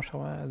সাল্লাল্লাহু আলাইহি ওয়াসাল্লাম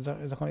সময়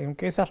যখন এরকম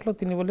কেস আসলো,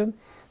 তিনি বললেন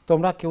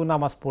তোমরা কেউ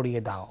নামাজ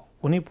পড়িয়ে দাও,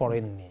 উনি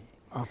পড়েননি।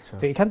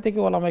 তো এখান থেকে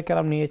ওলামায়ে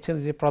কেরাম নিয়েছেন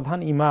যে প্রধান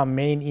ইমাম,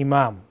 মেইন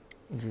ইমাম,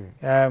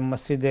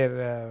 মসজিদের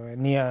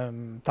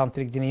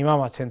তান্ত্রিক যিনি ইমাম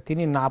আছেন,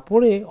 তিনি না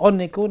পড়ে অন্য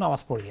কেউ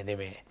নামাজ পড়িয়ে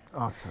দেবে।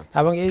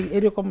 এবং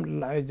এইরকম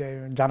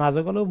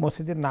জানাজাগুলো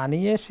মসজিদে না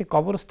নিয়ে সে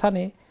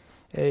কবরস্থানে,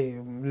 এই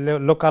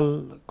লোকাল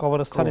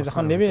কবরস্থানে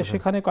যখন নেবে,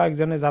 সেখানে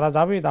কয়েকজনে যারা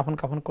যাবে দাফন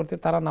কাফন করতে,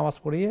 তারা নামাজ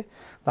পড়িয়ে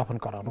দাফন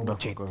করানো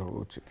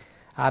উচিত।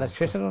 আর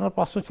শেষের ওনার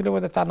প্রশ্ন ছিল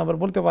বোধ 4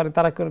 নম্বর বলতে পারে,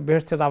 তারা কেউ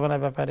বেহেশতে যাবে না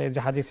ব্যাপারে যে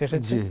হাদিস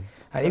এসেছে,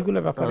 এইগুলো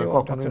ব্যাপারে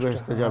কখনোই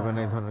বেহেশতে যাবে না,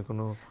 এই ধরনের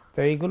কোনো, তো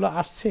এইগুলো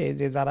আসছে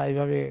যে যারা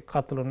এইভাবে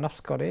কাতলুন নফস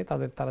করে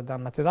তারা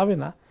জান্নাতে যাবে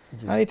না।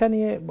 আর এটা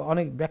নিয়ে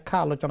অনেক ব্যাখ্যা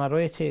আলোচনা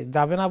রয়েছে।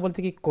 যাবে না বলতে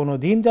কি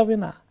কোনোদিন যাবে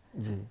না,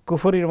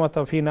 কুফরির মতো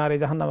ফি নারে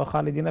জাহান্নামে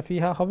খালিদিনা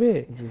ফিহা হবে,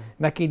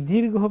 নাকি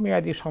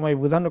দীর্ঘমেয়াদী সময়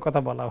বোঝানোর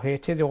কথা বলা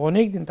হয়েছে যে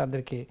অনেক দিন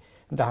তাদেরকে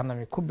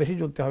জাহান্নামে খুব বেশি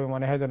জ্বলতে হবে,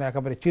 মনে হয় যেন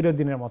একেবারে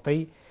চিরদিনের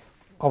মতোই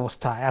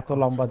অবস্থা, এত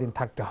লম্বা দিন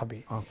থাকতে হবে,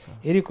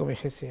 এরকম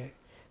এসেছে।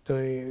 তো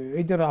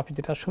এই জন্য আপনি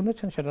যেটা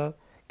শুনেছেন সেটা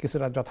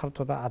কিছুটা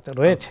যথার্থতা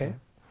রয়েছে।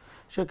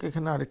 শেখ,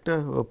 এখানে আরেকটা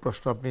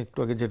প্রশ্ন, আপনি একটু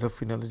আগে যেটা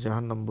ফিনালে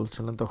জাহান্নাম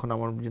বলছিলেন, তখন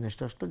আমার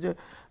জিনিসটা আসলো যে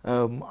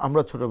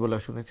আমরা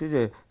ছোটবেলায় শুনেছি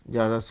যে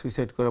যারা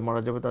সুইসাইড করে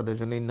মারা যাবে তাদের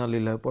জন্য ইন্না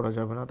লিল্লাহ পড়া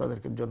যাবে না,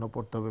 তাদেরকে জন্য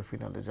পড়তে হবে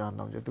ফিনালে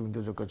জাহান্নাম, যে তুমি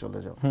দোজখে চলে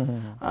যাও।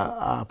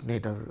 আপনি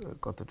এটার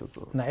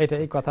কতটুকু? না,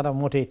 এই কথাটা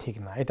মোটেই ঠিক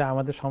না। এটা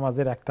আমাদের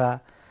সমাজের একটা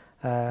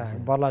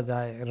বলা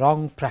যায় রং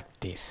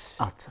প্র্যাকটিস।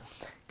 আচ্ছা,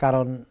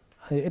 কারণ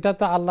এটা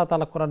তো আল্লাহ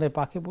তাআলা কোরআনে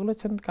পাকে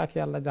বলেছেন কাকে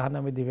আল্লাহ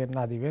জাহান্নামে দিবেন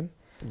না দিবেন,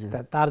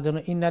 তার জন্য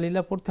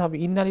ইন্নালিল্লাহ পড়তে হবে।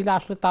 ইন্নালিল্লাহ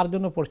আসলে তার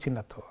জন্য পড়ছি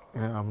না, তো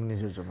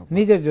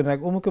নিজের জন্য।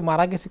 অমুকে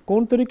মারা গেছে,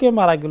 কোন তরিকায়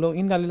মারা গেল,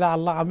 ইন্নালিল্লাহ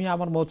আল্লাহ আমি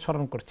আমার মওত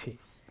স্মরণ করছি।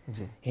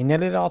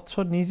 ইন্নালিল্লাহ অর্থ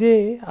নিজে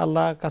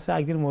আল্লাহর কাছে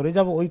একদিন মরে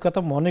যাব, ওই কথা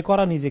মনে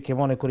করা, নিজেকে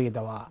মনে করিয়ে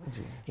দেওয়া।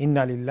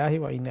 ইন্নালিল্লাহি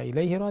ওয়া ইন্না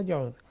ইলাইহি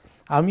রাজিউন,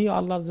 আমি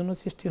আল্লাহর জন্য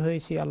সৃষ্টি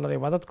হয়েছি আল্লাহর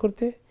ইবাদত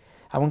করতে,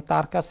 এবং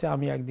তার কাছে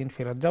আমি একদিন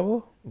ফেরত যাব।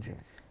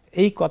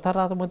 এই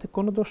কথাটার মধ্যে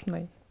কোনো দোষ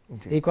নাই,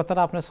 এই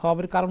কথাটা আপনার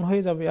সওয়াবের কারণ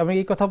হয়ে যাবে। এবং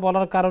এই কথা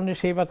বলার কারণে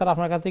সেই ব্যাপারে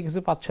আপনার কাছে কিছু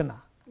পাচ্ছে না,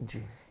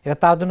 এটা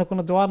তার জন্য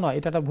কোনো দোয়া নয়,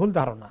 এটা একটা ভুল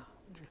ধারণা।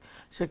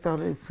 শেখ,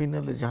 তাহলে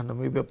ফিনালে জাহান্নাম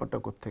এই ব্যাপারটা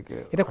কোত্থেকে?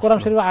 এটা কোরআন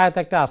শরীফের আয়াত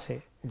একটা আছে,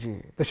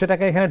 তো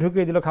সেটাকে এখানে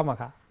ঢুকিয়ে দিল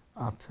খামাখা।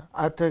 আচ্ছা,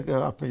 আয়াতটা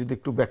আপনি যদি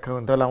একটু ব্যাখ্যা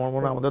করেন, তাহলে আমার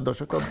মনে হয় আমাদের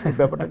দর্শক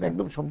ব্যাপারটা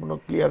একদম সম্পূর্ণ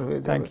ক্লিয়ার হয়ে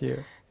যাবে।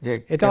 যে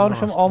এটা অনেক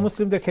সময়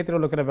অমুসলিমদের ক্ষেত্রে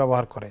লোকেরা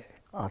ব্যবহার করে।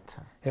 আচ্ছা,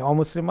 এই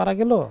অমুসলিম মারা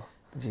গেল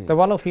তো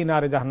বলো ফি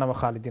নারে জাহান্নামে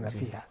খালিদিনা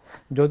ফিহা।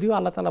 যদিও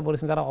আল্লাহ তাআলা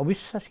বলেছেন যারা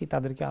অবিশ্বাসী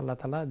তাদেরকে আল্লাহ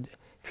তাআলা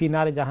ফি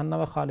নারে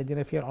জাহান্নামে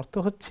খালিদিনা ফিহার অর্থ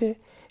হচ্ছে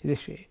যে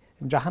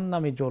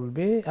জাহান্নামে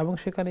জ্বলবে এবং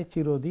সেখানে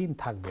চিরদিন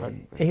থাকবে,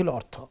 এই হলো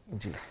অর্থ।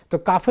 তো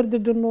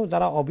কাফেরদের জন্য,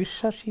 যারা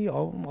অবিশ্বাসী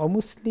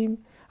অমুসলিম,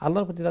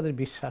 আল্লাহর প্রতি যাদের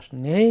বিশ্বাস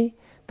নেই,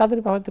 তাদের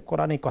ব্যাপারে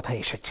কোরআনে কথা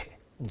এসেছে।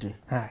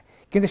 হ্যাঁ,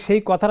 কিন্তু সেই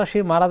কথাটা সে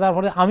মারা যাওয়ার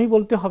পরে আমি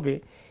বলতে হবে,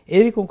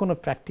 এরকম কোনো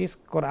প্র্যাকটিস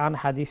কোরআন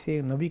হাদিসে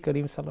নবী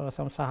করিম সাল্লাল্লাহু আলাইহি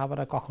ওয়াসাল্লাম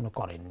সাহাবারা কখনো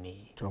করেননি।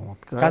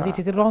 চমৎকার,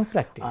 রং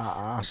প্র্যাকটিস।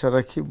 আশা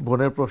রাখি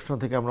বোনের প্রশ্ন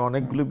থেকে আমরা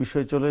অনেকগুলো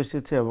বিষয় চলে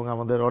এসেছে এবং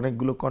আমাদের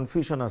অনেকগুলো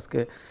কনফিউশন আজকে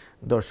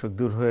দর্শক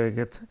দূর হয়ে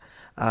গেছে।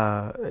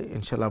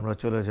 ইনশাআল্লাহ আমরা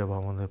চলে যাব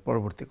আমাদের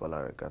পরবর্তী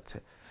কলারের কাছে।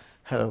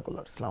 হ্যালো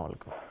কলার, আসসালামু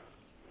আলাইকুম।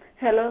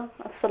 হ্যালো,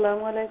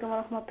 আসসালামু আলাইকুম ওয়া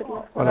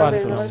রাহমাতুল্লাহ।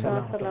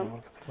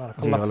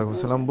 ওয়ালাইকুম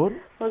আসসালাম বোন।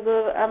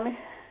 হুজুর, আমি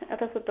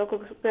এটা ছোট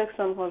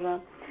কোয়েশ্চন হলো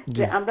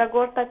যে আমরা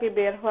ঘর থেকে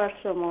বের হওয়ার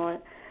সময়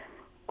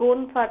কোন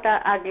পাটা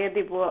আগে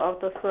দিব,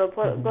 অথচ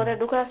ঘরে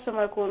ঢোকার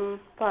সময় কোন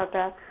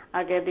পাটা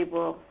আগে দিব,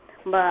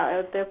 বা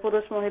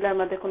পুরুষ মহিলার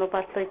মধ্যে কোনো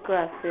পার্থক্য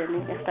আছে?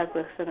 একটা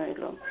কোয়েশ্চন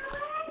হইল।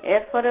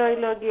 এরপরে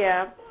হইল গিয়া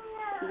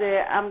যে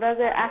আমরা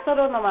যে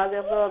আসরের নামাজ,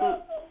 এবং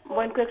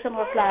বইন কোয়েশ্চন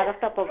হচ্ছিল আর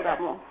একটা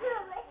প্রোগ্রামও,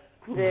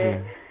 যে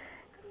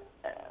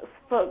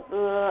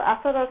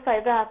আসরের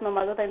সাইডে হাত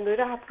নামাজ তাই 2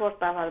 রাকাত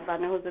পড়তে হয়,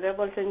 মানে হুজুরে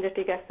বলছেন যে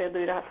ঠিক আছে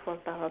 2 রাকাত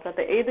পড়তে হয়,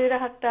 তাতে এই 2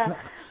 রাকাতটা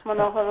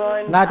মনে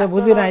করেন না, এটা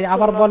বুঝি নাই,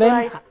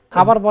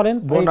 আবার বলেন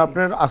বোন।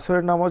 আপনার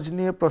আসরের নামাজ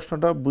নিয়ে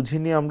প্রশ্নটা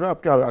বুঝিনি আমরা,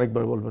 আপনি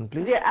আরেকবার বলবেন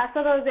প্লিজ। যে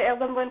আসরের যে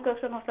একদম বইন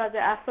কোয়েশ্চন হচ্ছে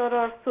যে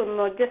আসরের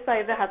সুন্নত যে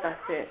 4 রাকাত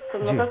আছে,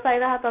 সুন্নতের 4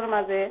 রাকাতের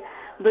মাঝে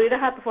 2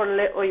 রাকাত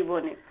পড়লে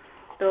ওইবনি,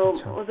 তো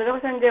হুজুরে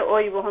বলছেন যে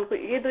ওইবহন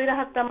এই 2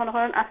 রাকাতটা মনে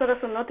করেন আসরের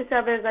সুন্নত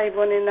হিসাবে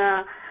যাইবনি না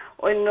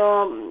অন্য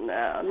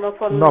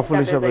নফল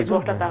হিসাবে?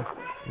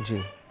 জি,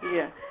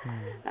 ইয়া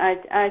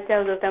আচ্ছা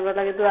হুজুর আমরা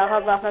লাগে দোয়া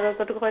করব আপনারা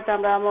যতটুকু হয়তো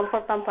আমরা আমল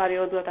করতাম পারি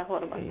ও দোয়াটা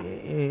করব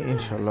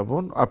ইনশাআল্লাহ।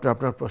 বোন আপনি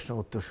আপনার প্রশ্নের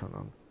উত্তর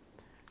শুনুন।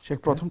 শেখ,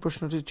 প্রথম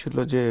প্রশ্নটি ছিল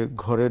যে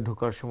ঘরে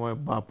ঢোকার সময়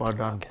বা পা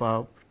ডান পা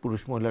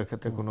পুরুষ মহিলার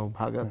ক্ষেত্রে কোনো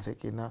ভাগ আছে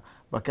কিনা,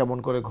 বা কেমন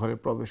করে ঘরে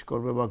প্রবেশ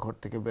করবে বা ঘর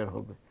থেকে বের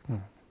হবে।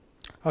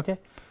 ওকে,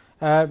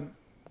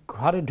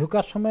 ঘরে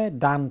ঢোকার সময়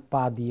ডান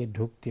পা দিয়ে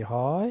ঢুকতে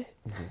হয়,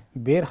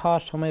 বের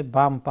হওয়ার সময়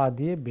বাম পা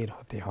দিয়ে বের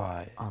হতে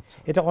হয়।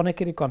 এটা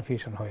অনেকেরই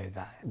কনফিউশন হয়ে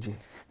যায়।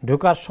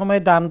 ঢোকার সময়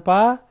ডান পা,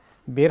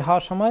 বের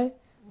হওয়ার সময়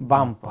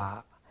বাম পা,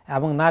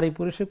 এবং নারী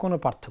পুরুষের কোনো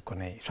পার্থক্য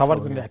নেই, সবার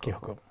জন্য একই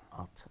হুকুম।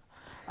 আচ্ছা,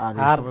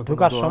 আর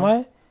ঢোকার সময়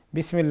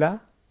বিসমিল্লাহ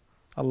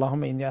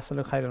আল্লাহুম্মা ইন্নী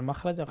আসআলুকা খায়রাল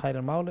মাখরাজ ওয়া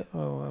খায়রাল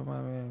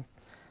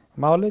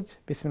মাওলিজ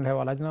বিসমিল্লাহি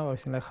ওয়ালাজনা ওয়া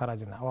বিসমিল্লাহি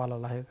খারাজনা ওয়া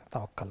আলাল্লাহি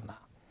তাওয়াক্কালনা।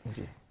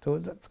 তো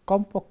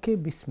কমপক্ষে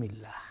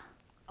বিসমিল্লাহ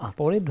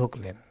পরে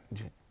ঢুকলেন,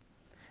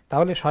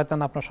 তাহলে শয়তান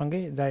আপনার সঙ্গে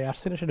যাই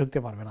আসছিল সে ঢুকতে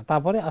পারবে না।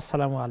 তারপরে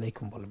আসসালামু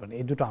আলাইকুম বলবেন,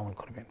 এই দুটো আমল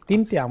করবেন।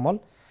 তিনটি আমল,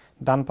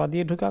 ডান পা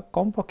দিয়ে ঢোকা,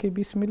 কমপক্ষে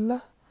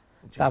বিসমিল্লাহ,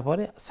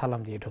 তারপরে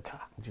সালাম দিয়ে ঢোকা।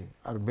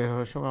 আর বের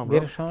হওয়ার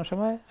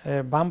সময়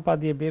বাম পা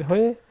দিয়ে বের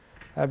হয়ে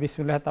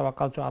বিসমিল্লাহ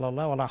তাওয়াক্কালতু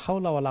আলাল্লাহ ওয়ালা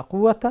হাওলা ওয়ালা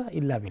কুওয়াতা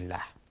ইল্লা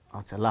বিল্লাহ।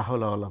 আচ্ছা, লা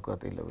হাওলা ওয়ালা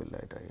কুওয়াতা ইল্লা বিল্লাহ,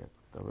 এটা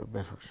তবে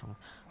বের হওয়ার সময়।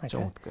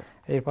 চমৎকার।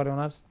 এরপরে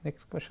ওনার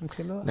নেক্সট কোশ্চেন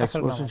ছিল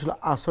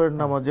আসরের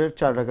নামাজের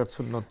 4 রাকাত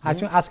সুন্নাত।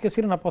 আচ্ছা, আজকে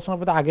ছিল না প্রশ্ন,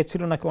 আগে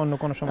ছিল নাকি অন্য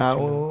কোনো সময়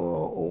ছিল?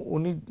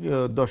 উনি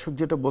দর্শক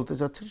যেটা বলতে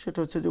চাচ্ছেন সেটা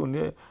হচ্ছে যে উনি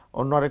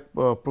অন্য আরেক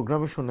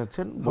প্রোগ্রামে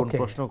শুনেছেন, বোন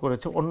প্রশ্ন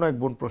করেছে, অন্য এক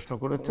বোন প্রশ্ন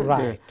করেছে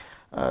যে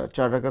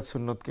 4 রাকাত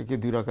সুন্নতকে কি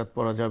 2 রাকাত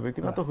পড়া যাবে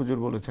কিনা, তো হুজুর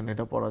বলেছেন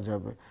এটা পড়া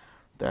যাবে।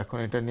 তো এখন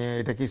এটা নিয়ে,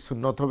 এটা কি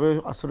সুন্নত হবে,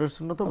 আসরের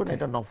সুন্নত হবে না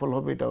এটা নফল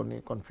হবে, এটা উনি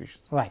কনফিউজ।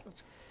 রাইট।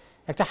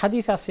 একটা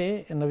হাদিস আছে,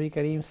 নবী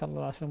করিম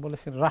সাল্লাল্লাহু আলাইহি ওয়াসাল্লাম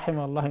বলেছেন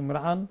রাহিমাল্লাহু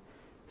ইমরাআন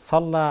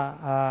সাল্লা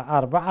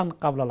আরবাআন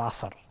ক্বাবলাল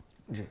আসর।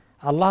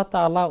 আল্লাহ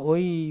তাআলা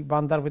ওই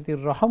বান্দার প্রতি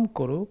রহম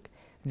করুক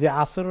যে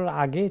আসরের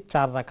আগে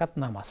 4 রাকাত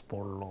নামাজ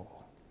পড়লো।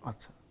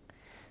 আচ্ছা,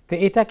 তো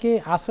এটাকে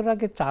আসরের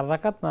আগে 4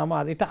 রাকাত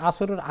নামাজ, এটা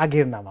আসরের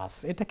আগের নামাজ,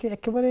 এটাকে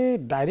একেবারে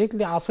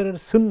ডাইরেক্টলি আসরের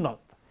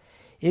সুন্নত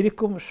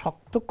এরকম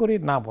শক্ত করে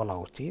না বলা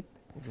উচিত।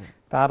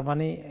 তার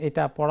মানে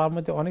এটা পড়ার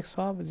মধ্যে অনেক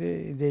সওয়াব,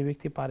 যে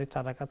ব্যক্তি পারে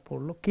 4 রাকাত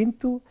পড়লো।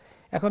 কিন্তু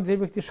এখন যে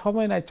ব্যক্তি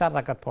সময় নাই 4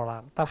 রাকাত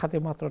পড়ার, তার হাতে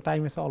মাত্র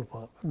টাইম আছে অল্প,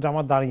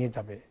 জামাত দাঁড়িয়ে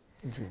যাবে,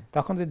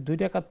 তখন যে 2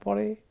 রাকাত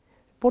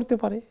পড়তে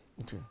পারে।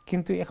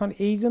 কিন্তু এখন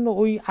এই জন্য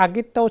ওই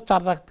আগেরটাও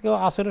 4 রাকাতকেও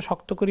আসরে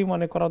শক্ত করে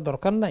মনে করার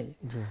দরকার নাই।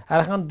 আর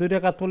এখন 2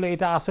 রাকাত পড়লে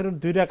এটা আসরের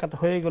 2 রাকাত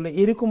হয়ে গেলে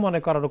এরকম মনে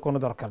করারও কোনো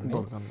দরকার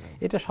নেই।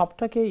 এটা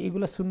সবটাকে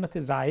এগুলো সুন্নতে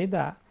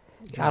জায়েদা,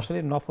 আসলে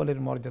নফলের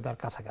মর্যাদার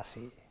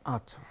কাছাকাছি।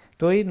 আচ্ছা,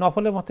 তো এই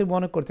নফলের মতো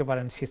মনে করতে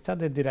পারেন সিস্টার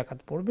যে 2 রাকাত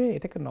পড়বে,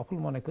 এটাকে নফল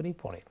মনে করেই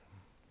পড়ে।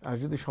 আর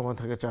যদি সময়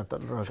থাকে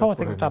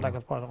 4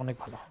 রাকাত পড়া অনেক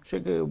ভালো।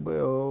 সেকে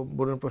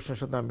বোনের প্রশ্নের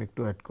সাথে আমি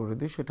একটু অ্যাড করে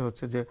দিই, সেটা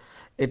হচ্ছে যে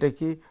এটা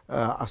কি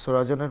আসর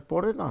আজানের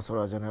পরে না আসর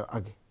আজানের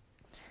আগে,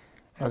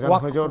 আজান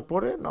হয়ে যাওয়ার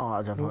পরে না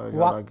আজান হয়ে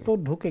যাওয়ার আগে? ওয়াক্ত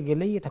ঢুকে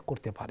গেলেই এটা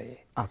করতে পারে।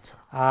 আচ্ছা,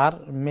 আর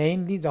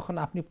মেইনলি যখন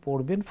আপনি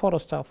পড়বেন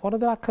ফরজটা,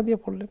 ফরজের আখ্যা দিয়ে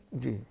পড়লেন।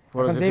 জি,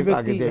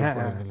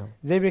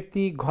 যে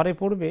ব্যক্তি ঘরে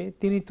পড়বে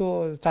তিনি তো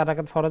 4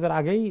 রাকাত ফরজের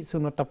আগেই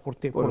সুন্নতটা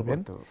পড়বেন।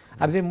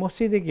 আর যে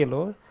মসজিদে গেল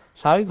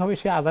স্বাভাবিকভাবে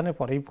সে আজানের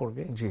পরেই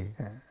পড়বে। জি,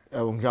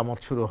 এবং জামাত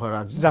শুরু হওয়ার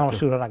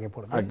আগে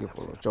পড়বে।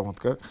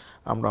 চমৎকার।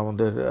 আমরা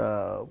আমাদের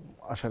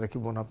আশা রাখি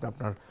বোন আপনি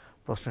আপনার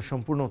প্রশ্নের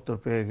সম্পূর্ণ উত্তর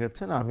পেয়ে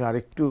গেছেন। আমি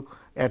আরেকটু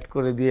অ্যাড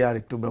করে দিয়ে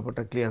আরেকটু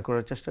ব্যাপারটা ক্লিয়ার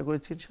করার চেষ্টা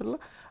করেছি ইনশাআল্লাহ।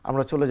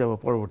 আমরা চলে যাব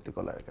পরবর্তী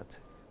কলারের কাছে।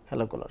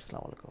 হ্যালো কলার,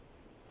 আসসালামু আলাইকুম।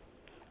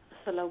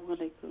 আসসালামু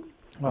আলাইকুম।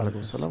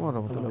 ওয়ালাইকুম আসসালাম ওয়া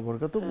রাহমাতুল্লাহি ওয়া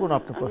বারাকাতুহু। বোন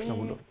আপনার প্রশ্ন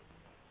বলুন।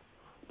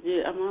 জি,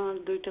 আমার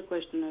দুইটা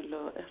কোয়েশ্চেন হলো,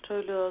 একটা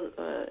হলো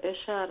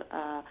এশার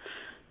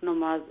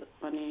নামাজ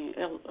মানে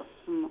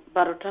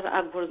 12টার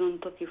আগ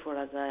পর্যন্ত কি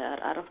পড়া যায়, আর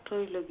আরেকটা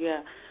হইল গিয়া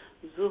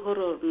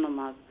জোহরের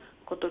নামাজ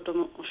কতটা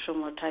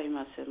সময় টাইম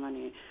আছে,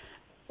 মানে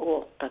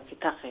ওটা কি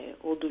থাকে,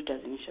 ও দুইটা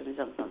জিনিস আমি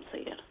জানতাম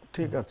চাই। আর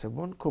ঠিক আছে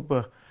বোন, খুব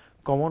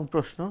কমন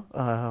প্রশ্ন,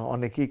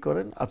 অনেকেই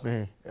করেন। আপনি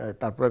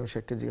তারপর আমি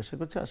শেখকে জিজ্ঞাসা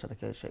করছি, আশা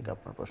রাখি শেখ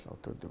আপনার প্রশ্ন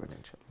উত্তর দেবেন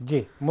ইনশাআল্লাহ। জি,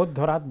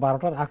 মধ্যরাত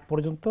 12টার আগ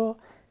পর্যন্ত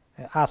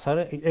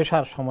আসরে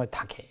এশার সময়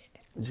থাকে।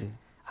 জি,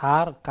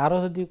 আর কারো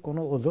যদি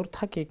কোনো ওজোর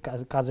থাকে,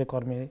 কাজে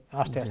কর্মে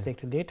আস্তে আস্তে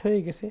একটু লেট হয়ে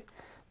গেছে,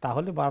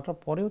 তাহলে 12টার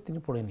পরেও তিনি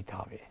পড়ে নিতে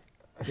হবে।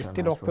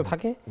 স্টিল রক্ত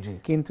থাকে,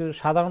 কিন্তু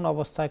সাধারণ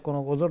অবস্থায় কোনো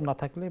ওজোর না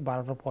থাকলে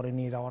 12টার পরে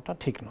নিয়ে যাওয়াটা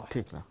ঠিক নয়।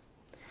 ঠিক না।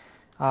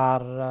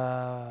 আর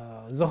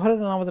জোহরের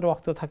নামাজের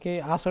ওয়াক্ত থাকে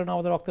আসরের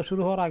নামাজের ওয়াক্ত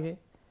শুরু হওয়ার আগে।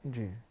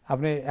 জি,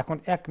 আপনি এখন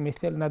 1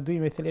 মিসেল না 2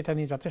 মিসেল এটা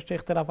নিয়ে যথেষ্ট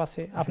ইখতিলাফ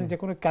আছে। আপনি যে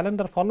কোনো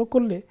ক্যালেন্ডার ফলো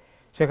করলে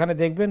সেখানে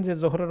দেখবেন যে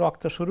জোহরের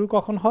ওয়াক্ত শুরু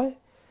কখন হয়,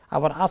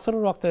 আবার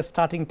আসরের ওয়াক্ত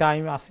স্টার্টিং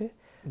টাইম আছে।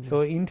 তো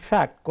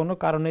ইনফ্যাক্ট কোনো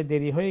কারণে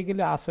দেরি হয়ে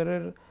গেলে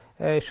আসরের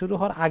শুরু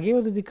হওয়ার আগেও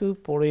যদি কেউ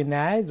পড়ে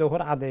নেয়,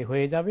 জোহর আদায়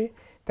হয়ে যাবে,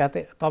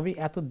 তবে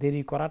এত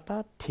দেরি করাটা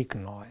ঠিক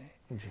নয়।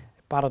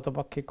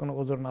 পারতপক্ষে কোনো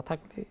ওজোর না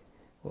থাকলে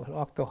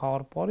ওয়াক্ত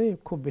হওয়ার পরে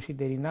খুব বেশি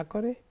দেরি না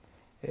করে,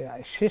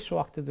 শেষ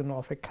ওয়াক্তের জন্য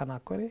অপেক্ষা না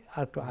করে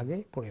আর একটু আগে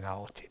পড়ে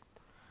নেওয়া উচিত।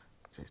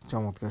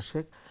 চমৎকার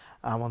শেখ।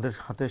 আমাদের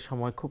হাতে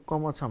সময় খুব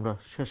কম আছে, আমরা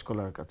শেষ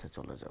কলার কাছে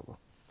চলে যাব।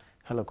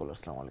 হ্যালো কলার,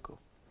 আসসালামু আলাইকুম।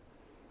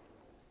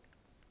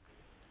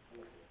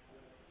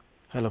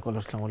 হ্যালো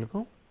কলার, আসসালামু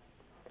আলাইকুম।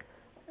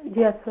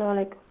 জি আসসালামু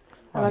আলাইকুম।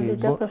 আমার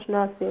দুটো প্রশ্ন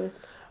আছে।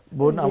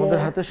 বোন, আমাদের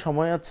হাতে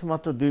সময় আছে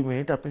মাত্র 2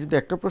 মিনিট। আপনি যদি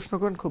একটা প্রশ্ন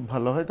করেন খুব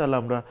ভালো হয়, তাহলে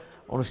আমরা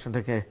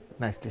অনুষ্ঠানটাকে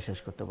নাইসলি শেষ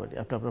করতে পারি।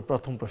 আপনি আপনার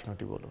প্রথম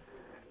প্রশ্নটি বলুন।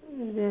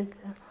 জি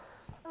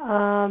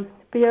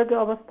পিরিয়ড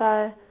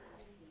অবস্থায়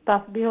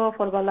তাসবিহ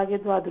পড়বা লাগে,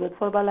 দোয়া দুরূদ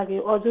পড়বা লাগে,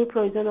 অজুর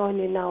প্রয়োজন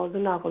হয়নি না, অজু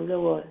না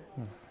করলেও হয়?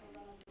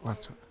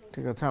 আচ্ছা,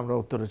 ঠিক আছে, আমরা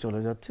উত্তরে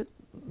চলে যাচ্ছি।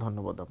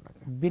 ধন্যবাদ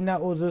আপনাকে। বিনা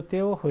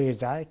অজুতেও হয়ে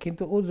যায়,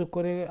 কিন্তু অজু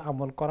করে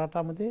আমল করাটা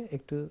আমাদের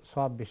একটু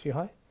সওয়াব বেশি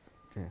হয়,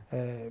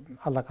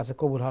 আল্লাহর কাছে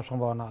কবুল হওয়ার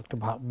সম্ভাবনা একটু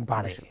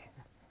বাড়ে।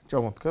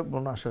 চমৎকার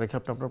বোন, আশা রাখি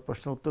আপনি আপনার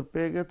প্রশ্ন উত্তর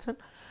পেয়ে গেছেন।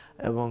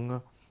 এবং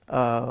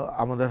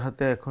আমাদের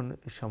হাতে এখন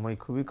সময়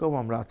খুবই কম,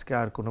 আমরা আজকে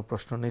আর কোনো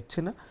প্রশ্ন নিচ্ছি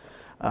না।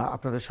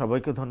 আপনাদের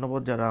সবাইকে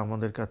ধন্যবাদ যারা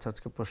আমাদের কাছে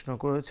আজকে প্রশ্ন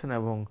করেছেন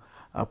এবং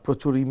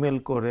প্রচুর ইমেল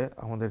করে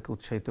আমাদেরকে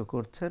উৎসাহিত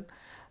করছেন।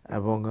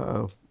 এবং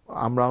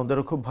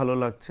আমাদেরও খুব ভালো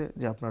লাগছে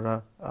যে আপনারা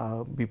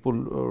বিপুল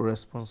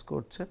রেসপন্স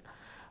করছেন।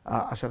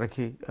 আশা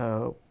রাখি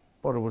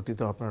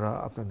পরবর্তীতে আপনারা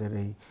আপনাদের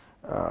এই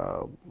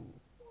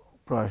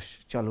প্রয়াস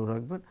চালু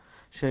রাখবেন।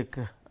 শেখ,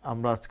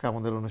 আমরা আজকে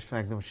আমাদের অনুষ্ঠান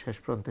একদম শেষ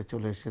প্রান্তে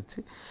চলে এসেছি।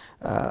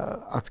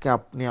 আজকে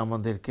আপনি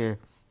আমাদেরকে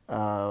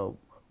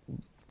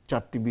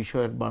 4টি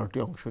বিষয়ের 12টি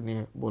অংশ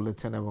নিয়ে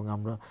বলেছেন এবং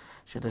আমরা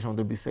সেটা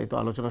সম্বন্ধে বিস্তারিত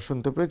আলোচনা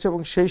শুনতে পেরেছি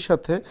এবং সেই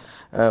সাথে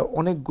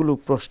অনেকগুলো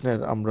প্রশ্নের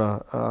আমরা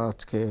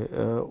আজকে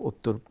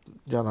উত্তর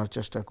জানার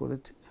চেষ্টা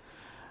করেছি।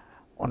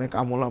 অনেক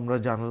আমল আমরা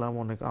জানলাম,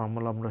 অনেক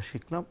আমল আমরা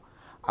শিখলাম।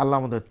 আল্লাহ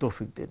আমাদের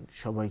তৌফিক দেন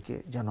সবাইকে,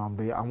 যেন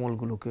আমরা এই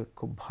আমলগুলোকে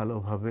খুব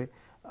ভালোভাবে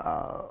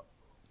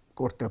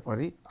করতে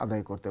পারি,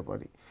 আদায় করতে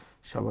পারি।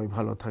 সবাই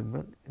ভালো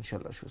থাকবেন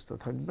ইনশাআল্লাহ, সুস্থ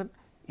থাকবেন,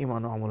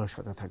 ঈমান ও আমলের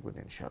সাথে থাকবেন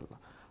ইনশাআল্লাহ।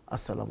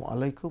 আসসালামু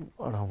আলাইকুম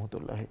ওয়া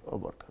রাহমাতুল্লাহি ওয়া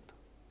বারাকাতুহু।